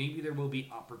 Maybe there will be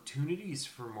opportunities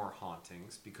for more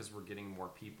hauntings because we're getting more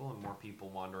people and more people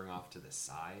wandering off to the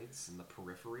sides and the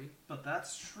periphery. But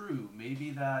that's true. Maybe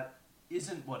that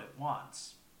isn't what it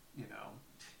wants, Yeah,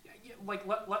 like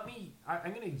let me.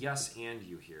 I'm gonna yes and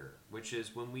you here, which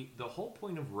is the whole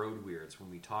point of road weirds when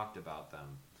we talked about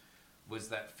them was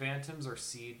that phantoms are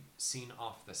seen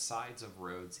off the sides of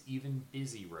roads, even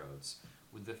busy roads,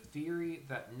 with the theory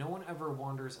that no one ever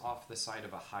wanders off the side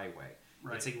of a highway.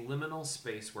 Right. It's a liminal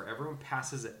space where everyone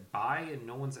passes it by and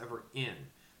no one's ever in.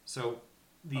 So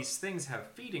these things have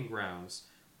feeding grounds.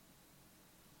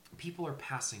 People are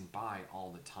passing by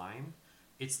all the time.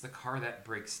 It's the car that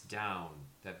breaks down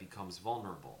that becomes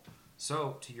vulnerable.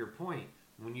 So, to your point,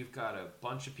 when you've got a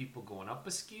bunch of people going up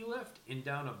a ski lift and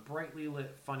down a brightly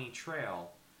lit, funny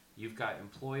trail, you've got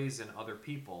employees and other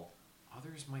people.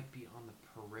 Others might be on the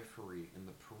periphery, and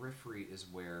the periphery is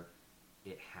where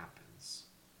it happens.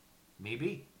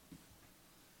 Maybe.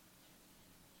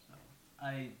 So,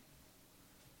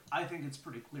 I think it's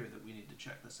pretty clear that we need to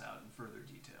check this out in further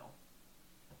detail.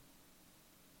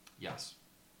 Yes.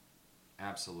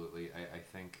 Absolutely. I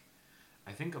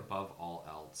think above all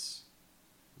else,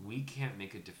 we can't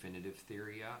make a definitive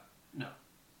theory yet. No.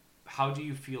 How do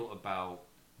you feel about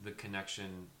the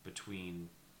connection between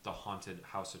the haunted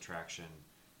house attraction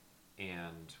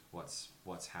and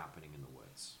what's happening in the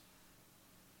woods?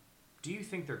 Do you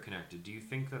think they're connected? Do you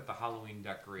think that the Halloween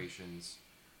decorations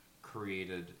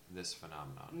created this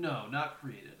phenomenon? No, not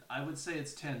created. I would say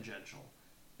it's tangential.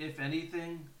 If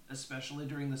anything, especially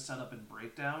during the setup and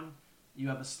breakdown, you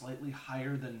have a slightly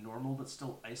higher than normal but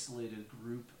still isolated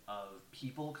group of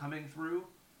people coming through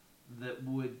that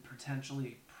would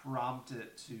potentially prompt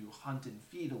it to hunt and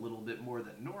feed a little bit more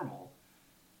than normal.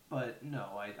 But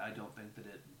no, I don't think that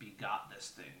it begot this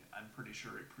thing. I'm pretty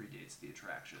sure it predates the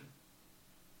attraction.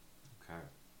 Okay.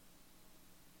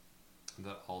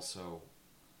 That also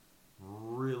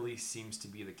really seems to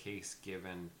be the case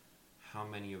given how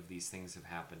many of these things have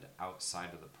happened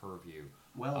outside of the purview.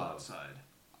 Well outside.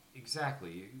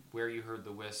 Exactly. Where you heard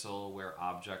the whistle, where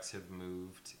objects have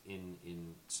moved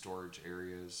in storage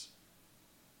areas.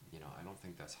 You know, I don't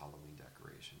think that's Halloween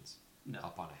decorations. No.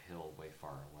 Up on a hill way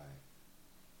far away.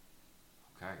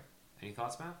 Okay. Any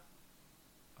thoughts, Matt?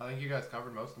 I think you guys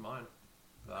covered most of mine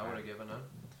that I would have given it.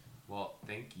 Well,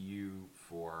 thank you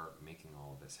for making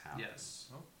all of this happen. Yes.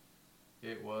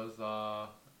 It was,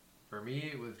 for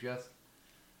me, it was just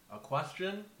a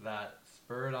question that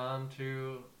spurred on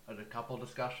to a couple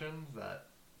discussions that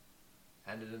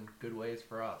ended in good ways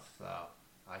for us, so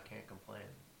I can't complain.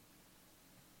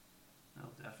 No,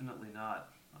 definitely not.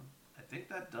 I think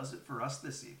that does it for us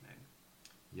this evening.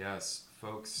 Yes,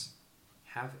 folks,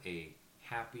 have a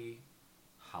happy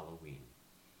Halloween.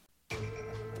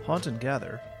 Haunt and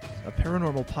Gather, a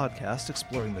paranormal podcast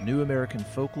exploring the new American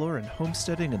folklore and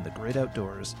homesteading in the great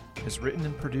outdoors, is written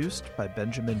and produced by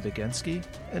Benjamin Begensky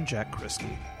and Jack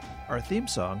Kriske. Our theme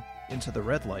song, Into the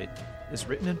Red Light, is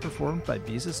written and performed by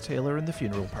Beezus Taylor and the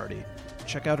Funeral Party.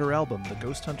 Check out her album, The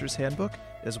Ghost Hunter's Handbook,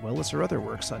 as well as her other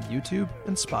works on YouTube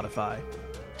and Spotify.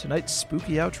 Tonight's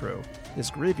spooky outro is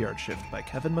Graveyard Shift by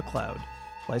Kevin MacLeod,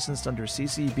 licensed under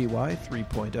CC BY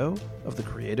 3.0 of the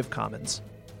Creative Commons.